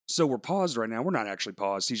 So we're paused right now. We're not actually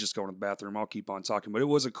paused. He's just going to the bathroom. I'll keep on talking. But it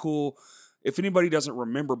was a cool, if anybody doesn't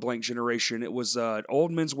remember Blank Generation, it was an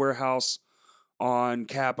old Men's Warehouse on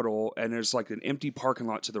Capitol, and there's like an empty parking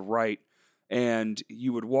lot to the right. And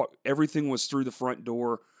you would walk, everything was through the front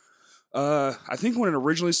door. I think when it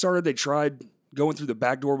originally started, they tried going through the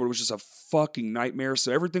back door, but it was just a fucking nightmare.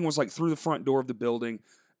 So everything was like through the front door of the building.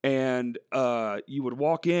 And you would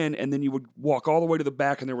walk in, and then you would walk all the way to the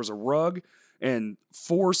back, and there was a rug and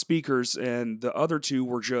 4 speakers, and the other 2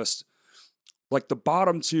 were just like the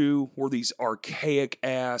bottom 2 were these archaic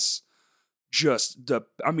ass, the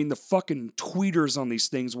fucking tweeters on these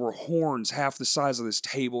things were horns half the size of this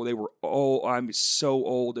table. They were, I'm so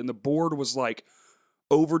old. And the board was like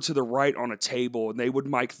over to the right on a table, and they would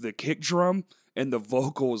mic the kick drum and the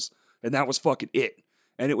vocals, and that was fucking it.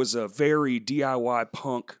 And it was a very DIY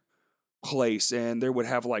punk place, and there would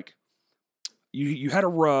have like, you had a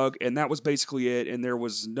rug, and that was basically it, and there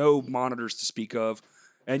was no monitors to speak of,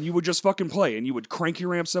 and you would just fucking play, and you would crank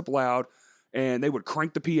your amps up loud, and they would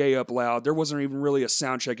crank the PA up loud. There wasn't even really a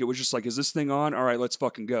sound check. It was just like, is this thing on? All right, let's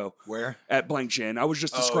fucking go. Where? At Blank Gin. I was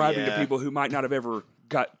just describing to people who might not have ever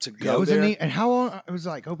got to go it was there. And how long? It was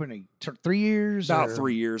like open 3 years? About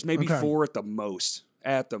 3 years, maybe Okay. 4 at the most.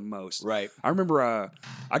 At the most. Right. I remember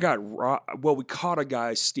we caught a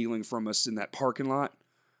guy stealing from us in that parking lot.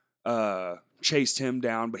 Chased him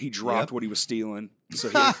down, but he dropped what he was stealing. So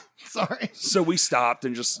Sorry. so we stopped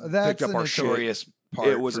and just picked up our notorious shit. part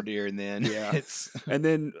It was for Deer, and then yeah. And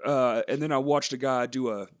then I watched a guy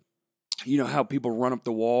do you know how people run up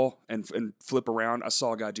the wall and flip around? I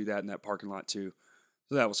saw a guy do that in that parking lot too.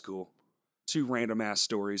 So that was cool. 2 random ass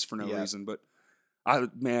stories for no reason, but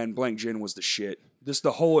Blank Gin was the shit. Just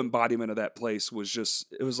the whole embodiment of that place was just,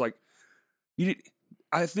 it was like,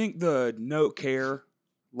 I think the no care,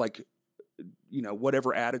 like, you know,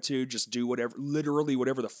 whatever attitude, just do literally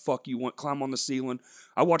whatever the fuck you want, climb on the ceiling.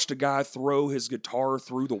 I watched a guy throw his guitar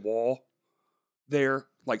through the wall there,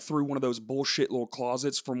 like through one of those bullshit little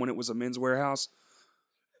closets from when it was a Men's Warehouse.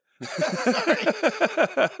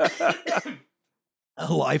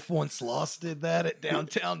 A Life Once Lost did that at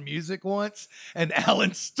Downtown Music once, and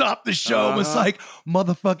Alan stopped the show and was like,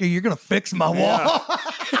 motherfucker, you're going to fix my wall?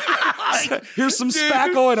 Like, here's some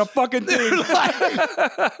spackle and a fucking thing.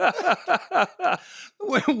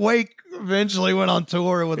 When Wake eventually went on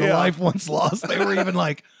tour with A Life Once Lost, they were even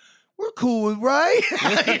like, we're cool with Ray.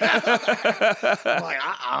 Like,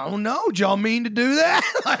 I don't know. Did y'all mean to do that?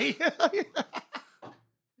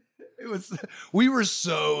 We were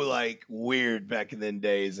so like weird back in them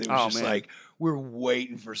days. It was like we're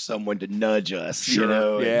waiting for someone to nudge us, you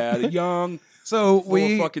know? Yeah, the young. So full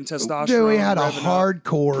of fucking testosterone. Dude, we had a revving up.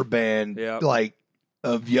 hardcore band like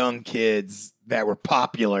of young kids that were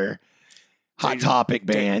popular. Hot Topic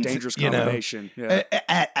bands, dangerous combination,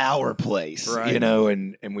 at our place, right. you know,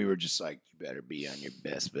 and we were just like, you better be on your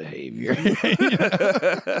best behavior.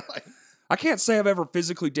 I can't say I've ever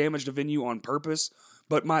physically damaged a venue on purpose,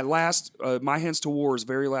 but my My Hands to War's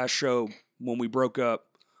very last show when we broke up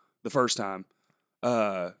the first time,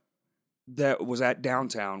 that was at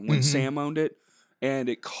Downtown when Sam owned it, and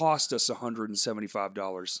it cost us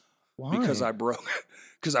 $175 because I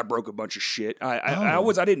broke a bunch of shit.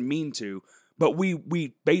 I didn't mean to, but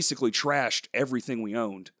we basically trashed everything we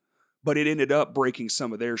owned, but it ended up breaking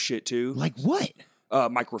some of their shit too. Like what?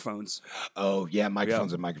 Microphones. Oh yeah,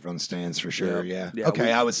 microphones and microphone stands for sure. Yeah.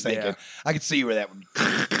 Okay, I was thinking I could see where that would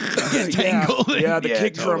get tangled. Yeah, the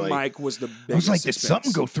kick drum mic was the biggest. I was like, did expense.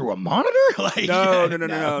 something go through a monitor? Like,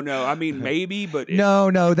 no. I mean, maybe, but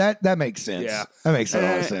no, that makes sense. Yeah, that makes a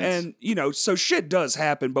lot of sense. And you know, so shit does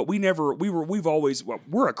happen, but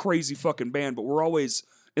we're a crazy fucking band, but we're always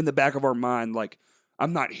in the back of our mind like,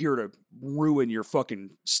 I'm not here to ruin your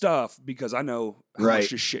fucking stuff because I know how Right. much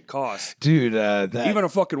this shit costs. Dude, that Even a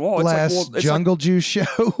fucking wall. It's last like, well, it's Jungle Juice show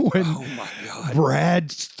when oh my God.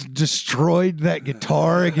 Brad destroyed that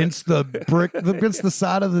guitar against the brick, against the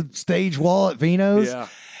side of the stage wall at Vino's. Yeah.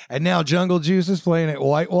 And now Jungle Juice is playing at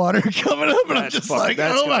Whitewater coming up, and I'm That's just fucking- like,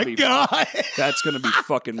 that's oh gonna my be- God. That's going to be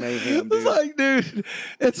fucking mayhem, It's dude. like, dude,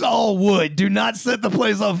 it's all wood. Do not set the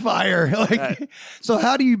place on fire. Like, That- so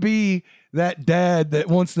how do you be that dad that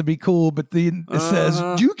wants to be cool, but then it says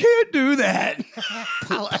you can't do that?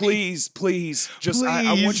 Please. Just, I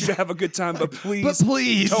want Please. you to have a good time, but please, But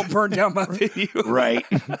please, don't burn down my venue. right?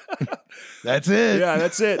 That's it. Yeah,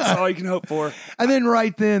 that's it. That's all you can hope for. And then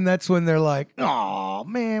right then, that's when they're like, "Oh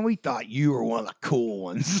man, we thought you were one of the cool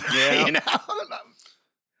ones." Yeah. You know?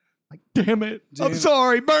 Like, damn it! I'm Dude.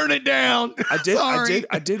 sorry. Burn it down.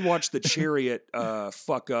 I did watch the Chariot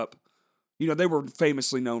fuck up. You know, they were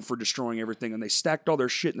famously known for destroying everything, and they stacked all their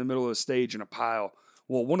shit in the middle of the stage in a pile.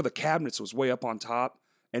 Well, one of the cabinets was way up on top,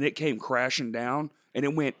 and it came crashing down, and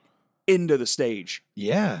it went into the stage.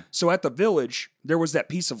 Yeah. So at the Village, there was that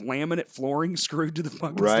piece of laminate flooring screwed to the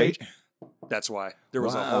fucking Right. stage. That's why. There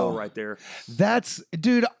was a Wow. hole right there. That's,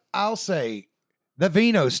 dude, I'll say the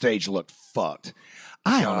Vino stage looked fucked.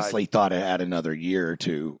 I God. honestly thought it had another year or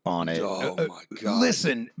two on it. Oh, my God.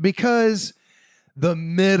 Listen, because the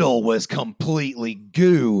middle was completely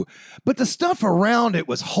goo, but the stuff around it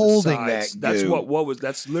was holding Sides. that That's goo. what was.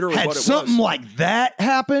 That's literally Had what it something was. like that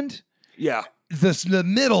happened, Yeah. the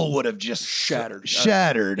middle would have just Shattered.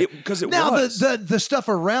 Shattered. Because it now was. the stuff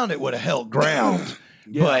around it would have held ground,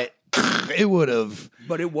 Yeah. but it would have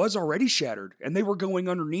But it was already shattered, and they were going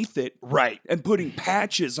underneath it right. and putting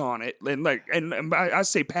patches on it, and like, and I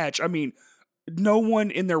say patch, I mean, no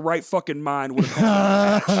one in their right fucking mind would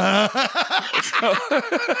have called it a patch.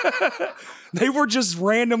 They were just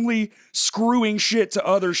randomly screwing shit to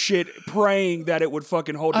other shit, praying that it would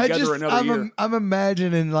fucking hold together another year. I'm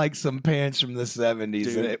imagining like some pants from the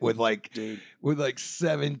 70s Dude. with like Dude,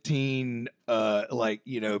 17 like,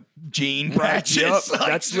 you know, jean Right, patches. yup, Like,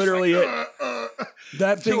 that's just literally like,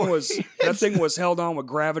 that thing was It's- held on with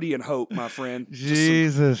gravity and hope, my friend.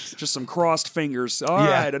 Jesus. Just some crossed fingers. All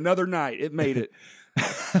Yeah. right, another night. It made it.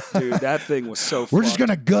 Dude, that thing was so We're just fucked.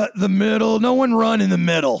 gonna gut the middle. No one run in the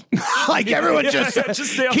middle. Like everyone Yeah, just,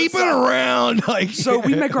 just stay on the keep it side. around. Like So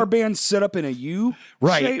we make our band set up in a U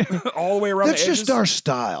Right. shape, all the way around that's the edges. just our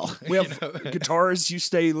style. We have guitarists. You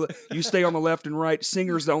stay on the left and right.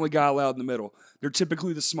 Singer's the only guy allowed in the middle. They're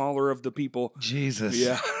typically the smaller of the people. Jesus.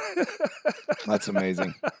 Yeah. That's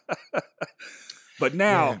amazing. But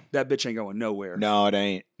now Yeah. that bitch ain't going nowhere. No, it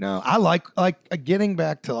ain't. No. I like getting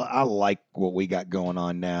back to I like what we got going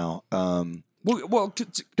on now. Well,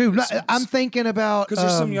 Dude, I'm thinking about because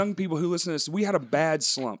there's some young people who listen to this. We had a bad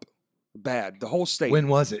slump. Bad. The whole state. When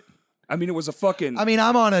was it? I mean, it was a fucking I mean,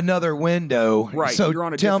 I'm on another window. right. So you're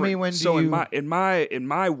on a tell different, me when do so you in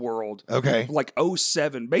my world, Okay. like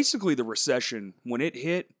 07, basically the recession when it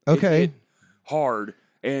hit. Okay. It hit hard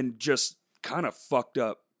and just kind of fucked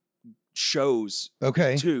up shows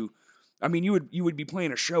Okay. too. I mean, you would be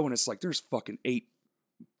playing a show and it's like there's fucking 8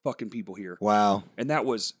 fucking people here, Wow. and that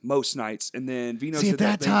was most nights. And then Vino See, did at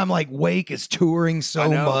that thing, time, like Wake is touring so I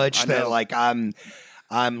know, much I that know. like I'm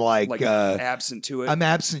like like absent to it. I'm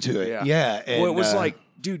absent to it. Yeah. Yeah. And, Well, it was like,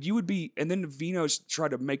 dude, you would be, and then the Vino's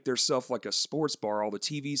tried to make theirself like a sports bar. All the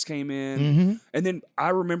TVs came in, Mhm. and then I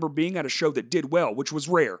remember being at a show that did well, which was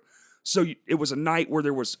rare. So it was a night where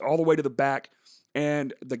there was all the way to the back,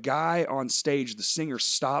 and the guy on stage, the singer,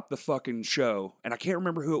 stopped the fucking show, and I can't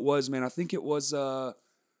remember who it was, man. I think it was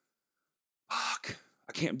fuck,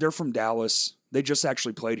 I can't. They're from Dallas. They just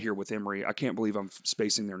actually played here with Emery. I can't believe I'm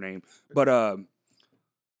spacing their name, but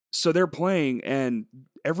so they're playing and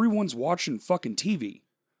everyone's watching fucking TV.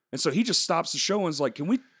 And so he just stops the show and is like, can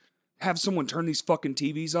we have someone turn these fucking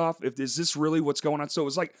TVs off? Is this really what's going on? So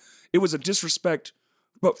it was a disrespect,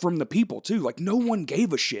 but from the people too. Like no one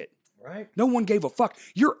gave a shit. right. No one gave a fuck.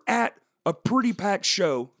 You're at a pretty packed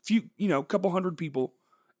show, couple hundred people,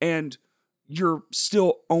 and you're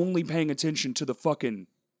still only paying attention to the fucking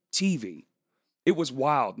TV. It was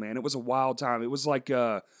wild, man. It was a wild time. It was like,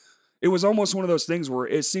 it was almost one of those things where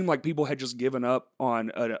it seemed like people had just given up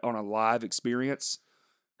on a live experience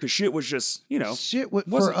because shit was just, Shit,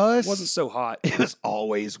 for us, wasn't so hot. it was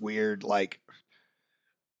always weird. Like,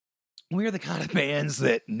 we're the kind of bands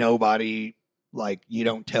that nobody, like, you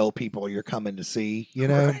don't tell people you're coming to see, you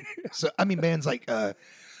know? Right. So, I mean, bands like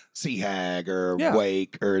Sea Hag or Yeah.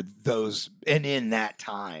 Wake or those, and in that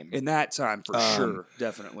time, In that time, for sure,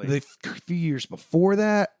 definitely. the few years before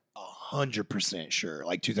that, 100% sure.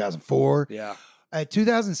 Like 2004, Yeah, at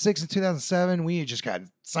 2006 and 2007, we had just got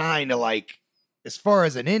signed to like, as far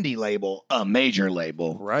as an indie label, a major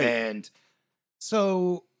label. Right. And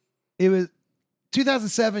so it was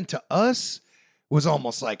 2007 to us was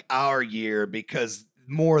almost like our year because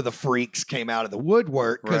more of the freaks came out of the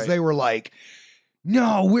woodwork because Right. they were like,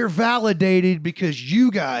 no, we're validated because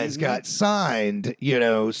you guys Mhm. got signed, you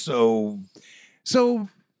know. So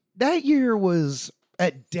that year was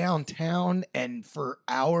at downtown, and for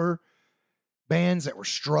our bands that were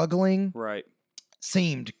struggling, Right.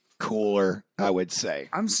 seemed cooler, I would say.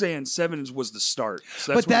 I'm saying 7 was the start.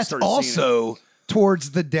 So But when I that's started seeing it. also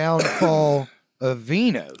towards the downfall of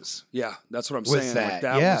Vino's. Yeah, that's what I'm Was saying. that,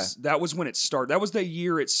 Like yeah. that was when it started. That was the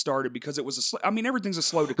year it started because it was I mean, everything's a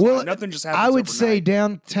slow decline. Well, Nothing just happens I would say overnight.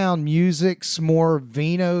 downtown music's more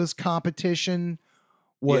Vino's competition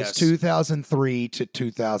was Yes. 2003 to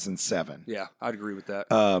 2007. Yeah, I'd agree with that.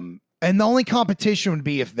 And the only competition would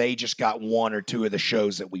be if they just got one or two of the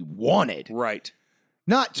shows that we wanted. Right.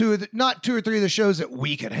 Not two or three of the shows that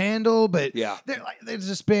we could handle, but Yeah. there's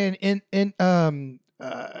just been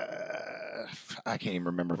I can't even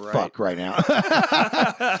remember Right. fuck right now.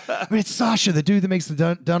 But it's Sasha, the dude that makes the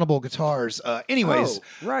Dunnable guitars. Anyways,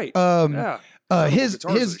 Oh, right. yeah. Yeah. His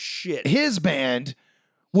Guitars are shit. his band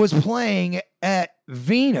was playing at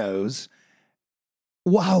Vino's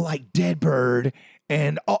while like Deadbird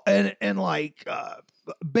and like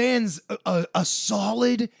bands a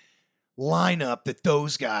solid lineup that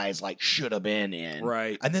those guys like should have been in.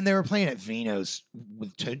 Right. And then they were playing at Vino's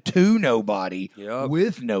with to nobody Yep.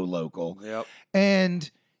 with no local. Yep.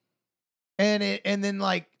 And then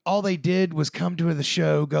like all they did was come to the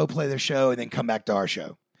show, go play their show, and then come back to our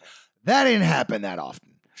show. That didn't happen that often.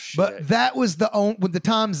 But Shit. that was with the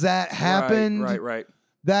times that happened. Right.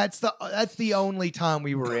 That's the only time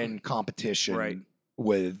we were in competition Right.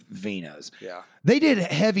 with Vino's. Yeah. They did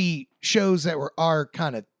heavy shows that were our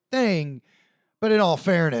kind of thing, but in all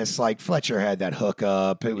fairness, like Fletcher had that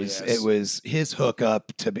hookup. It was Yes. his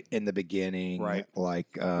hookup in the beginning. Right. Like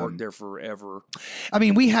Worked there forever. I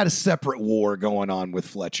mean, we had a separate war going on with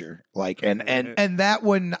Fletcher. Like and that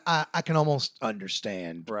one I can almost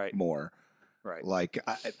understand Right. more. Right. Like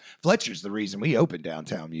Fletcher's the reason we opened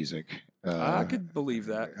Downtown Music. I could believe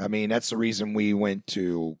that. I mean, that's the reason we went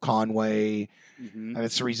to Conway. Mm-hmm. And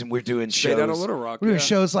that's the reason we're doing Stayed shows. out of Little Rock. We're doing Yeah.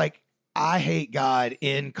 shows like I Hate God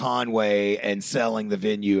in Conway and selling the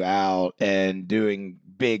venue out and doing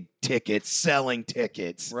big tickets, selling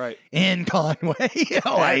tickets Right. in Conway. At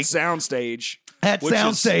like Soundstage. at which is-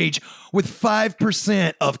 Soundstage with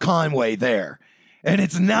 5% of Conway there. And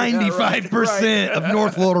it's 95% of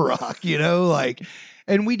North Little Rock, you know, like,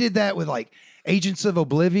 and we did that with like Agents of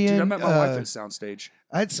Oblivion. Dude, I met my wife at Soundstage.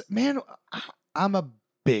 I'm a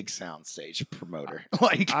big Soundstage promoter.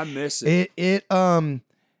 Like, I miss it.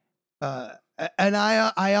 and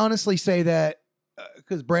I honestly say that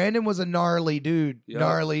because Brandon was a gnarly dude. Yep.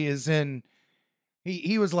 Gnarly is in.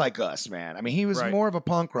 He was like us, man. I mean, he was Right. more of a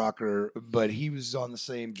punk rocker, but he was on the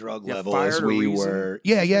same drug Yeah, level Fire as to we Reason. were.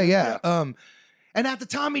 Yeah. And at the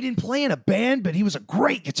time, he didn't play in a band, but he was a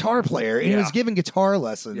great guitar player, and he was Yeah. giving guitar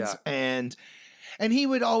lessons. Yeah. And he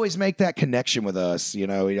would always make that connection with us. You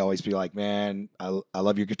know, he'd always be like, "Man, I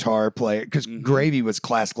love your guitar player," because Mhm. Gravy was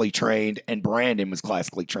classically trained and Brandon was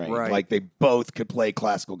classically trained. Right. Like they both could play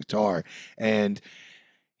classical guitar, and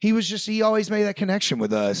he always made that connection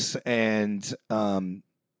with us, and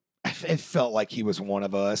it felt like he was one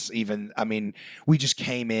of us. Even, I mean, we just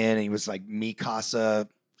came in and he was like, "Mi casa,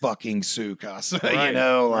 fucking su casa," you Right,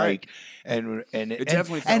 know, right. like, and It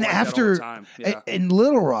definitely felt and like after that all the time. Yeah. in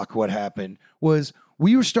Little Rock, what happened was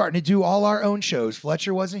we were starting to do all our own shows.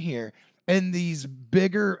 Fletcher wasn't here, and these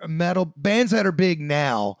bigger metal bands that are big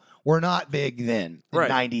now were not big then in Right,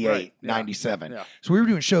 98, right, yeah, 97. yeah. So we were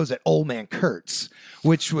doing shows at Old Man Kurt's,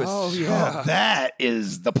 which was Oh, yeah. that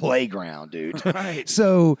is the playground, dude. Right.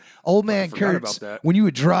 So Old Man forgot Kurt's, about that. when you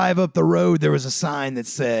would drive up the road, there was a sign that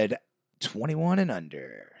said 21 and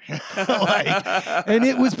under. And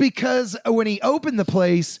it was because when he opened the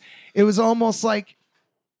place, it was almost like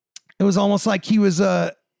he was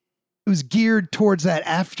it was geared towards that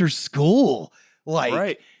after school like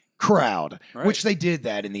Right. crowd, Right. which they did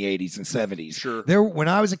that in the 80s and 70s. Sure. There, when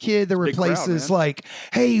I was a kid, there were Big crowd, places man. like,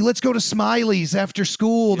 "Hey, let's go to Smiley's after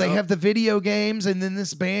school. They Yep. have the video games, and then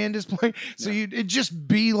this band is playing." So it'd just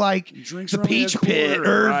be like Drinks the are only a Peach Pit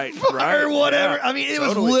quarter. or, Right, or right, whatever. yeah, I mean, it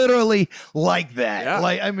totally. was literally like that. Yeah.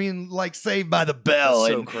 Like, I mean, like Saved by the Bell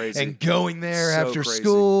That's so and, crazy. and going there So after crazy.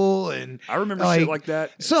 school and I remember like, shit like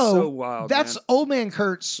that. It's so, so wild. that's man. Old Man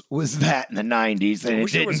Kurt's was that in the 90s, and I it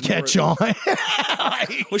wish it didn't was catch more- on.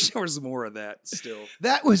 Like, Wish there was more of that still.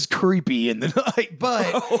 That was creepy in the night,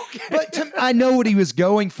 but Okay. I know what he was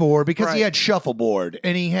going for because he Right. had shuffleboard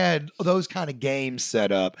and he had those kind of games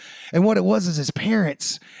set up. And what it was is his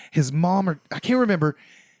parents, his mom, or I can't remember,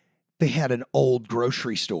 they had an old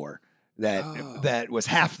grocery store that Oh. that was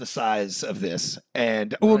half the size of this,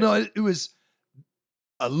 and Right. it was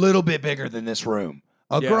a little bit bigger than this room,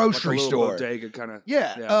 a Yeah, grocery like a little store. bodega kind of.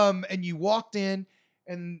 Yeah. Yeah. And you walked in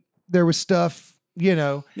and there was stuff, you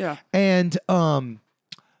know, Yeah. and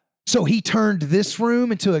so he turned this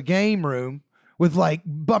room into a game room with like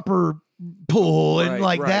bumper pool and Right,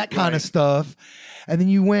 like right, that kind of right. stuff. And then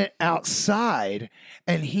you went outside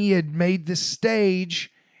and he had made this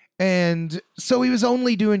stage. And so he was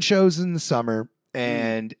only doing shows in the summer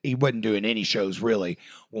and he wasn't doing any shows really.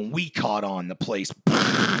 When we caught on, the place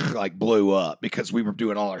like blew up because we were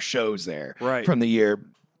doing all our shows there Right. from the year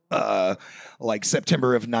like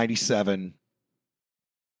September of 97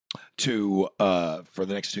 to for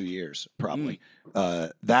the next 2 years probably.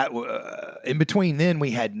 In between then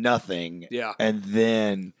we had nothing. Yeah. And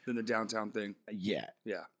then Then the downtown thing. yeah.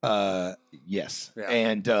 Yeah. Yes. Yeah.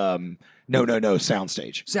 And no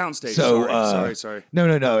soundstage. Soundstage. So, sorry.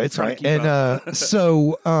 No, it's Trying right. to keep And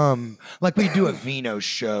so like we do a Vino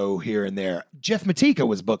show here and there. Jeff Matika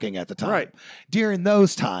was booking at the time. Right. During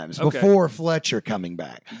those times, Okay. before Fletcher coming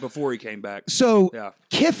back. Before he came back. So Yeah.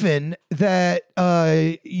 Kiffin, that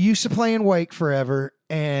used to play in Wake forever,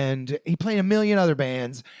 and he played a million other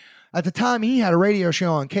bands. At the time, he had a radio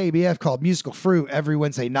show on KBF called Musical Fruit every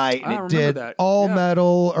Wednesday night, and I it remember did that. all Yeah.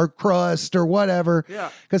 metal or crust or whatever, Yeah.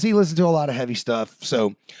 because he listened to a lot of heavy stuff.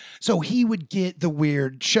 So he would get the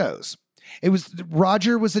weird shows. It was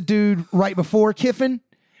Roger was a dude right before Kiffin,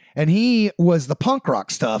 and he was the punk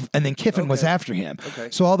rock stuff, and then Kiffin was Okay. after him. Okay.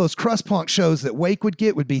 So all those crust punk shows that Wake would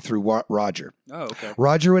get would be through Roger. Oh, okay.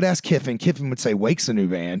 Roger would ask Kiffin. Kiffin would say, "Wake's a new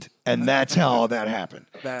band," and that's how all that happened.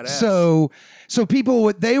 Badass. So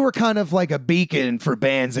people they were kind of like a beacon for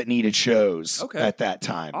bands that needed shows Okay. at that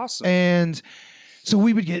time. Awesome. And so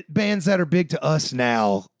we would get bands that are big to us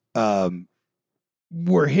now.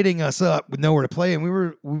 Were hitting us up with nowhere to play,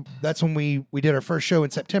 and that's when we did our first show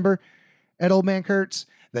in September at Old Man Kurt's.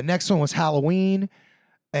 The next one was Halloween,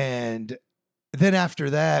 and then after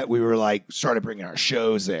that, we were like started bringing our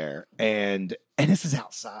shows there, and this is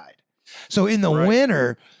outside. So in the Right.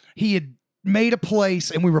 winter, he had made a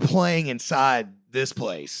place, and we were playing inside this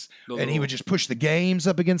place, The and he little- would just push the games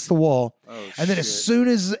up against the wall, Oh, and then as soon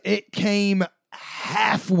as it came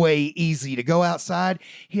halfway easy to go outside,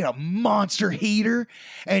 he had a monster heater,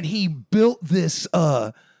 and he built this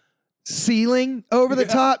ceiling over the Yeah.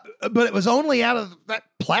 top, but it was only out of that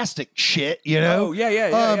plastic shit, you know? Oh, yeah.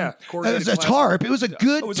 It was Corrugated a plastic. tarp. It was a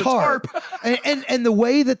good it was a tarp. and the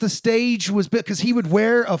way that the stage was built, because he would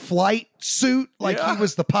wear a flight suit like Yeah. he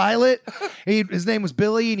was the pilot. His name was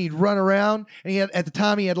Billy, and he'd run around. And at the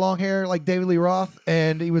time he had long hair like David Lee Roth,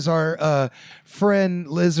 and he was our friend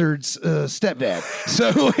Lizard's stepdad.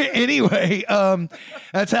 So anyway,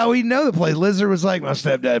 that's how we know the place. Lizard was like my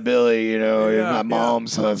stepdad Billy, you know, Yeah, my yeah.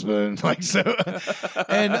 mom's husband, like so.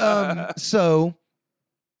 And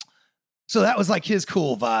so that was like his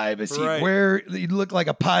cool vibe. Is Right. he'd look like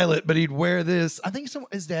a pilot, but he'd wear this. I think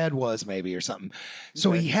his dad was maybe or something.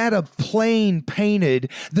 So Okay. he had a plane painted.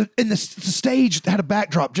 The stage had a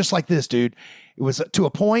backdrop just like this, dude. It was to a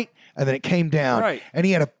point, and then it came down. Right. And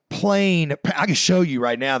he had a plane. I can show you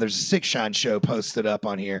right now. There's a Six Shine show posted up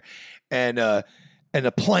on here, and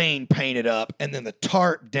the plane painted up, and then the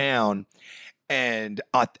tarp down. And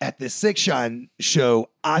at this Six Shine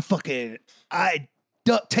show, I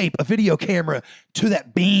duct tape a video camera to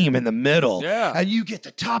that beam in the middle. Yeah. And you get the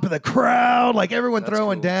top of the crowd, like everyone That's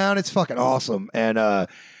throwing cool. down. It's fucking awesome. And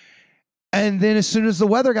then as soon as the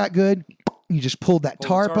weather got good, you just pulled that Pulled the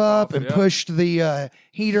tarp tarp up off, and yeah. pushed the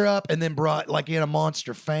heater up, and then brought like in a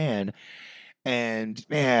monster fan. And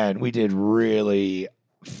man, we did really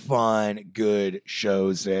fun, good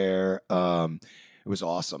shows there. It was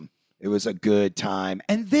awesome. It was a good time.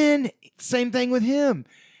 And then same thing with him.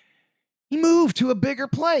 He moved to a bigger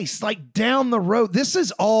place, like down the road. This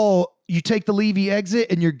is all you take the Levy exit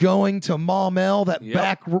and you're going to Maumelle, that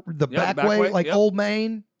Yep. the Yeah, back way, like yep. Old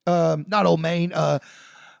Main. Not Old Main. Yeah,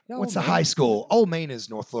 What's Old the Main. high school? Old Main is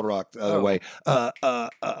North Little Rock the other Oh. way.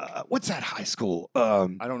 What's that high school? I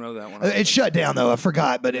don't know that one. It shut down though. I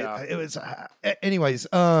forgot, but Yeah. it was. Anyways,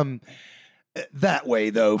 that way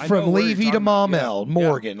though, I know from where you're Levy to talking about, yeah. Maumelle, Yeah.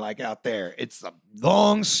 Morgan, like out there, it's a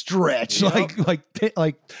long stretch, Yep.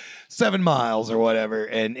 like 7 miles or whatever,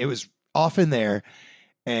 and it was off in there.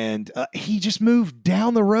 And he just moved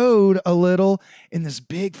down the road a little in this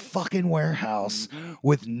big fucking warehouse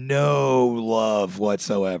with no love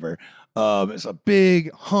whatsoever. It's a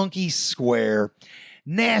big hunky square,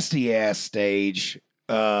 nasty ass stage.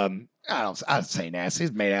 I'd say nasty.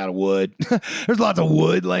 It's made out of wood. There's lots of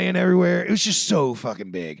wood laying everywhere. It was just so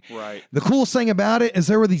fucking big. Right. The coolest thing about it is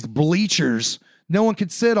there were these bleachers no one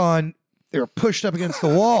could sit on. They were pushed up against the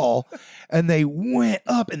wall, and they went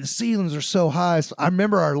up, and the ceilings are so high. So I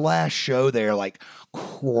remember our last show there, like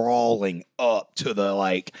crawling up to the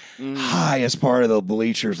highest part of the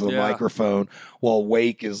bleachers with a microphone, while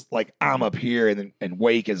Wake is like, I'm up here, and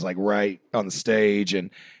Wake is like right on the stage, and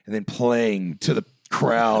then playing to the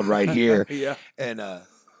crowd right here. Yeah. And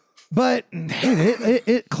but hey,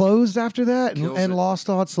 it closed after that, and Lost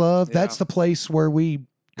All Its Love. Yeah. That's the place where we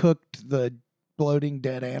cooked the floating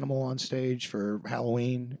dead animal on stage for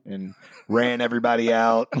Halloween and ran everybody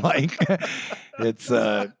out. Like it's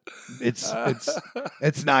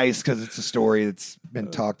nice because it's a story that's been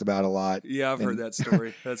talked about a lot. Yeah, I've heard that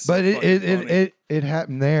story. That's but so it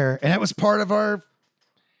happened there, and that was part of our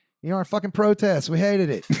our fucking protest. We hated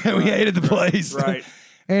it. We hated the place. Right.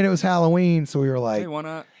 And it was Halloween, so we were like, hey, why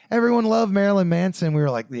not? Everyone loved Marilyn Manson. We were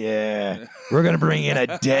like, yeah, we're going to bring in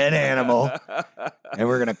a dead animal and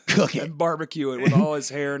we're going to cook it. And barbecue it with all his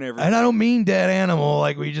hair and everything. And I don't mean dead animal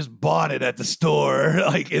like we just bought it at the store,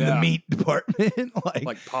 like in the meat department.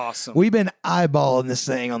 like possum. We've been eyeballing this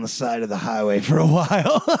thing on the side of the highway for a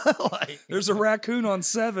while. There's a raccoon on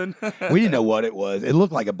 7. We didn't know what it was. It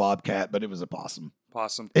looked like a bobcat, but it was a possum.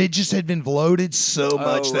 Possum. It just had been bloated so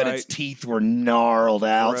much that its teeth were gnarled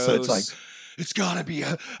out. Gross. So it's like, it's got to be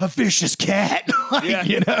a vicious cat.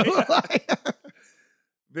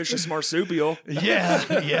 Vicious marsupial. Yeah.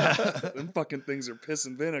 Them fucking things are piss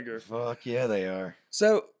and vinegar. Fuck yeah, they are.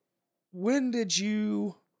 So, when did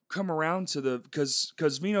you come around to the...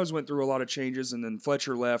 Because Vino's went through a lot of changes, and then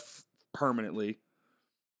Fletcher left permanently.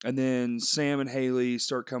 And then Sam and Haley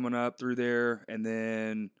start coming up through there, and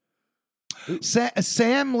then...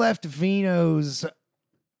 Sam left Vino's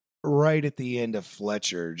right at the end of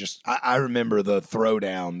Fletcher. Just I remember the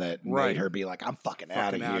throwdown that made her be like, I'm fucking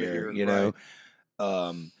out of here, you know?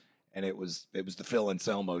 And it was the Phil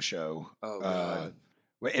Anselmo show. Oh, God.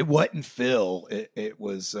 It wasn't Phil. It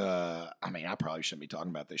was, I mean, I probably shouldn't be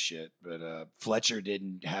talking about this shit, but Fletcher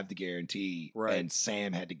didn't have the guarantee. Right. And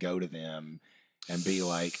Sam had to go to them and be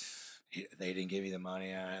like, they didn't give me the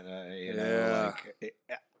money.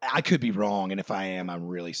 I could be wrong, and if I am, I'm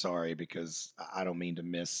really sorry because I don't mean to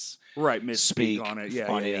misspeak on it.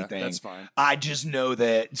 on anything. That's fine. I just know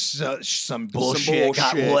that some bullshit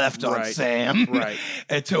got left on Sam, right?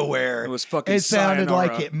 Until where it was fucking. It sounded sayonara.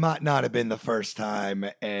 like it might not have been the first time,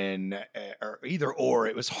 and or either or,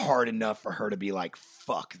 it was hard enough for her to be like,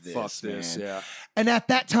 "Fuck this, man." Yeah. And at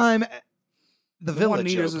that time, the Village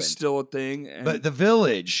Juanitas opened. is still a thing, But the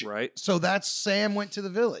Village, right? So that's Sam went to the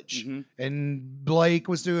Village, Mhm. and Blake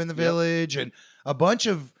was doing the Village, and a bunch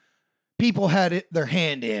of people had their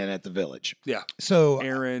hand in at the Village. Yeah. So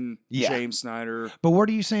Aaron, James Snyder. But what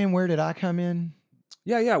are you saying? Where did I come in?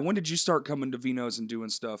 Yeah. When did you start coming to Vino's and doing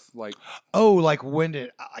stuff like? Oh, like when did?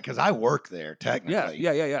 Because I worked there technically.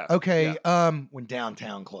 Yeah. Okay. When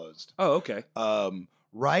downtown closed. Oh, okay.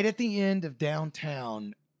 Right at the end of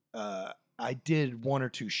downtown, I did 1 or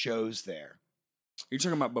 2 shows there. You're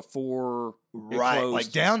talking about before it right? closed?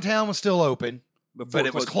 Like downtown was still open, but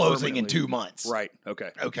it was closing in 2 months. Right. Okay.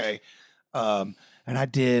 Okay. And I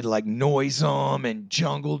did like Noisome and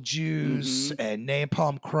Jungle Juice and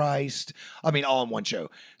Napalm Christ. I mean, all in one show.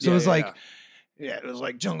 So it was it was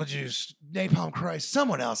like Jungle Juice, Napalm Christ,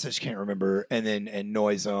 someone else I just can't remember, and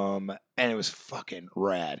Noisome, and it was fucking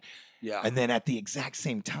rad. Yeah. And then at the exact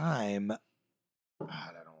same time, I don't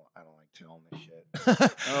like telling this shit.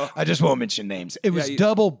 I just won't mention names. It was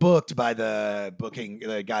double booked by the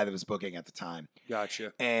guy that was booking at the time.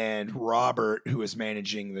 Gotcha. And Robert, who was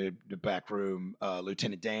managing the back room,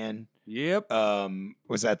 Lieutenant Dan. Yep.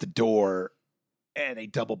 Was at the door, and they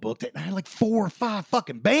double booked it. And I had like 4 or 5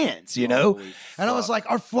 fucking bands, you know? And I was like,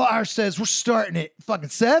 our flyer says we're starting at fucking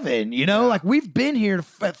 7, you know? Like we've been here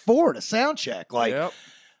at 4 to sound check.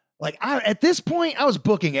 Like, at this point, I was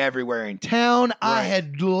booking everywhere in town. Right. I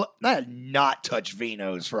had not touched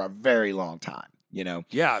Vino's for a very long time, you know?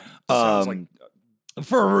 Yeah. Sounds like...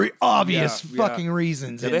 For obvious fucking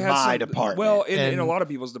reasons in my department. Well, in a lot of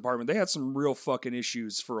people's department, they had some real fucking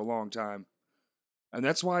issues for a long time. And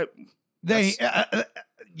that's why... They...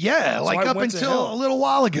 like up until a little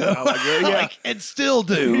while ago. Like, and still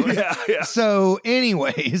do. Yeah. So,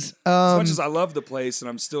 anyways... as much as I love the place, and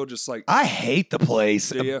I'm still just like... I hate the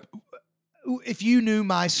place. Do you? if you knew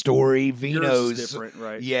my story, Yours Vino's is different,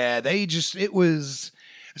 right? Yeah, it was.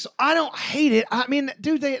 So I don't hate it. I mean,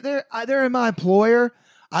 dude, they're my employer.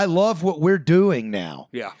 I love what we're doing now.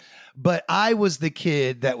 Yeah. But I was the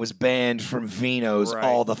kid that was banned from Vino's Right.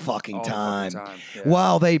 all the fucking All the time, fucking time. Yeah.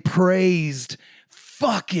 while they praised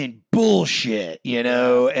fucking bullshit, you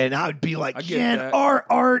know? And I would be like, I get yeah, that. our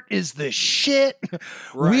art is the shit.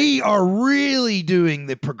 Right. We are really doing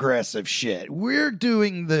the progressive shit. We're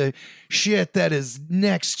doing the shit that is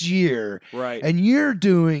next year. Right. And you're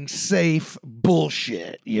doing safe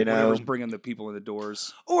bullshit, you know? Whatever's bringing the people in the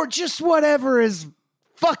doors. Or just whatever is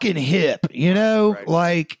fucking hip, you know? Right.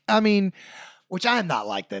 Like, I mean, which I'm not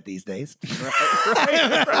like that these days.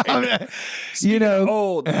 Right. You know,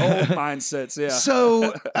 Old mindsets. Yeah.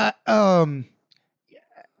 so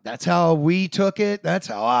that's how we took it. That's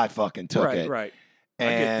how I fucking took right. it. Right. I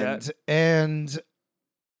get that. And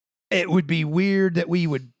it would be weird that we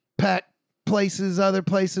would pack other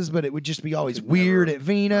places, but it would just be always Could weird never- at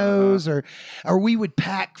Vino's, or we would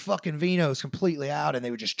pack fucking Vino's completely out, and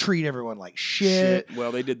they would just treat everyone like shit.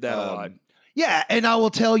 Well, they did that a lot. Yeah, and I will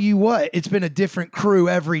tell you what, it's been a different crew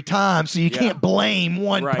every time, so you Yeah. can't blame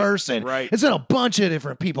one Right, person. right. It's been a bunch of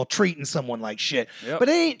different people treating someone like shit. Yep. But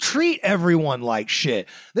they ain't treat everyone like shit.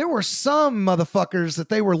 There were some motherfuckers that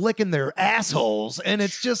they were licking their assholes, and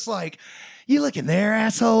it's just like, you licking their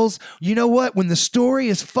assholes? You know what? When the story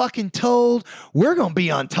is fucking told, we're going to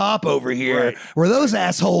be on top over here, Right. where those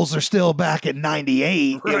assholes are still back in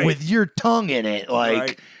 98 Right. with your tongue in it. Like,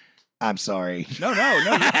 Right. I'm sorry. No.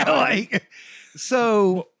 You're fine. Like,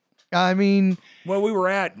 so, I mean, Well, we were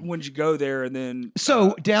at when did you go there, and then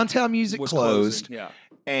Downtown Music was closed, closing. Yeah.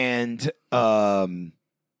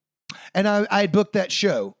 and I had booked that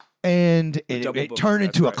show, and it double booking, turned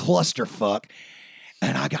that's into right. a clusterfuck,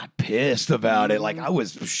 and I got pissed about it. Like, Mhm. I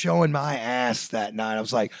was showing my ass that night. I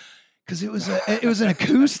was like, because it was an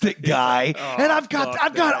acoustic guy, Oh, and I've got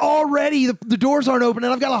that. already the doors aren't open,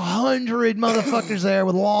 and I've got 100 motherfuckers there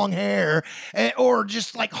with long hair, or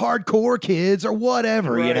just like hardcore kids or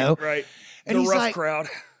whatever, you Right, know. Right. And The he's rough like, crowd.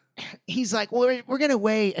 he's like, well, we're gonna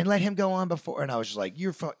wait and let him go on before. And I was just like,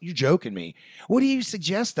 you're joking me. What do you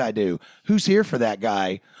suggest I do? Who's here for that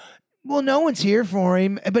guy? Well, no one's here for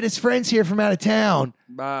him, but his friend's here from out of town.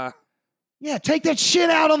 Bye. Yeah, take that shit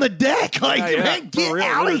out on the deck. Like, Yeah, man, for get real,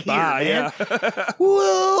 out really, of here, bye, man. Yeah.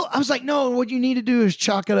 Well, I was like, no, what you need to do is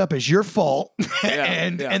chalk it up as your fault,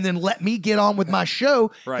 and yeah. then let me get on with my show,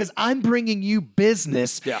 Right. because I'm bringing you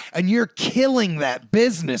business, Yeah. and you're killing that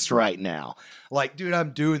business right now. Like, dude,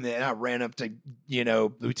 I'm doing that. And I ran up to,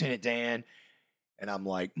 Lieutenant Dan, and I'm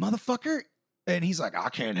like, motherfucker. And he's like, I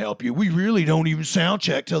can't help you. We really don't even sound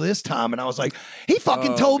check till this time. And I was like, he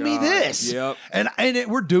fucking Oh, told me God. this. Yep. And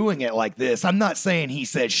we're doing it like this. I'm not saying he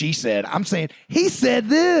said, she said. I'm saying he said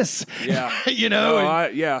this. Yeah. you know? No,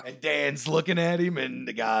 and, and Dan's looking at him, and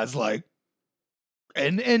the guy's like,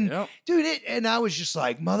 and Yep. dude, and I was just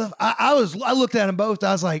like, I looked at them both.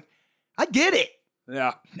 I was like, I get it.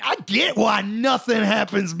 Yeah. I get why nothing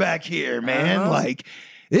happens back here, man. Uh-huh. Like,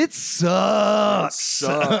 it sucks. It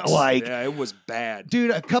sucks. Like, yeah, it was bad.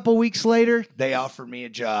 dude, a couple weeks later, they offered me a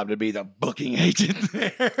job to be the booking agent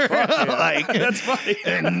there. Fuck yeah. Like, That's funny.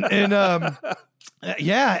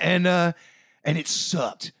 yeah, and it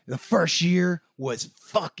sucked. The first year was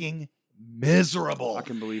fucking miserable. I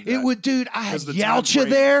can believe that. It would, dude. I had 'Cause the time Yalcha frame,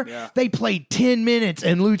 there. yeah. They played 10 minutes,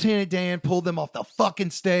 and Lieutenant Dan pulled them off the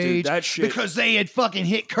fucking stage. Dude, that shit. because they had fucking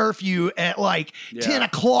hit curfew at like Yeah. 10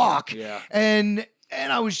 o'clock. Yeah. And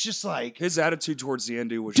I was just like, His attitude towards the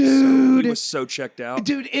end, dude, was Dude. he was so checked out.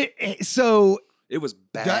 dude, so It was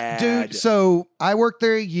bad. dude, so I worked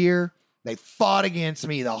there a year. They fought against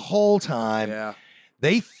me the whole time. Yeah.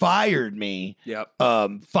 They fired me Yep.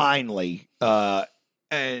 finally.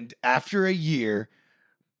 And after a year,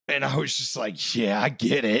 and I was just like, yeah, I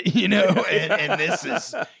get it, and this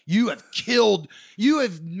is, you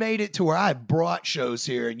have made it to where I brought shows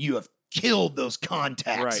here, and you have killed those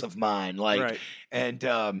contacts Right. of mine. Like, Right.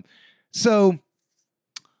 and so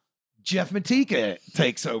Jeff Matika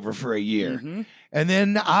takes over for a year, Mhm. and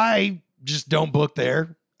then I just don't book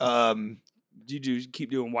there. You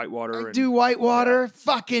keep doing Whitewater. I and, do Whitewater,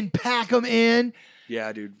 fucking pack them in.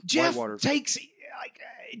 Yeah, dude. Jeff Whitewater. takes, like,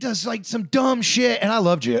 does like some dumb shit, and I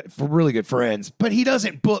love Jeff, for really good friends, but he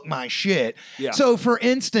doesn't book my shit. Yeah. So for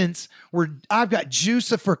instance, I've got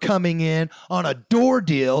Jucifer coming in on a door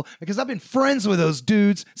deal because I've been friends with those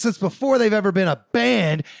dudes since before they've ever been a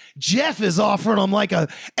band. Jeff is offering them like a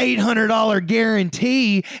 $800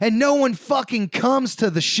 guarantee, and no one fucking comes to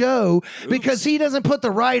the show because he doesn't put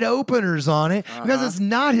the right openers on it because it's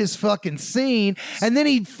not his fucking scene. And then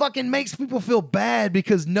he fucking makes people feel bad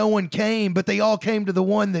because no one came, but they all came to the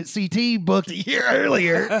one that CT booked a year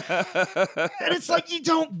earlier. And it's like, you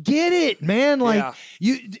don't get it, man. Like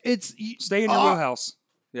you stay in your wheelhouse.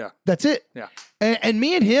 Yeah. That's it. Yeah. And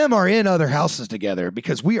me and him are in other houses together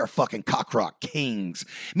because we are fucking cock rock kings.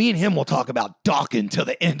 Me and him will talk about docking till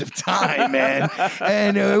the end of time, man.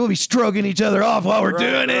 And we'll be stroking each other off while we're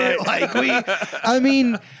doing it. Like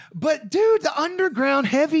but dude, the underground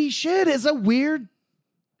heavy shit is a weird,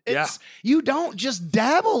 you don't just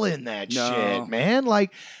dabble in that shit, man.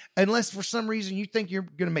 Like, unless for some reason you think you're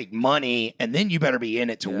going to make money, and then you better be in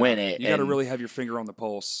it to win it. You got to really have your finger on the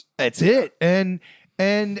pulse. That's it. And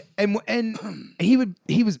he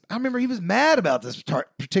was I remember he was mad about this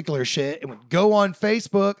particular shit and would go on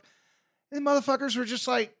Facebook, and motherfuckers were just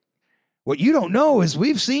like, what you don't know is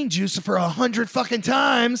we've seen Jucifer 100 fucking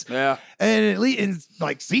times. Yeah. And at least,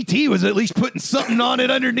 like, CT was at least putting something on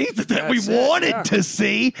it underneath it that we wanted to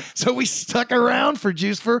see. So we stuck around for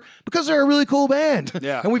Jucifer because they're a really cool band.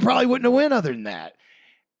 Yeah. And we probably wouldn't have went other than that.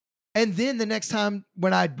 And then the next time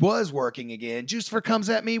when I was working again, Jucifer comes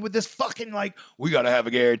at me with this fucking like, we got to have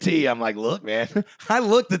a guarantee. I'm like, look, man, I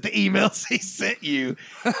looked at the emails he sent you.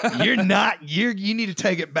 You need to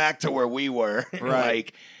take it back to where we were.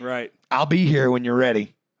 Right. Right. I'll be here when you're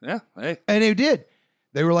ready. Yeah. Hey. And they did.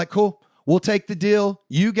 They were like, cool. We'll take the deal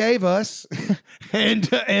you gave us. and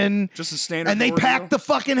just a standard. And they packed the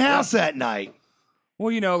fucking house that night.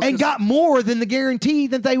 Well, you know, and got more than the guarantee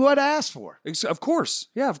that they would ask for. Of course.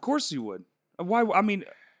 Yeah, of course you would. Why? I mean,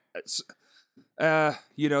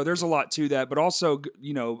 you know, there's a lot to that, but also,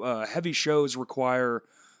 you know, heavy shows require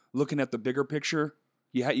looking at the bigger picture.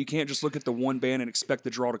 You can't just look at the one band and expect the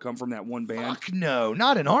draw to come from that one band. Fuck no,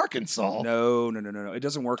 not in Arkansas. No. It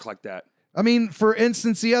doesn't work like that. I mean, for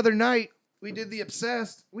instance, the other night we did the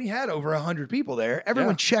Obsessed. We had over 100 people there.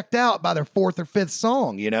 Everyone checked out by their fourth or fifth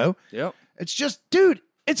song, you know? Yep. It's just, dude,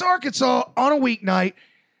 it's Arkansas on a weeknight.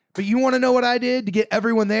 But you want to know what I did to get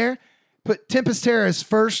everyone there? Put Tempest Terra's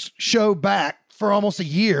first show back for almost a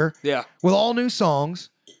year. Yeah. With all new songs.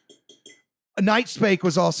 Night Spake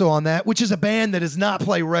was also on that, which is a band that does not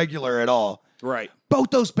play regular at all. Right. Both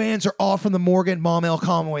those bands are all from the Morgan, Maumelle,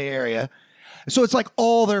 Conway area. So it's like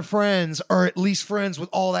all their friends are at least friends with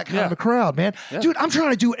all that kind of a crowd, man. Yeah. Dude, I'm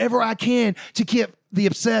trying to do whatever I can to give the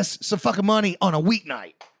Obsessed some fucking money on a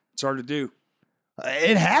weeknight. It's hard to do.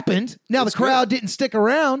 It happened. Now, the crowd didn't stick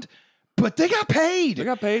around, but they got paid. They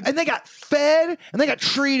got paid. And they got fed, and they got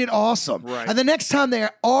treated awesome. Right. And the next time they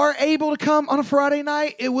are able to come on a Friday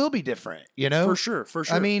night, it will be different, you know? For sure.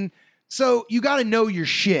 I mean, so you got to know your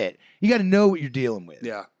shit. You got to know what you're dealing with.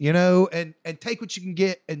 Yeah. You know, and take what you can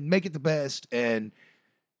get and make it the best. And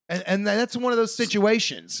that's one of those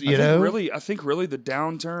situations, you know? I think really the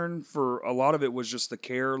downturn for a lot of it was just the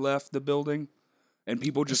care left the building. And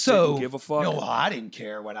people just didn't give a fuck. No, I didn't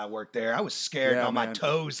care when I worked there. I was scared on my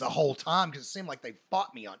toes the whole time because it seemed like they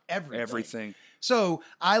fought me on everything. So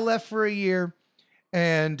I left for a year,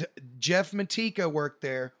 and Jeff Matika worked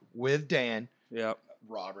there with Dan. Yep.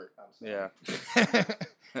 Robert. Yeah.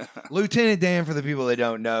 Lieutenant Dan, for the people that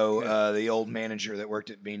don't know, the old manager that worked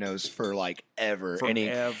at Vino's for like ever. And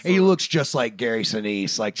he looks just like Gary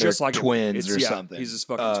Sinise, like they're just like twins or something. He's his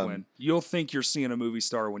fucking twin. You'll think you're seeing a movie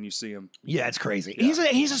star when you see him. Yeah, it's crazy. Yeah.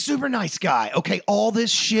 He's a super nice guy. Okay, all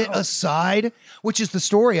this shit aside, which is the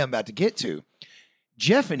story I'm about to get to,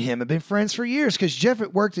 Jeff and him have been friends for years because Jeff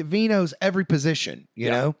had worked at Vino's every position, you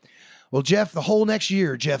know? Well, Jeff, the whole next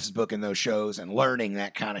year, Jeff's booking those shows and learning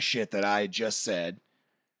that kind of shit that I just said.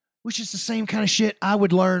 Which is the same kind of shit I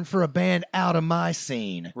would learn for a band out of my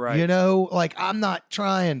scene. Right. You know, like I'm not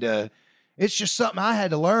trying to, it's just something I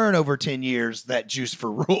had to learn over 10 years, that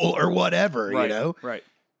Jucifer rule or whatever, you know? Right.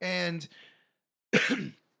 And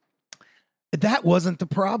that wasn't the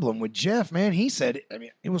problem with Jeff, man. He said, I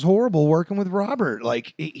mean, it was horrible working with Robert.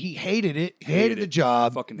 Like he hated it. He hated the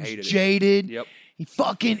job. Fucking hated it. Jaded. Yep.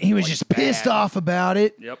 He was just pissed off about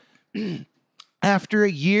it. Yep. After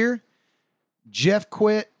a year, Jeff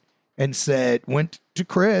quit. And went to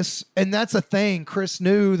Chris, and that's a thing. Chris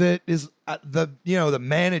knew that is the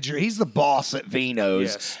manager. He's the boss at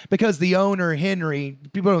Vino's because the owner Henry,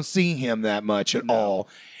 people don't see him that much at all.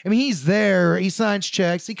 I mean, he's there. He signs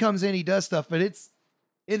checks. He comes in. He does stuff, but it's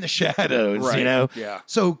in the shadows, Right. you know? Yeah.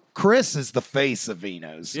 So Chris is the face of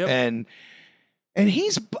Vino's. Yep. And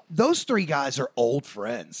those three guys are old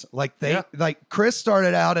friends. Like Yeah. like Chris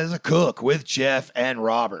started out as a cook with Jeff and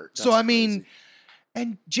Robert. So That's I mean, crazy.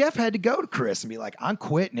 and Jeff had to go to Chris and be like, I'm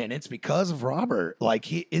quitting, and it's because of Robert. Like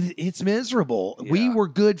it's miserable. We Yeah. were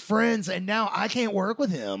good friends, and now I can't work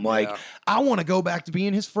with him. Like Yeah. I want to go back to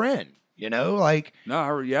being his friend, you know? Like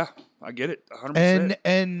No, yeah, I get it 100%.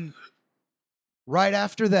 and right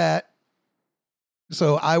after that,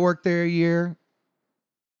 so I worked there a year.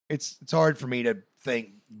 It's hard for me to think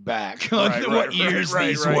back on what years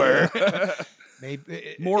these were.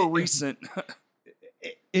 Maybe More recent.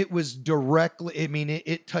 It was directly. I mean,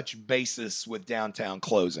 it touched basis with downtown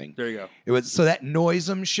closing. There you go. It was so that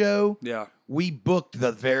Noisem show. Yeah. We booked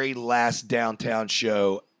the very last downtown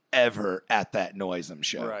show ever at that Noisem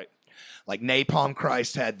show. Right. Like Napalm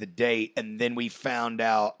Christ had the date, and then we found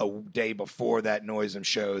out a day before that Noisem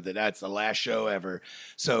show that that's the last show ever.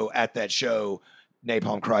 So at that show,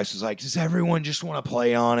 Napalm Christ was like, does everyone just want to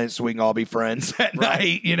play on it so we can all be friends at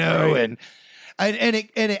night, you know? Right. And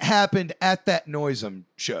it happened at that Noisem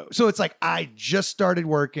show. So it's like I just started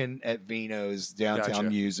working at Vino's Downtown Gotcha.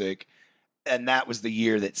 Music, and that was the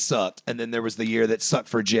year that sucked. And then there was the year that sucked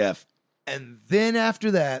for Jeff. And then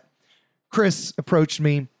after that, Chris approached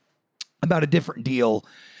me about a different deal,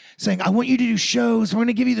 saying, I want you to do shows. We're going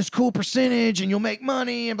to give you this cool percentage and you'll make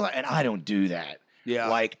money. And I don't do that. Yeah.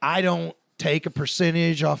 Like, I don't take a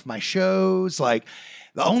percentage off my shows. Like,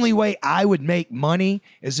 the only way I would make money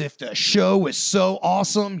is if the show was so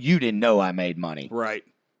awesome, you didn't know I made money. Right.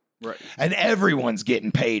 Right. And everyone's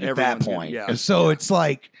getting paid at that Everyone's getting- point. yeah, And so yeah. it's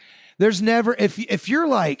like, there's never, if you're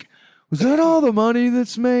like, was that all the money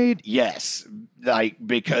that's made? Yes. Like,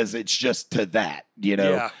 because it's just to that, you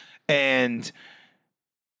know? Yeah. And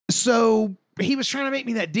so he was trying to make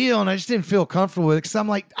me that deal, and I just didn't feel comfortable with it because I'm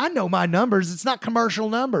like, I know my numbers. It's not commercial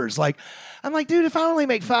numbers. Like, I'm like, dude, if I only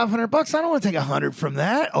make $500, I don't want to take 100 from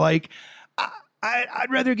that. Like, I'd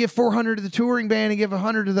rather give 400 to the touring band and give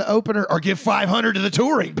 100 to the opener, or give 500 to the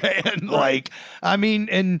touring band. Like, I mean,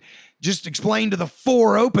 and just explain to the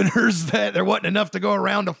 4 openers that there wasn't enough to go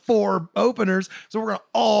around to 4 openers, so we're gonna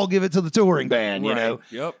all give it to the touring band. You Right. know.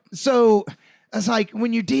 Yep. So it's like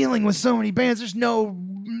when you're dealing with so many bands, there's no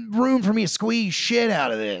room for me to squeeze shit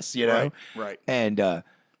out of this, you know? Right. Right. And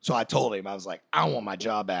so I told him, I was like, I want my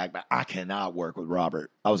job back, but I cannot work with Robert.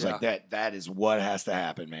 I was Yeah. like, that is what has to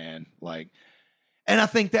happen, man. Like, and I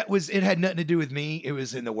think it had nothing to do with me. It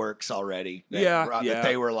was in the works already. Yeah, That yeah.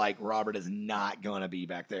 they were like, Robert is not going to be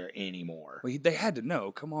back there anymore. Well, they had to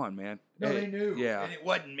know. Come on, man. Hey, knew. Yeah. And it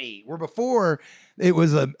wasn't me. Where before it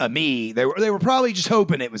was a me. They were probably just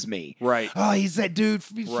hoping it was me. Right. Oh, he's that dude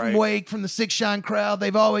from Right. Wake, from the Six Shine crowd.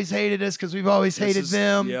 They've always hated us because we've always hated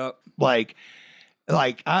them. Yep. Like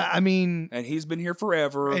I mean, And he's been here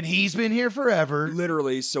forever. and he's been here forever.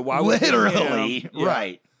 Literally. So why would Literally, Yeah.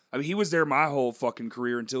 right. I mean, he was there my whole fucking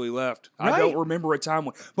career until he left. I Right. don't remember a time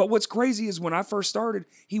when. But what's crazy is when I first started,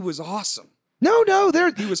 he was awesome. No,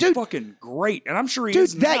 there. He was dude, fucking great, and I'm sure he dude.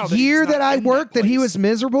 is now That year he's not that I in worked, that he place. was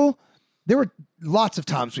miserable. There were lots of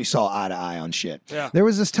times we saw eye to eye on shit. Yeah. There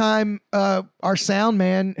was this time, our sound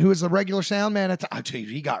man, who was a regular sound man, dude,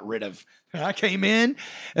 he got rid of. I came in,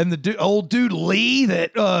 and the old dude Lee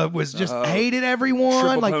that was just hated everyone.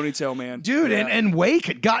 Triple Like, ponytail man, dude, Yeah. and Wake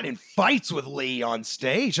had gotten in fights with Lee on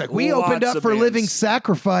stage. Like, we opened Lots up of for Living bands.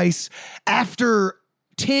 Sacrifice after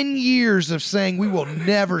 10 years of saying we will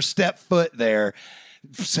never step foot there.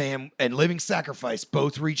 Sam and Living Sacrifice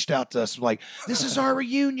both reached out to us like, this is our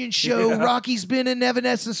reunion show. Yeah. Rocky's been in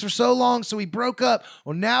Evanescence for so long, so we broke up.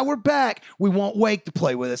 Well, now we're back. We want Wake to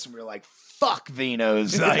play with us. And we were like, fuck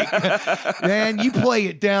Vino's. Like, man, you play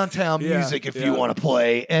at downtown Yeah, music if yeah. you want to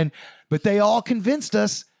play. But they all convinced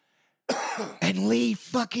us. And Lee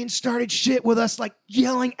fucking started shit with us, like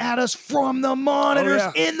yelling at us from the monitors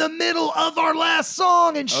Oh, yeah. in the middle of our last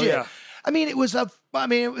song and Oh, shit. yeah. I mean, it was a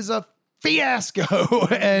fiasco.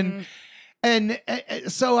 Mm-hmm. and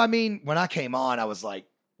so, I mean, when I came on, I was like,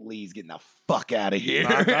 Lee's getting the fuck out of here.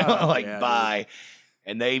 Bye-bye. Like, Yeah, bye.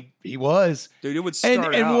 And he was. Dude, it would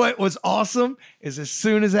start And out. what was awesome is as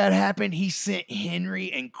soon as that happened, he sent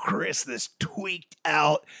Henry and Chris this tweaked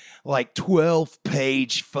out, like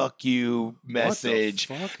 12-page fuck you message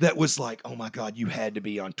fuck? that was like, oh my God, you had to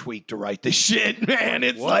be on Tweak to write this shit, man.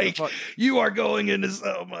 It's What the like, fuck? you are going into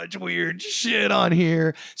so much weird shit on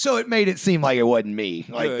here. So it made it seem like it wasn't me,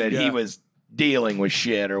 like Good, that yeah. he was dealing with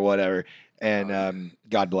shit or whatever. And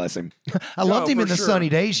God bless him. I loved him for in the sure. Sunny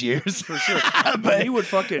Days years. For sure. But he would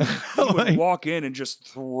fucking like- walk in and just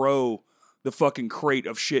throw the fucking crate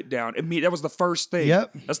of shit down. I mean, that was the first thing.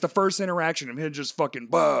 Yep. That's the first interaction of him just fucking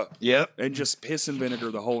Yep. and just piss and vinegar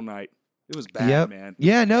the whole night. It was bad, man.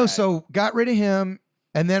 Yeah, no, Bad. so got rid of him,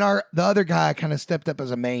 and then the other guy kind of stepped up as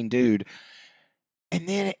a main dude. And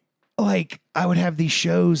then like I would have these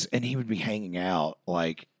shows and he would be hanging out.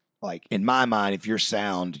 Like in my mind, if you're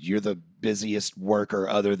sound, you're the busiest worker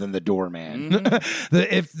other than the doorman. Mm-hmm.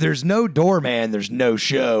 If there's no doorman, there's no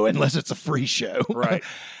show unless it's a free show. Right.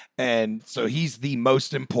 And so he's the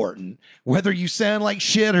most important. Whether you sound like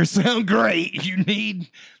shit or sound great, you need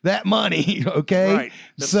that money. Okay. Right.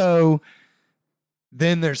 So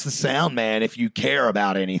then there's the sound man if you care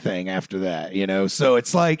about anything after that, you know? So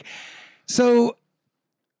it's like, so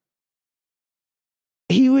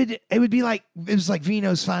it would be like, it was like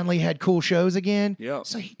Vino's finally had cool shows again. Yeah.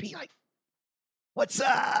 So he'd be like, what's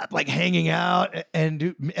up? Like hanging out. And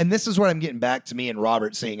this is what I'm getting back to me and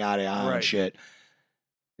Robert seeing eye to eye on Right. shit.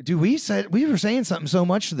 Dude, we were saying something so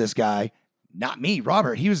much to this guy. Not me,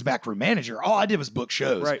 Robert. He was backroom manager. All I did was book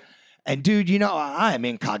shows. Right. And dude, you know, I am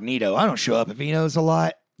incognito. I don't show up at Vino's a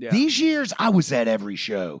lot. Yeah. These years, I was at every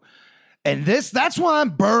show. And that's why I'm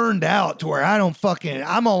burned out to where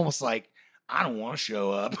I'm almost like, I don't want to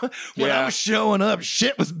show up. When I Yeah. was showing up,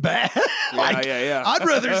 shit was bad. Like, yeah. I'd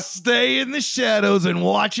rather stay in the shadows and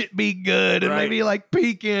watch it be good and Right. maybe like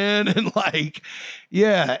peek in and like,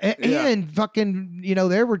 yeah. Yeah. And fucking, you know,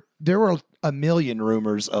 there were a million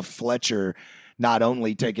rumors of Fletcher not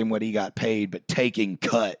only taking what he got paid, but taking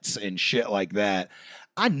cuts and shit like that.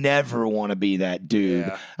 I never want to be that dude.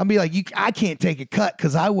 Yeah. I'll be like, I can't take a cut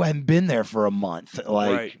because I hadn't been there for a month.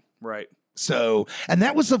 Like, Right. so, and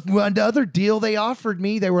that was the other deal they offered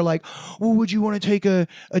me. They were like, well, would you want to take a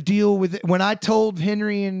deal with it? When I told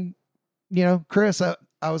Henry and, you know, Chris, I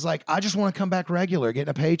was like, I just want to come back regular, getting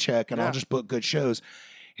a paycheck, and Yeah. I'll just book good shows.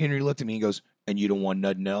 Henry looked at me and goes, and you don't want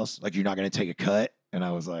nothing else? Like, you're not going to take a cut? And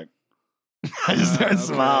I was like, I just started Okay.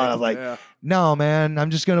 smiling. I was like, Yeah. no, man, I'm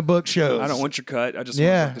just going to book shows. I don't want your cut. I just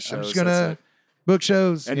yeah, want the shows. I'm just That's going to it. book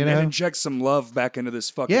shows, and, you know? and inject some love back into this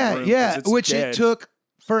fucking room. 'cause Yeah, it's which dead. it took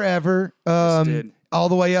forever. Yes, it did. All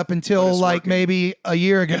the way up But until it's like working. maybe a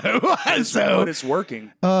year ago. But So, it's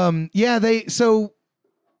working.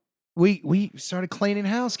 we started cleaning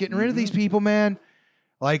house, getting rid of these people, man.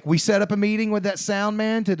 Like we set up a meeting with that sound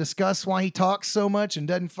man to discuss why he talks so much and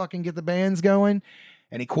doesn't fucking get the bands going,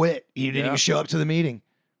 and he quit. He didn't Yeah. even show up to the meeting.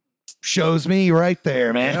 Shows me right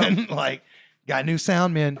there, man. Like got new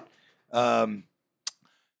sound men.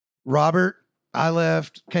 Robert, I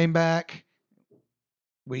left, came back.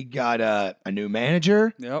 We got a new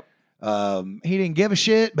manager. Yep. He didn't give a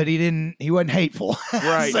shit, but he wasn't hateful.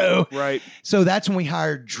 Right. Right. So that's when we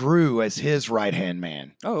hired Drew as his right-hand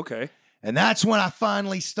man. Oh, okay. And that's when I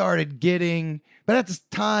finally started getting, but at this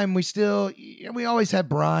time we always had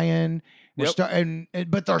Brian. Yep.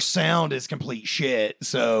 But our sound is complete shit.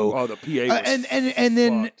 So Oh, the PA was and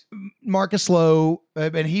then fucked. Marcus Lowe,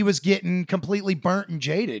 and he was getting completely burnt and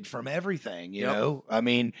jaded from everything. You Yep. know, I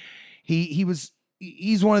mean, he's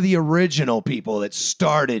one of the original people that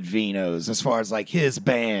started Vino's as far as like his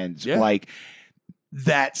bands, Yeah. like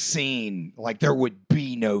that scene. Like there would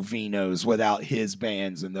be no Vino's without his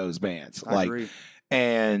bands and those bands. I agree.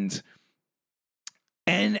 And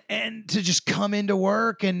to just come into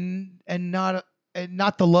work and not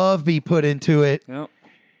the love be put into it. Yep.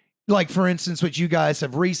 Like for instance, what you guys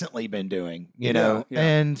have recently been doing, you know, Yeah.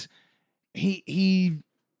 and he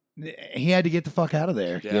had to get the fuck out of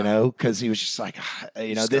there, Yeah. you know, because he was just like, you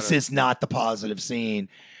know, Just this gotta- is not the positive scene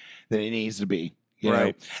that it needs to be, you know.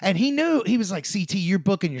 Right. And he knew, he was like, CT, you're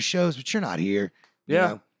booking your shows, but you're not here. you Yeah.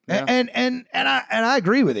 know? Yeah. And I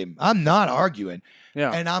agree with him. I'm not arguing.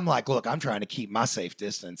 Yeah. And I'm like, look, I'm trying to keep my safe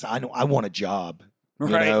distance. I know I want a job. You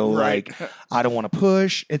Right, know, right. like I don't want to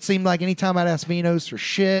push. It seemed like anytime I'd ask Vino's for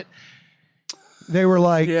shit, they were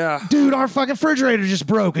like, Yeah. dude, our fucking refrigerator just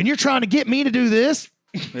broke and you're trying to get me to do this?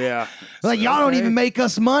 Yeah. Like, y'all don't Okay. even make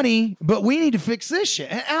us money, but we need to fix this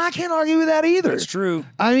shit. And I can't argue with that either. That's true.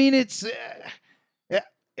 I mean, it's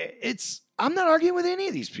I'm not arguing with any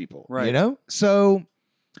of these people, Right. you know? So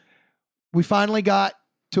we finally got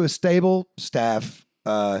to a stable staff.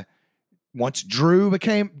 Once Drew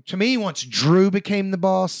became the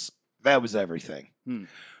boss, that was everything. Hmm.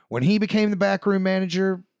 When he became the backroom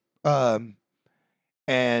manager,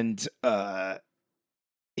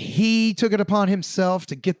 he took it upon himself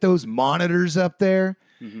to get those monitors up there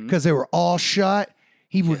Mhm. because they were all shot.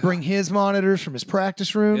 He would bring his monitors from his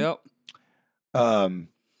practice room. Yep.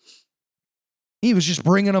 He was just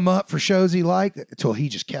bringing them up for shows he liked until he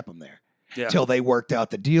just kept them there. Yeah. Till they worked out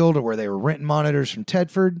the deal to where they were renting monitors from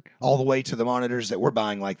Tedford all the way to the monitors that we're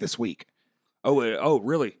buying like this week. Oh,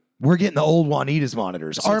 really? We're getting the old Juanita's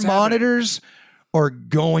monitors. So Our it's happening. monitors are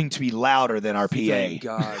going to be louder than our PA. Thank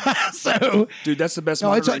God. So, Dude, that's the best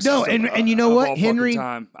No, it's monitoring like- no, system and you know of what? all fucking Henry-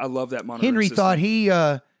 time. I love that monitoring Henry system.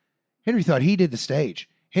 thought he did the stage.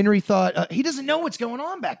 Henry thought he doesn't know what's going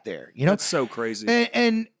on back there. You know, That's so crazy.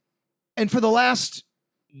 and for the last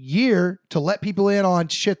year to let people in on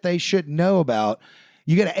shit they shouldn't know about,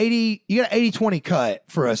 you get an 80-20 cut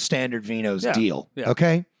for a standard Vino's Yeah, deal. yeah.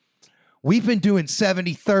 Okay. We've been doing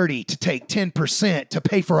 70-30 to take 10% to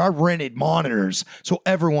pay for our rented monitors so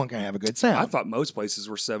everyone can have a good sound. I thought most places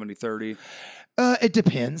were 70-30. It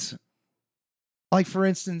depends. Like, for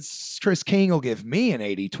instance, Chris King will give me an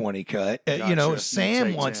 80-20 cut. You know, Gotcha. if Sam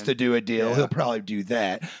Take wants 10. to do a deal, Yeah. he'll probably do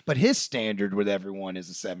that. But his standard with everyone is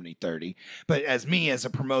a 70-30. But as a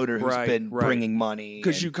promoter who's Right, been right. bringing money.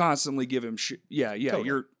 Because and- you constantly give him shit. Yeah,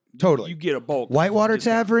 Totally. Totally. You get a bulk. Whitewater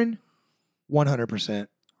discount. Tavern, 100%.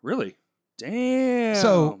 Really? Damn.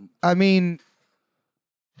 So, I mean,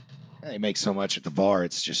 they make so much at the bar,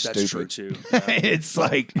 it's just that's stupid. true too. Yeah. It's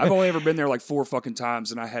like I've only ever been there like 4 fucking times,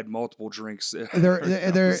 and I had multiple drinks. they're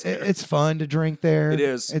there. it's fun to drink there. It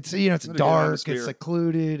is. It's it's What a good dark, atmosphere. it's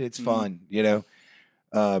secluded, it's Mhm. fun, you know.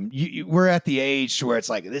 We're at the age to where it's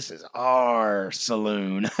like this is our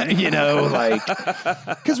saloon, you know, like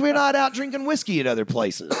because we're not out drinking whiskey at other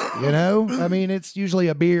places, you know. I mean, it's usually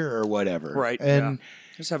a beer or whatever, Right, And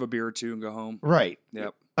just have a beer or two and go home. right,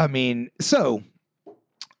 Yep. I mean, so,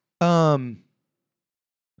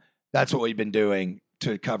 that's what we've been doing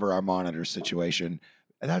to cover our monitor situation.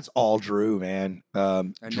 And that's all Drew, man.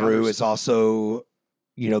 And Drew others. is also,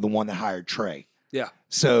 the one that hired Trey. Yeah.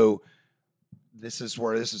 So this is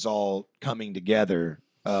where this is all coming together.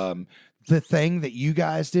 The thing that you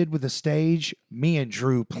guys did with the stage, me and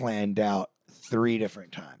Drew planned out 3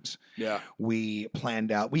 different times. Yeah. We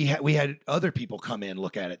planned out. We had other people come in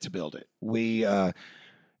look at it to build it. We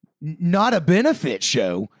not a benefit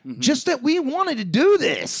show, Mhm. just that we wanted to do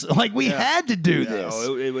this. Like we Yeah. had to do Yeah, this.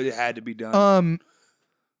 it had to be done.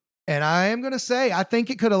 And I am gonna say, I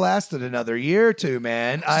think it could have lasted another year or two,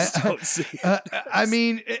 man. Just don't see it. I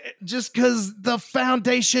mean, just because the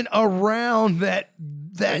foundation around that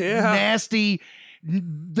Yeah. nasty,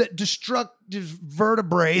 that destructive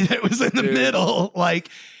vertebrae that was in the Dude. middle, like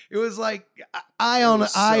it was like I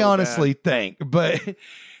was so honestly think, but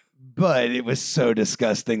it was so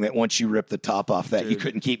disgusting that once you ripped the top off that, you Dude.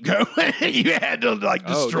 couldn't keep going. You had to like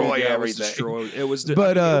Oh, dude, destroy yeah, everything. It was destroyed.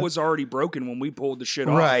 But, it was already broken when we pulled the shit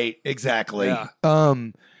off. Right, exactly. Yeah.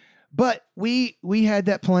 But we had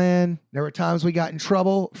that plan. There were times we got in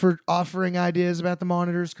trouble for offering ideas about the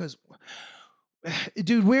monitors because,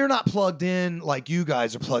 dude, we're not plugged in like you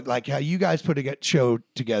guys are plugged. Like how you guys put a show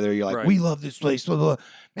together. You're like, Right. we love this place. Blah, blah, blah.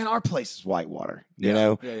 Man, our place is Whitewater. You Yeah,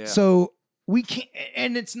 know, yeah, yeah. so. We can't,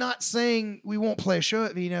 and it's not saying we won't play a show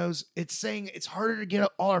at Vino's. It's saying it's harder to get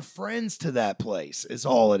all our friends to that place. Is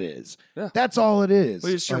all it is. Yeah. That's all it is.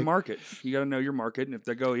 But it's your Like, market. You got to know your market, and if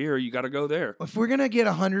they go here, you got to go there. if we're gonna get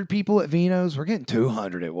 100 people at Vino's, we're getting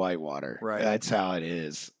 200 at Whitewater. Right. That's how it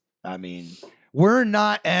is. I mean, we're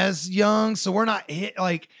not as young, so we're not hit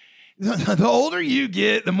like. The older you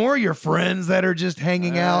get, the more your friends that are just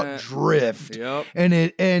hanging out drift, Yep,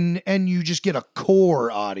 and you just get a core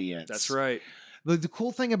audience. that's right. The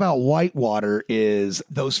cool thing about Whitewater is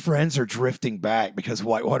those friends are drifting back because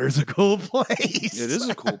Whitewater's a cool place. It is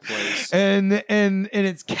a cool place. and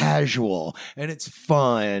it's casual and it's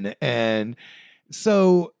fun, and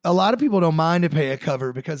so a lot of people don't mind to pay a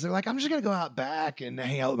cover because they're like, I'm just gonna go out back and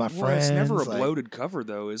hang out with my Well, friends. it's never a like, bloated cover,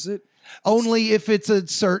 though, is it? only if it's a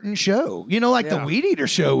certain show. You know, like the Yeah. Weed Eater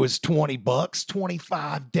show was $20,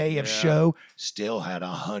 25 day of Yeah. show, still had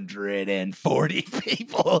 140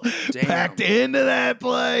 people Damn. packed into that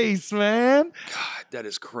place, man. God, that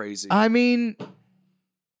is crazy. I mean,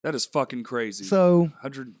 That is fucking crazy. so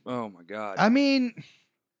 100. Oh my god. I mean,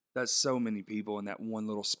 That's so many people in that one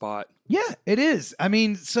little spot. yeah, it is. I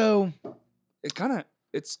mean, so It kind of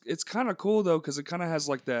it's kind of cool though, because it kind of has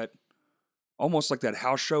like that, almost like that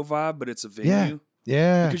house show vibe, but it's a venue.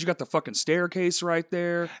 yeah. Because you got the fucking staircase right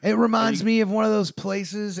there. It reminds you- me of one of those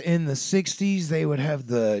places in the 60s. They would have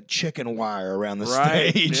the chicken wire around the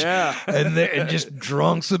Right. stage. Yeah. And just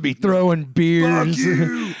drunks would be throwing beers. Fuck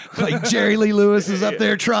you. Like Jerry Lee Lewis is up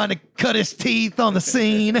there trying to cut his teeth on the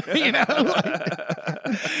scene, you know?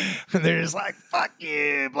 And they're just like, fuck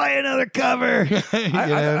you, play another cover. You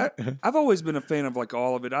know? I've always been a fan of like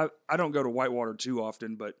all of it. I don't go to Whitewater too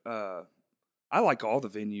often, but I like all the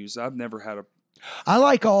venues. I've never had a I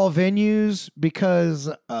like all venues because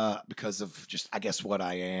of just I guess what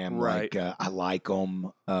I am. Right. Like I like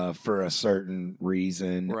them for a certain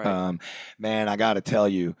reason. Right. Man, I got to tell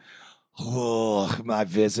you, oh, my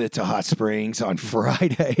visit to Hot Springs on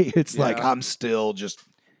Friday. It's like Yeah. I'm still just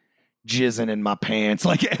jizzing in my pants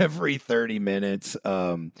like every 30 minutes.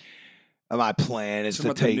 My plan is Talking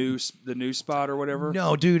to about take the new spot or whatever.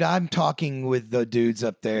 No, dude, I'm talking with the dudes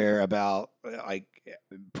up there about like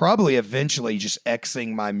probably eventually just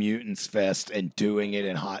Xing my Mutants Fest and doing it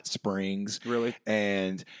in Hot Springs. Really?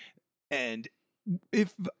 And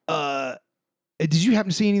if did you happen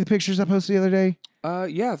to see any of the pictures I posted the other day?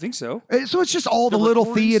 Yeah, I think so. So it's just all the, The little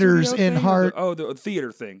recording theaters studio in thing or Hart. the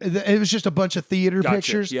theater thing. It was just a bunch of theater Gotcha.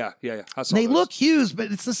 pictures. Yeah. I saw They those. look huge,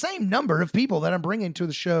 but it's the same number of people that I'm bringing to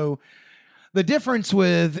the show. The difference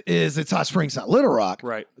is it's Hot Springs, not Little Rock.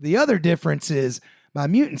 Right. The other difference is my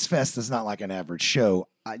Mutants Fest is not like an average show.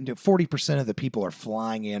 40% of the people are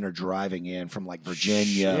flying in or driving in from like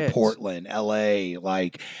Virginia, Shit. Portland, LA.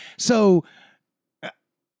 So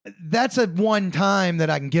that's a one time that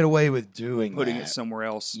I can get away with doing Putting that. it somewhere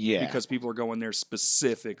else. Yeah. Because people are going there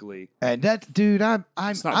specifically. And that, dude,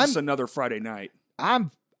 It's not just another Friday night.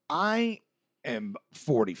 I am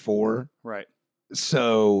 44, Right.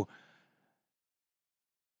 so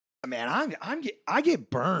man, I get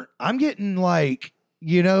burnt. I'm getting like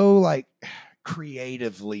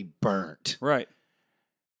creatively burnt. Right.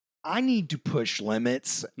 I need to push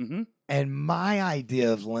limits, Mm-hmm. and my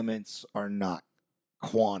idea of limits are not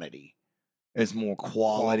quantity; it's more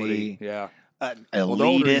quality. Yeah. Elitist Well, the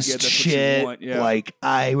older you get, that's what you shit. want, yeah. Like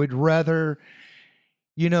I would rather,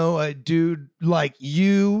 a dude like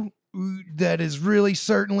you that is really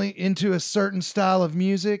certainly into a certain style of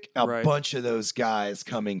music, a Right. bunch of those guys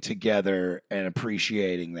coming together and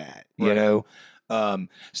appreciating that, Right.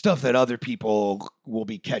 stuff that other people will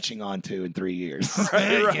be catching on to in 3 years.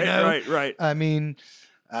 Right. I mean,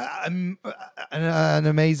 I'm an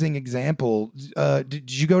amazing example.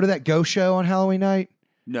 Did you go to that Ghost show on Halloween night?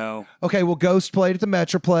 No. Okay, well, Ghost played at the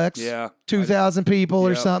Metroplex. Yeah. 2,000 people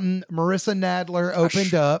or Yep. something. Marissa Nadler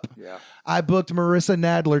opened up. Yeah. I booked Marissa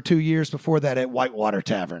Nadler 2 years before that at Whitewater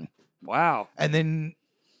Tavern. Wow. And then,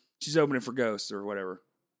 She's opening for Ghosts or whatever.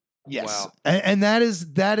 yes. Wow. And that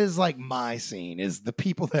is like my scene, is the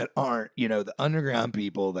people that aren't, the underground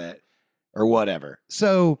people that, or whatever.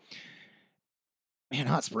 So, man,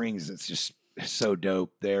 Hot Springs, it's just so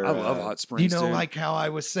dope there. I love Hot Springs, dude. Like how I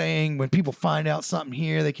was saying, when people find out something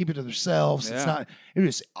here, they keep it to themselves. Yeah. It's not, it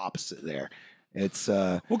was opposite there. It's,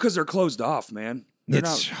 Well, because they're closed off, man.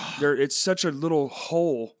 They're it's such a little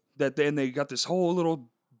hole that they got this whole little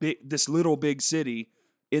big city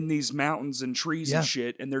in these mountains and trees Yeah. and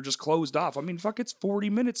shit, and they're just closed off. I mean, fuck, it's 40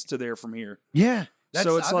 minutes to there from here. yeah.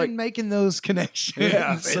 So it's I've like- been making those connections.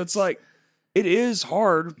 Yeah, so it's like it is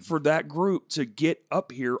hard for that group to get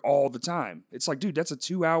up here all the time. It's like, dude, that's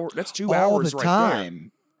 2 hours all right the there.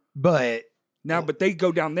 time. But Now, but they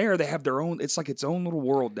go down there, they have their own. It's like its own little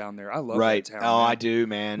world down there. I love right. that town. Oh, man. I do,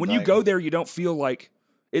 man. When you go there, you don't feel like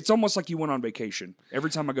it's almost like you went on vacation. Every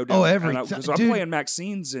time I go down, Oh, every because ti- I'm dude. playing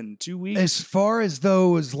Maxine's in 2 weeks. as far as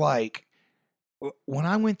those, like, when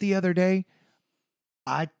I went the other day,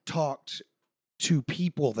 I talked to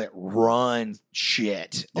people that run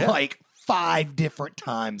shit Yeah. like 5 different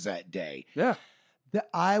times that day. Yeah, That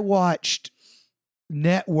I watched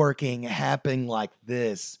networking happen like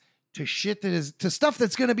this to shit that is to stuff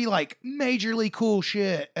that's going to be like majorly cool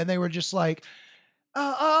shit, and they were just like,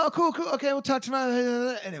 "Oh, cool, okay, we'll talk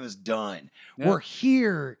tomorrow," and it was done. Yeah. We're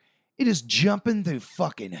here. It is jumping through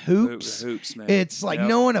fucking hoops. hoops, man. It's like Yep.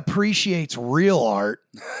 no one appreciates real art,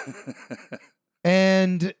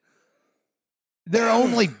 and they're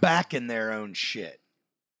only backing their own shit.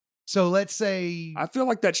 So let's say I feel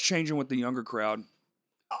like that's changing with the younger crowd.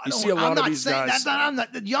 I you don't- see a lot I'm of not these saying guys- I'm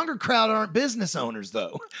not, the younger crowd aren't business owners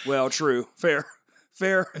though. Well, true, fair.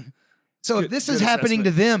 So if Good- this good is happening to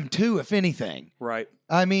assessment. them too, if anything, Right.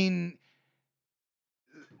 I mean,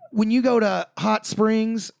 when you go to Hot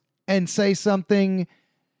Springs and say something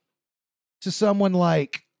to someone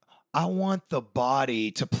like, "I want the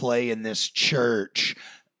Body to play in this church."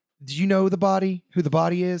 Do you know the Body? Who the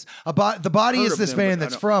Body is? The Body Heard is of this them, band but I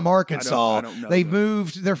that's don't- from Arkansas. I don't know They them.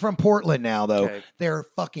 moved. They're from Portland now, though. Okay. They're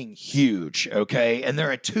fucking huge. Okay, and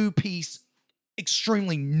they're a 2-piece,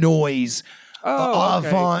 extremely noise. Oh, okay.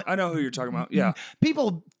 Avant- I know who you're talking about. Yeah.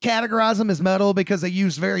 People categorize them as metal because they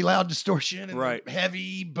use very loud distortion and Right.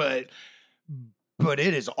 heavy, but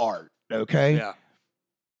it is art. Okay, Yeah.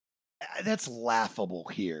 that's laughable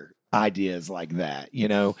here. Ideas like that,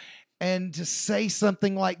 and to say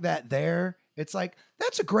something like that there, it's like,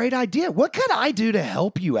 that's a great idea. What could I do to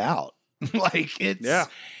help you out? Like it's Yeah.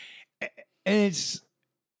 and It's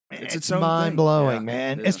it's its own thing. mind blowing, Yeah,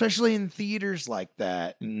 man. yeah. Especially in theaters like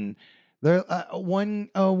that. And there one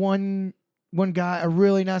one guy, a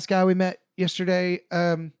really nice guy we met yesterday,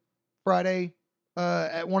 Friday,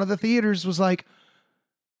 at one of the theaters was like,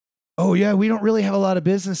 oh yeah, we don't really have a lot of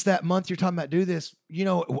business that month. You're talking about do this,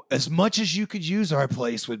 as much as you could use our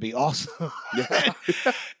place would be awesome. Yeah.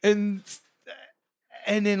 and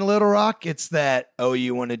in Little Rock, it's that, oh,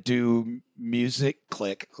 you want to do music?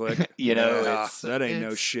 Click. Yeah, that ain't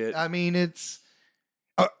no shit. I mean, it's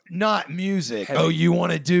not music. Heavy. Oh, you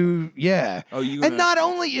want to do, yeah. Oh, you And not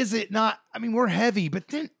only is it not, I mean, we're heavy, but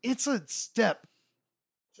then it's a step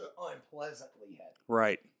to unpleasantly heavy.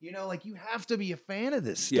 right? Like you have to be a fan of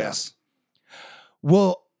this stuff. Yes.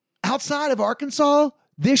 Well, outside of Arkansas,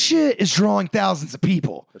 this shit is drawing thousands of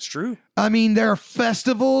people. That's true. I mean, there are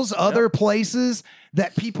festivals, other places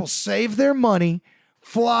that people save their money,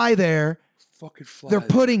 fly there. Fucking fly. They're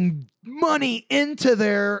putting money into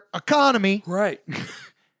their economy. Right.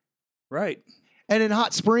 Right. And in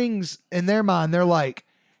Hot Springs, in their mind, they're like,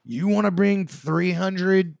 you want to bring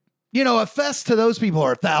 300, a fest to those people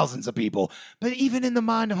are thousands of people. But even in the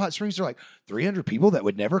mind of Hot Springs, they're like 300 people that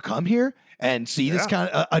would never come here and see this kind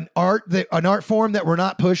of an art form that we're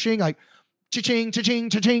not pushing. Like, cha-ching, cha-ching,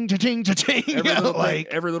 cha-ching, cha-ching, cha-ching.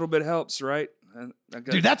 Every little bit helps, right?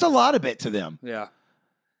 Dude, that's a lot of it to them. Yeah.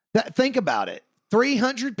 Think about it.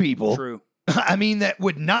 300 people. True. I mean, that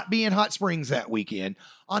would not be in Hot Springs that weekend,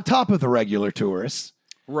 on top of the regular tourists.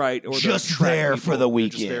 Right. Or just there for the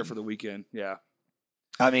weekend. Just there for the weekend. Yeah.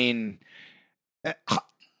 I mean,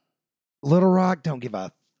 Little Rock don't give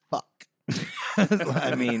a fuck.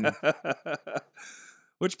 I mean,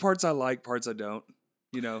 which parts I like, parts I don't.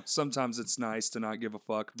 Sometimes it's nice to not give a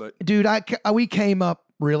fuck, but dude, we came up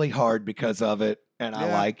really hard because of it, and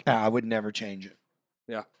I would never change it.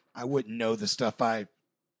 Yeah. I wouldn't know the stuff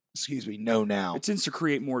know now. It tends to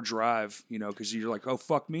create more drive, because you're like, oh,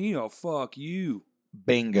 fuck me, oh, fuck you.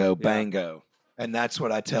 Bingo, bango. And that's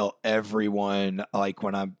what I tell everyone, like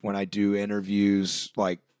when I do interviews,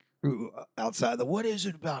 like outside what is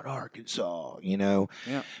it about Arkansas,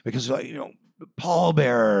 Yeah. Because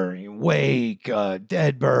Pallbearer, Wake,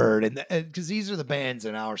 Deadbird, and because these are the bands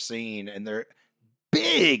in our scene, and they're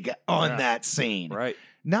big on that scene. Right.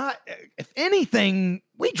 Not, if anything,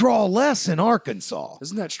 we draw less in Arkansas.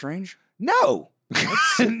 Isn't that strange? No.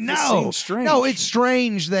 No. Strange. No, it's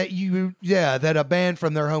strange that that a band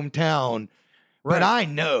from their hometown. Right. But I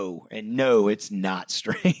know, it's not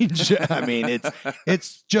strange. I mean,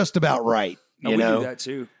 it's just about right. We do that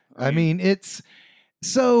too. I mean, it's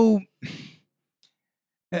so.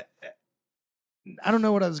 I don't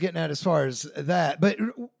know what I was getting at as far as that, but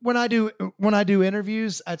when I do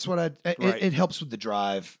interviews, that's what it helps with the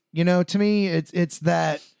drive. To me, it's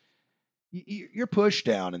that you're pushed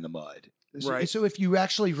down in the mud. Right. So if you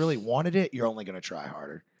actually really wanted it, you're only going to try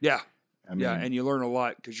harder. Yeah. I mean, and you learn a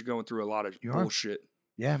lot because you're going through a lot of bullshit.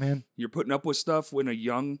 Yeah, man. You're putting up with stuff when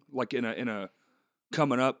in a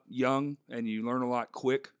coming up young, and you learn a lot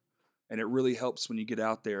quick, and it really helps when you get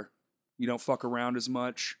out there. You don't fuck around as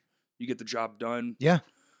much. You get the job done. Yeah.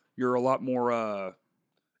 You're a lot more.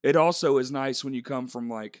 It also is nice when you come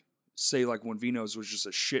from say when Vino's was just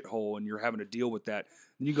a shithole, and you're having to deal with that.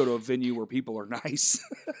 And you go to a venue where people are nice.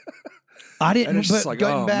 I didn't. But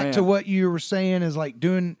going back to what you were saying is like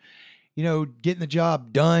doing. Getting the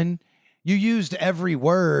job done. You used every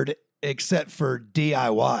word except for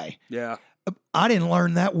DIY. Yeah. I didn't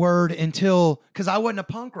learn that word because I wasn't a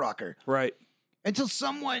punk rocker. Right. Until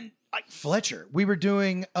someone like Fletcher, we were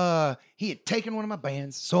doing, he had taken one of my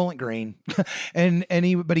bands, Soylent Green,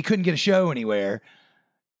 but he couldn't get a show anywhere.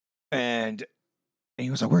 And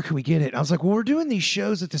he was like, where can we get it? And I was like, well, we're doing these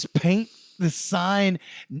shows at this sign.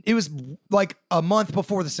 It was like a month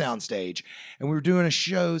before the soundstage, and we were doing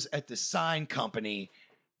shows at the sign company,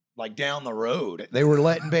 like down the road. They were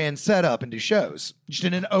letting bands set up and do shows just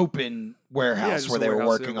in an open warehouse where they were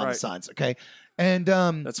working on the signs. Okay. And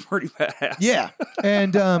that's pretty badass. Yeah.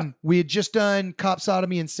 And we had just done Cop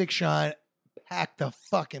Sodomy and Six Shine, packed the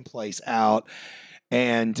fucking place out.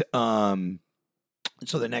 And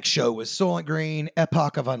so the next show was Soylent Green,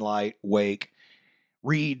 Epoch of Unlight, Wake.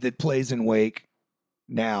 Reed that plays in Wake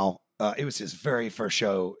now. It was his very first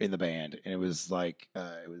show in the band, and it was like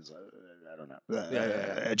I don't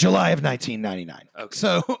know, July of 1999.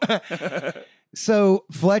 Okay. So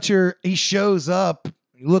Fletcher, he shows up,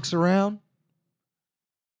 he looks around,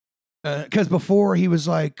 because before he was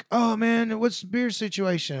like, "Oh man, what's the beer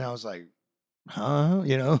situation?" And I was like, "Huh?" I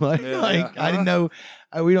didn't know.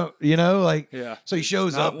 We don't, Yeah. So he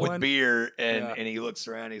shows up with beer, and he looks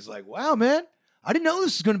around. He's like, "Wow, man. I didn't know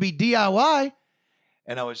this was going to be DIY."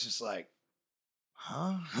 And I was just like,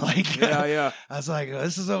 huh? I was like,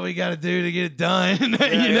 this is what we got to do to get it done.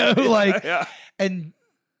 And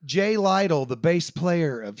Jay Lytle, the bass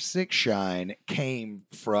player of Six Shine, came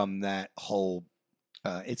from that whole.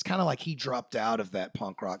 It's kind of like he dropped out of that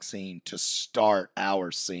punk rock scene to start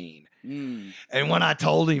our scene. Mm. And when I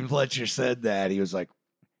told him Fletcher said that, he was like,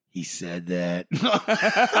 "He said that,"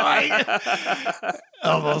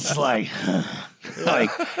 almost like, like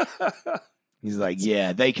he's like,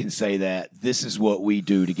 "Yeah, they can say that. This is what we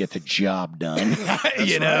do to get the job done."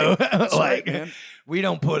 You know, That's like. right, man. We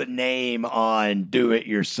don't put a name on do it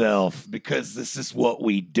yourself because this is what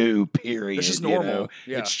we do, period. It's just you normal. know?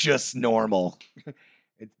 Yeah. It's just normal.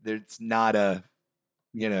 It's not a,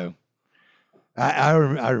 you know. I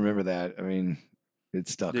remember that. I mean, it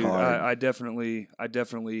stuck Dude, hard. I definitely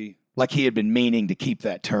Like he had been meaning to keep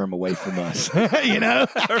that term away from us. You know?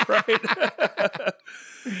 right.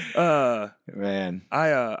 Man.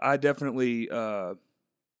 I definitely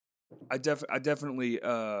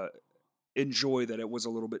enjoy that it was a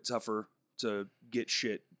little bit tougher to get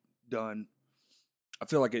shit done. I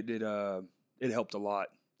feel like it did. It helped a lot.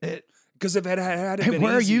 Because if it had Hey, been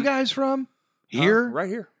where easy, are you guys from? Here? right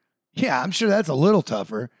here. Yeah, I'm sure that's a little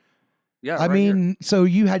tougher. Yeah, I right mean, here. so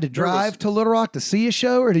you had to There was- drive to Little Rock to see a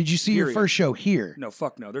show, or did you see your Period. first show here? No,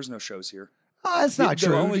 fuck no. There's no shows here. Oh, that's The- not the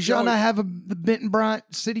true. only- Did y'all the only- not have the Benton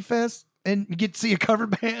Bryant City Fest and you get to see a cover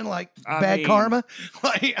band like I Bad mean- Karma?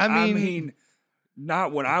 Like, I mean,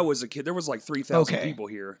 not when I was a kid. There was like 3,000 Okay. people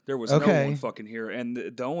here. There was no Okay. one fucking here. And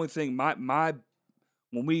the only thing,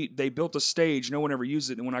 when they built a stage, no one ever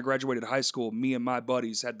used it. And when I graduated high school, me and my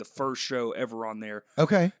buddies had the first show ever on there.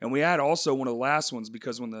 okay. And we had also one of the last ones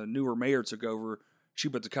because when the newer mayor took over, she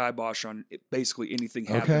put the kibosh on basically anything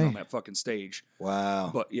happening Okay. on that fucking stage.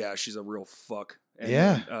 Wow. But yeah, she's a real fuck. And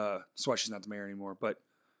Yeah. that's why she's not the mayor anymore. But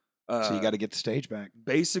So you got to get the stage back.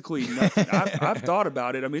 basically nothing. I've thought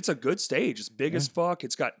about it. I mean, it's a good stage. It's big as fuck.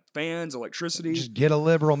 It's got fans, electricity. Just get a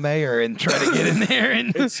liberal mayor and try to get in there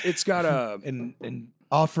and It's got a and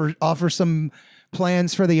offer some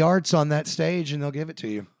plans for the arts on that stage, and they'll give it to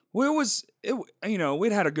you. well,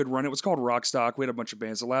 we'd had a good run. It was called Rockstock. We had a bunch of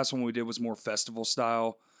bands. The last one we did was more festival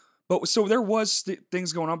style. But so there was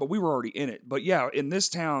things going on, but we were already in it. But yeah, in this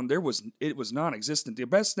town, it was non-existent. The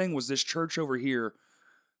best thing was this church over here.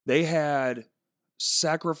 They had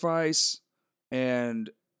Sacrifice and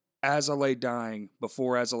As I Lay Dying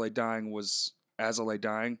before As I Lay Dying was As I Lay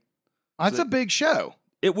Dying. That's So a big show,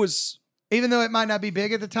 It was, even though it might not be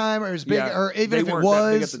big at the time, or as big, yeah, or even they if it weren't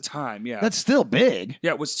that big was, at the time. Yeah, that's still big.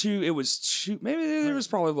 yeah. It was two. Maybe there was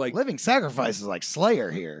probably like Living Sacrifice is like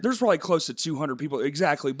Slayer here, there's probably close to 200 people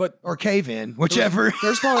exactly, but or Cave In, whichever.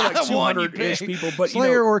 there's probably like one you 200-ish pick. people. But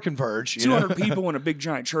Slayer or Converge. you know? 200 people in a big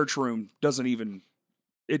giant church room doesn't even.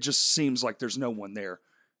 It just seems like there's no one there,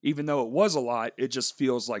 even though it was a lot. It just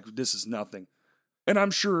feels like this is nothing. And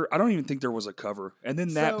I'm sure I don't even think there was a cover. And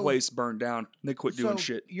then that So- place burned down. And they quit doing So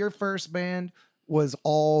shit. Your first band was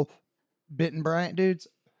all Benton Bryant dudes,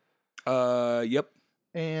 Yep.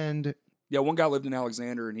 and Yeah, one guy lived in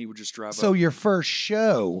Alexander, and he would just drive so up. your first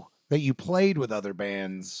show that you played with other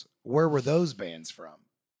bands, where were those bands from?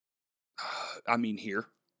 I mean, here.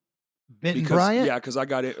 Benton Because, Bryant. yeah, because I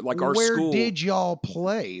got it. Like our Where school. did y'all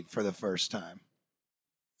play for the first time?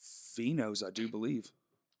 Vino's, I do believe.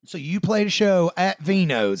 So you played a show at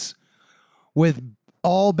Vino's with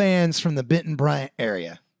all bands from the Benton Bryant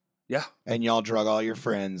area, Yeah. and y'all drug all your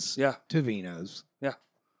friends Yeah. to Vino's. Yeah.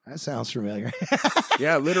 That sounds familiar.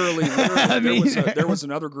 Yeah, literally. I mean- there was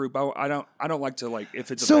another group. I don't like to like if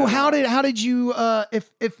it's a So band how did you if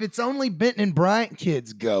it's only Benton and Bryant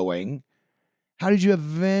kids going, how did you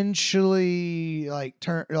eventually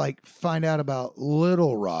find out about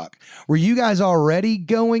Little Rock? Were you guys already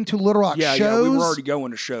going to Little Rock yeah, shows? yeah, we were already going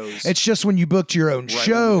to shows. It's just when you booked your own Right, when we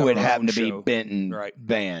show, got it our happened own to be show. Benton Right.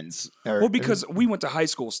 bands. well, because we went to high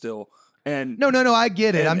school still, and no, I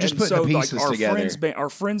get it. and- I'm just and putting so, the pieces like, our together. Our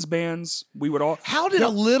friends' bands, we would all. How did a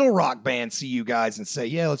Little Rock band see you guys and say,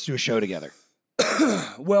 "Yeah, let's do a show together"?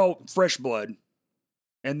 Well, Fresh Blood,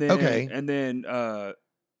 and then Okay. and then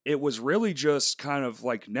it was really just kind of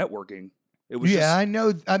like networking. It was Yeah, I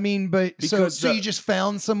know. I mean, but so Because so the- you just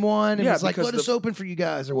found someone and Yeah, was like, because "Let us the- open for you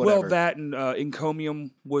guys" or whatever. well, that and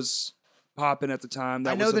Encomium was popping at the time.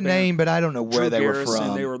 That I know was a the band. name, but I don't know where Drew they Garrison, were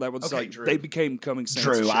from. They were that was Okay, like Drew. they became Coming Saints.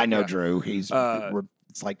 and Drew, shit, I know yeah. Drew. He's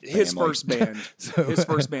it's like His family. first band. So- His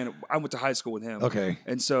first band. I went to high school with him. Okay.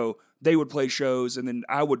 And so they would play shows, and then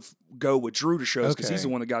I would go with Drew to shows because he's Okay. the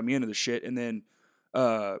one that got me into the shit. And then,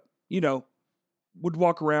 would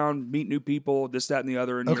walk around, meet new people, this, that, and the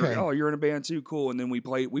other. And you're Okay. like, oh, you're in a band too, cool. And then we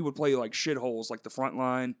would play like shitholes, like the front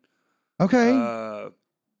line. Okay.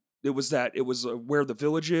 It was where the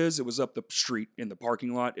Village is. It was up the street in the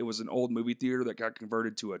parking lot. It was an old movie theater that got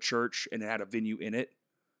converted to a church, and it had a venue in it.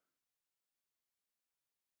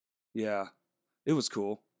 Yeah, it was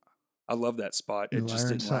cool. I love that spot. You It just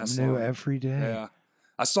learn didn't last something new long. every day. Yeah,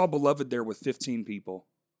 I saw Beloved there with 15 people,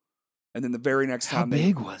 and then the very next How time,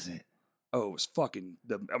 big was it? it was fucking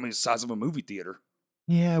the size of a movie theater.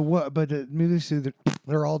 Yeah, what? But the movie theater,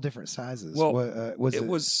 they're all different sizes. Well, what was it? It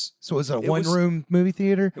was So was it a it was- one-room movie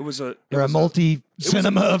theater it was a it or a was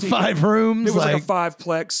multi-cinema of multi- 5 rooms? It was like a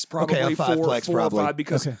fiveplex, probably Okay, a four fiveplex, or probably. five,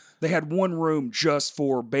 because Okay. they had one room just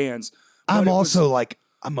for bands. But I'm it was- also like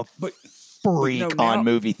I'm a but- freak now- on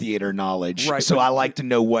movie theater knowledge, Right, so but- I like to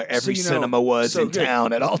know what every you know, cinema was so in good.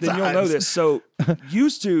 town at all then times. you'll know this. So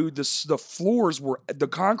used to the floors were the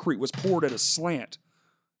concrete was poured at a slant,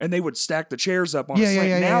 and they would stack the chairs up on a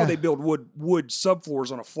slant. Now they build wood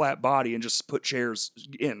subfloors on a flat body and just put chairs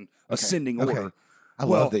in ascending order. I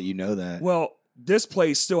Well- love that you know that. Well, this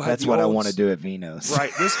place still had That's the what I old- want to do at Vino's. Right,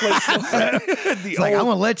 this place still had the It's like, I'm old-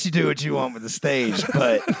 going to let you do what you want with the stage,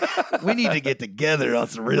 but we need to get together on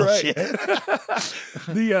some real Right. shit.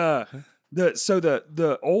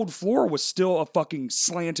 the old floor was still a fucking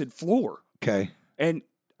slanted floor. Okay. And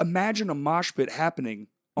imagine a mosh pit happening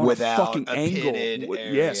on Without a fucking a angle. pitted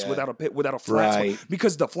Yes, area. without a pit, without a flat Right. spot.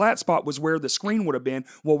 Because the flat spot was where the screen would have been.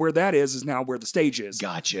 Well, where that is now where the stage is.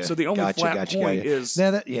 Gotcha. So the only Gotcha, flat gotcha, point gotcha. is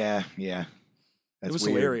Yeah. That's it was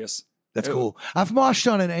weird. hilarious. That's It- cool. I've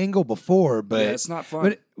moshed on an angle before, but yeah, it's not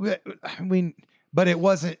fun. but it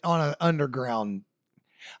wasn't on an underground.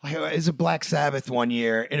 It was a Black Sabbath one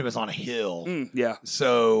year, and it was on a hill. Yeah.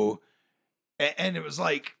 So, and it was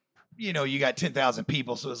like, you got 10,000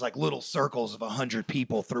 people, so it was like little circles of 100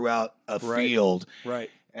 people throughout a Right. field, Right.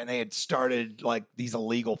 and they had started like these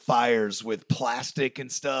illegal fires with plastic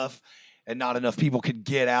and stuff, and not enough people could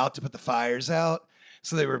get out to put the fires out.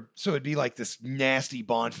 So it'd be like this nasty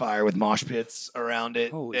bonfire with mosh pits around it.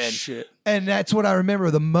 Holy shit. And that's what I remember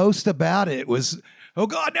the most about it was, oh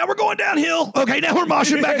God, now we're going downhill. Okay, now we're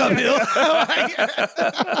moshing back uphill.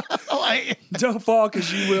 Like, Don't fall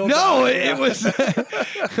because you will. no, die. it was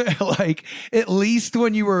like at least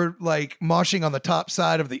when you were like moshing on the top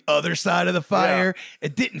side of the other side of the fire,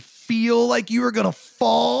 it didn't feel like you were gonna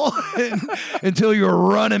fall until you were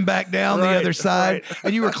running back down the Right, other side, right.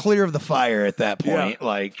 and you were clear of the fire at that Yeah. point.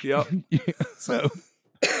 Like, Yep. so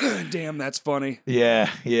Damn, that's funny. yeah,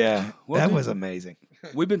 Well, that dude, was amazing.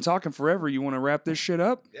 We've been talking forever. You want to wrap this shit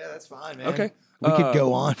up? Yeah, that's fine, man. Okay. We could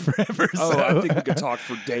go on forever. Oh, so. I think we could talk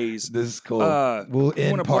for days. This is cool. you We'll end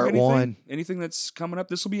wanna plug part anything? one. Anything that's coming up?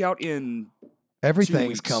 This will be out in Everything's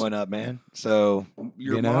weeks. coming up, man. So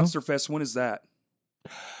your you know? Monster Fest. When is that?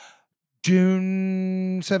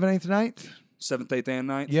 June 7th, 8th, 9th. 7th, 8th, and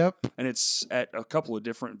 9th? Yep. And it's at a couple of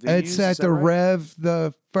different venues. It's at is that the right? Rev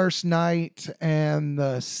the first night and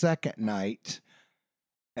the second night.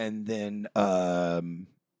 And then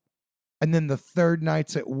the third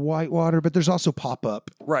night's at Whitewater, but there's also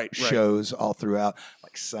pop-up Right. shows all throughout.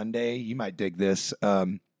 Like Sunday, you might dig this.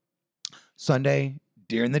 Sunday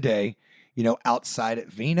during the day, outside at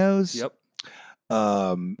Vino's. Yep.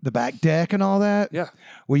 The back deck and all that. Yeah.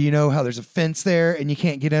 Where you know how there's a fence there and you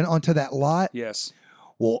can't get in onto that lot. Yes.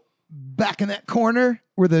 Well, back in that corner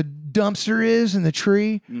where the dumpster is and the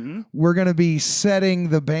tree, Mm-hmm. we're going to be setting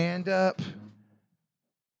the band up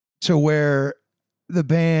to where the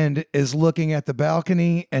band is looking at the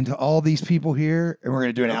balcony and to all these people here. And we're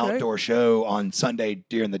going to do an Okay. outdoor show on Sunday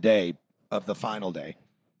during the day of the final day.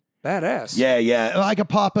 Badass. Yeah. Like a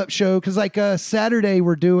pop-up show. Because like Saturday,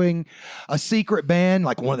 we're doing a secret band.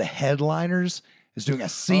 Like one of the headliners is doing a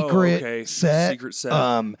secret okay. set. Secret set.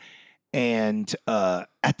 And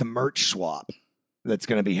at the merch swap that's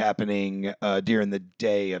going to be happening during the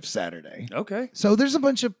day of Saturday. Okay. So there's a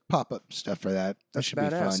bunch of pop-up stuff for that. That That's should badass.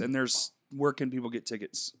 be fun. And where can people get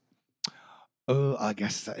tickets? Oh, I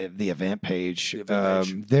guess the event page. The event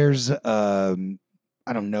page. There's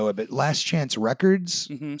I don't know, but Last Chance Records.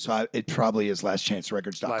 Mm-hmm. So it probably is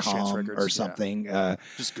lastchancerecords.com Last Chance Records, or yeah. something.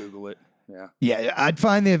 Just Google it. Yeah. Yeah, I'd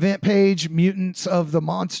find the event page, Mutants of the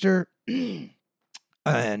Monster,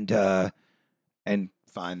 and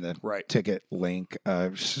find the Right. ticket link.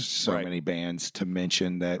 So Right. many bands to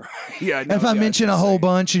mention that. Yeah. No, If I yeah, mention a it's whole insane.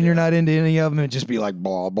 bunch and you're Yeah. not into any of them, it'd just be like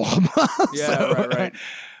blah blah blah. Yeah. So, right.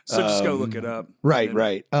 So just go look it up. Right, And then-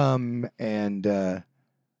 right. And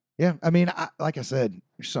yeah, I mean, like I said,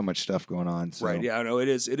 there's so much stuff going on. So. Right. Yeah. I know it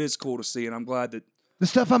is. It is cool to see, and I'm glad that The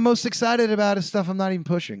stuff I'm most excited about is stuff I'm not even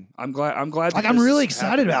pushing. I'm glad. Like that I'm this really is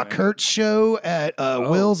excited happening, about man. Kurt's show at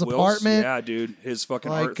Will's apartment. Yeah, dude, his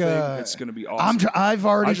fucking Like, art thing. It's gonna be I'm awesome. I've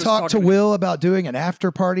already I just talked to talking to- Will about doing an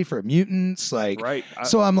after party for Mutants. Like, right.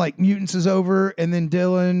 so I'm like, Mutants is over, and then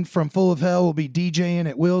Dylan from Full of Hell will be DJing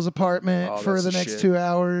at Will's apartment Oh, for that's the the next shit. 2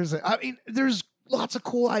 hours. I mean, there's lots of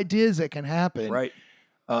cool ideas that can happen. Right.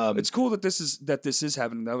 It's cool that this is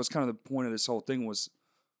happening. That was kind of the point of this whole thing. Was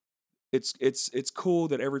it's cool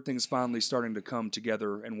that everything's finally starting to come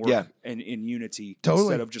together and work in unity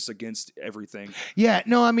instead of just against everything. Yeah,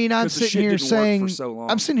 no, I mean, I'm sitting here saying,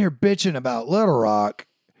 I'm sitting here bitching about Little Rock,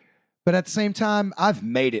 but at the same time, I've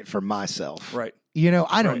made it for myself. Right. You know,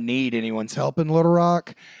 I don't need anyone's help in Little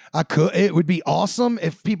Rock. It would be awesome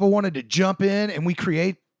if people wanted to jump in and we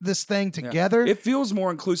create this thing together. It feels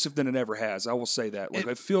more inclusive than it ever has. I will say that. Like,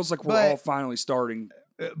 it feels like we're all finally starting.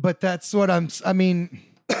 But that's what I mean,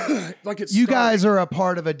 like it's you guys are a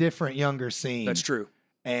part of a different younger scene. That's true.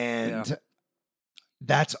 And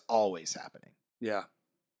that's always happening. Yeah.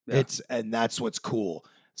 And that's what's cool.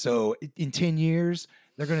 So in 10 years,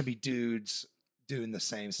 they're going to be dudes doing the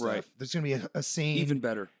same stuff. Right. There's going to be a scene. Even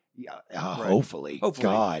better. Yeah, hopefully.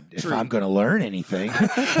 God, True. if I'm going to learn anything,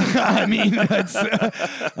 I mean,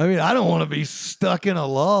 I don't want to be stuck in a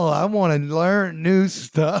lull. I want to learn new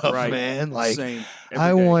stuff, man. Like, same.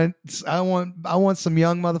 I want some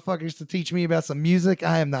young motherfuckers to teach me about some music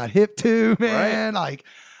I am not hip to, man. Like,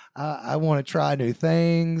 I want to try new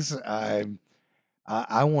things. I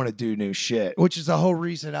want to do new shit, which is the whole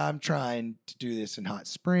reason I'm trying to do this in Hot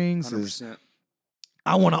Springs. 100%. Is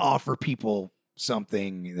I want to offer people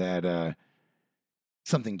something that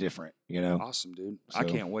something different, you know. Awesome, dude. So, I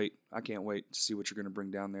can't wait to see what you're going to bring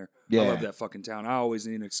down there. Yeah. I love that fucking town. I always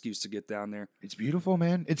need an excuse to get down there. It's beautiful,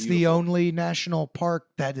 man. It's the only national park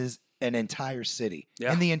that is an entire city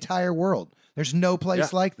in the entire world. There's no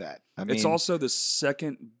place like that. I mean, it's also the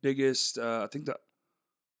second biggest. I think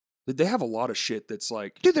they have a lot of shit that's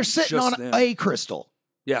like, dude, they're sitting on a crystal.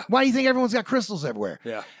 Yeah. Why do you think everyone's got crystals everywhere?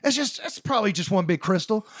 Yeah. It's probably just one big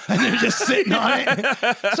crystal, and they're just sitting on it.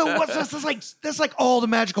 So what's this? That's like all the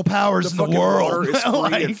magical powers in the world. Water is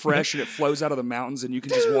free and fresh, and it flows out of the mountains, and you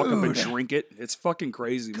can just walk up and drink it. It's fucking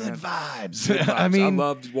crazy, man. Good vibes. Good vibes. I mean, I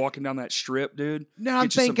loved walking down that strip, dude. Now I'm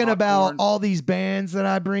thinking about all these bands that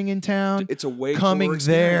I bring in town. It's a way coming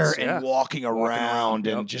there and walking around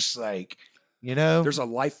and just like, you know, there's a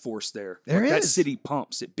life force there. There is. That city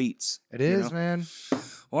pumps. It beats. It is, man.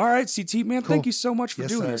 All right, CT, man, thank you so much for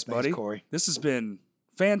doing this, buddy. Thanks, Corey. This has been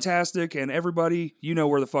fantastic, and everybody, you know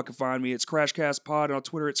where the fuck to find me. It's CrashCast Pod. On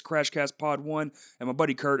Twitter, it's CrashCast Pod 1, and my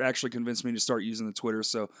buddy Kurt actually convinced me to start using the Twitter,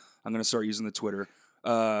 so I'm going to start using the Twitter.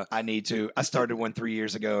 I need to. I started one 3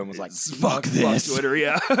 years ago and was like, fuck this. Fuck Twitter,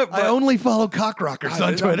 yeah. I only follow cockrockers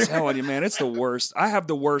on Twitter. I'm telling you, man, it's the worst. I have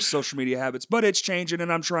the worst social media habits, but it's changing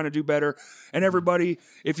and I'm trying to do better. And everybody,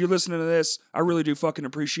 if you're listening to this, I really do fucking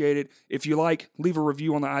appreciate it. If you leave a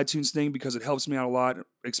review on the iTunes thing because it helps me out a lot,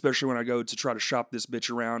 especially when I go to try to shop this bitch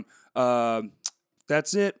around.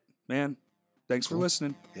 That's it, man. Thanks for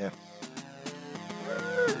listening. Yeah.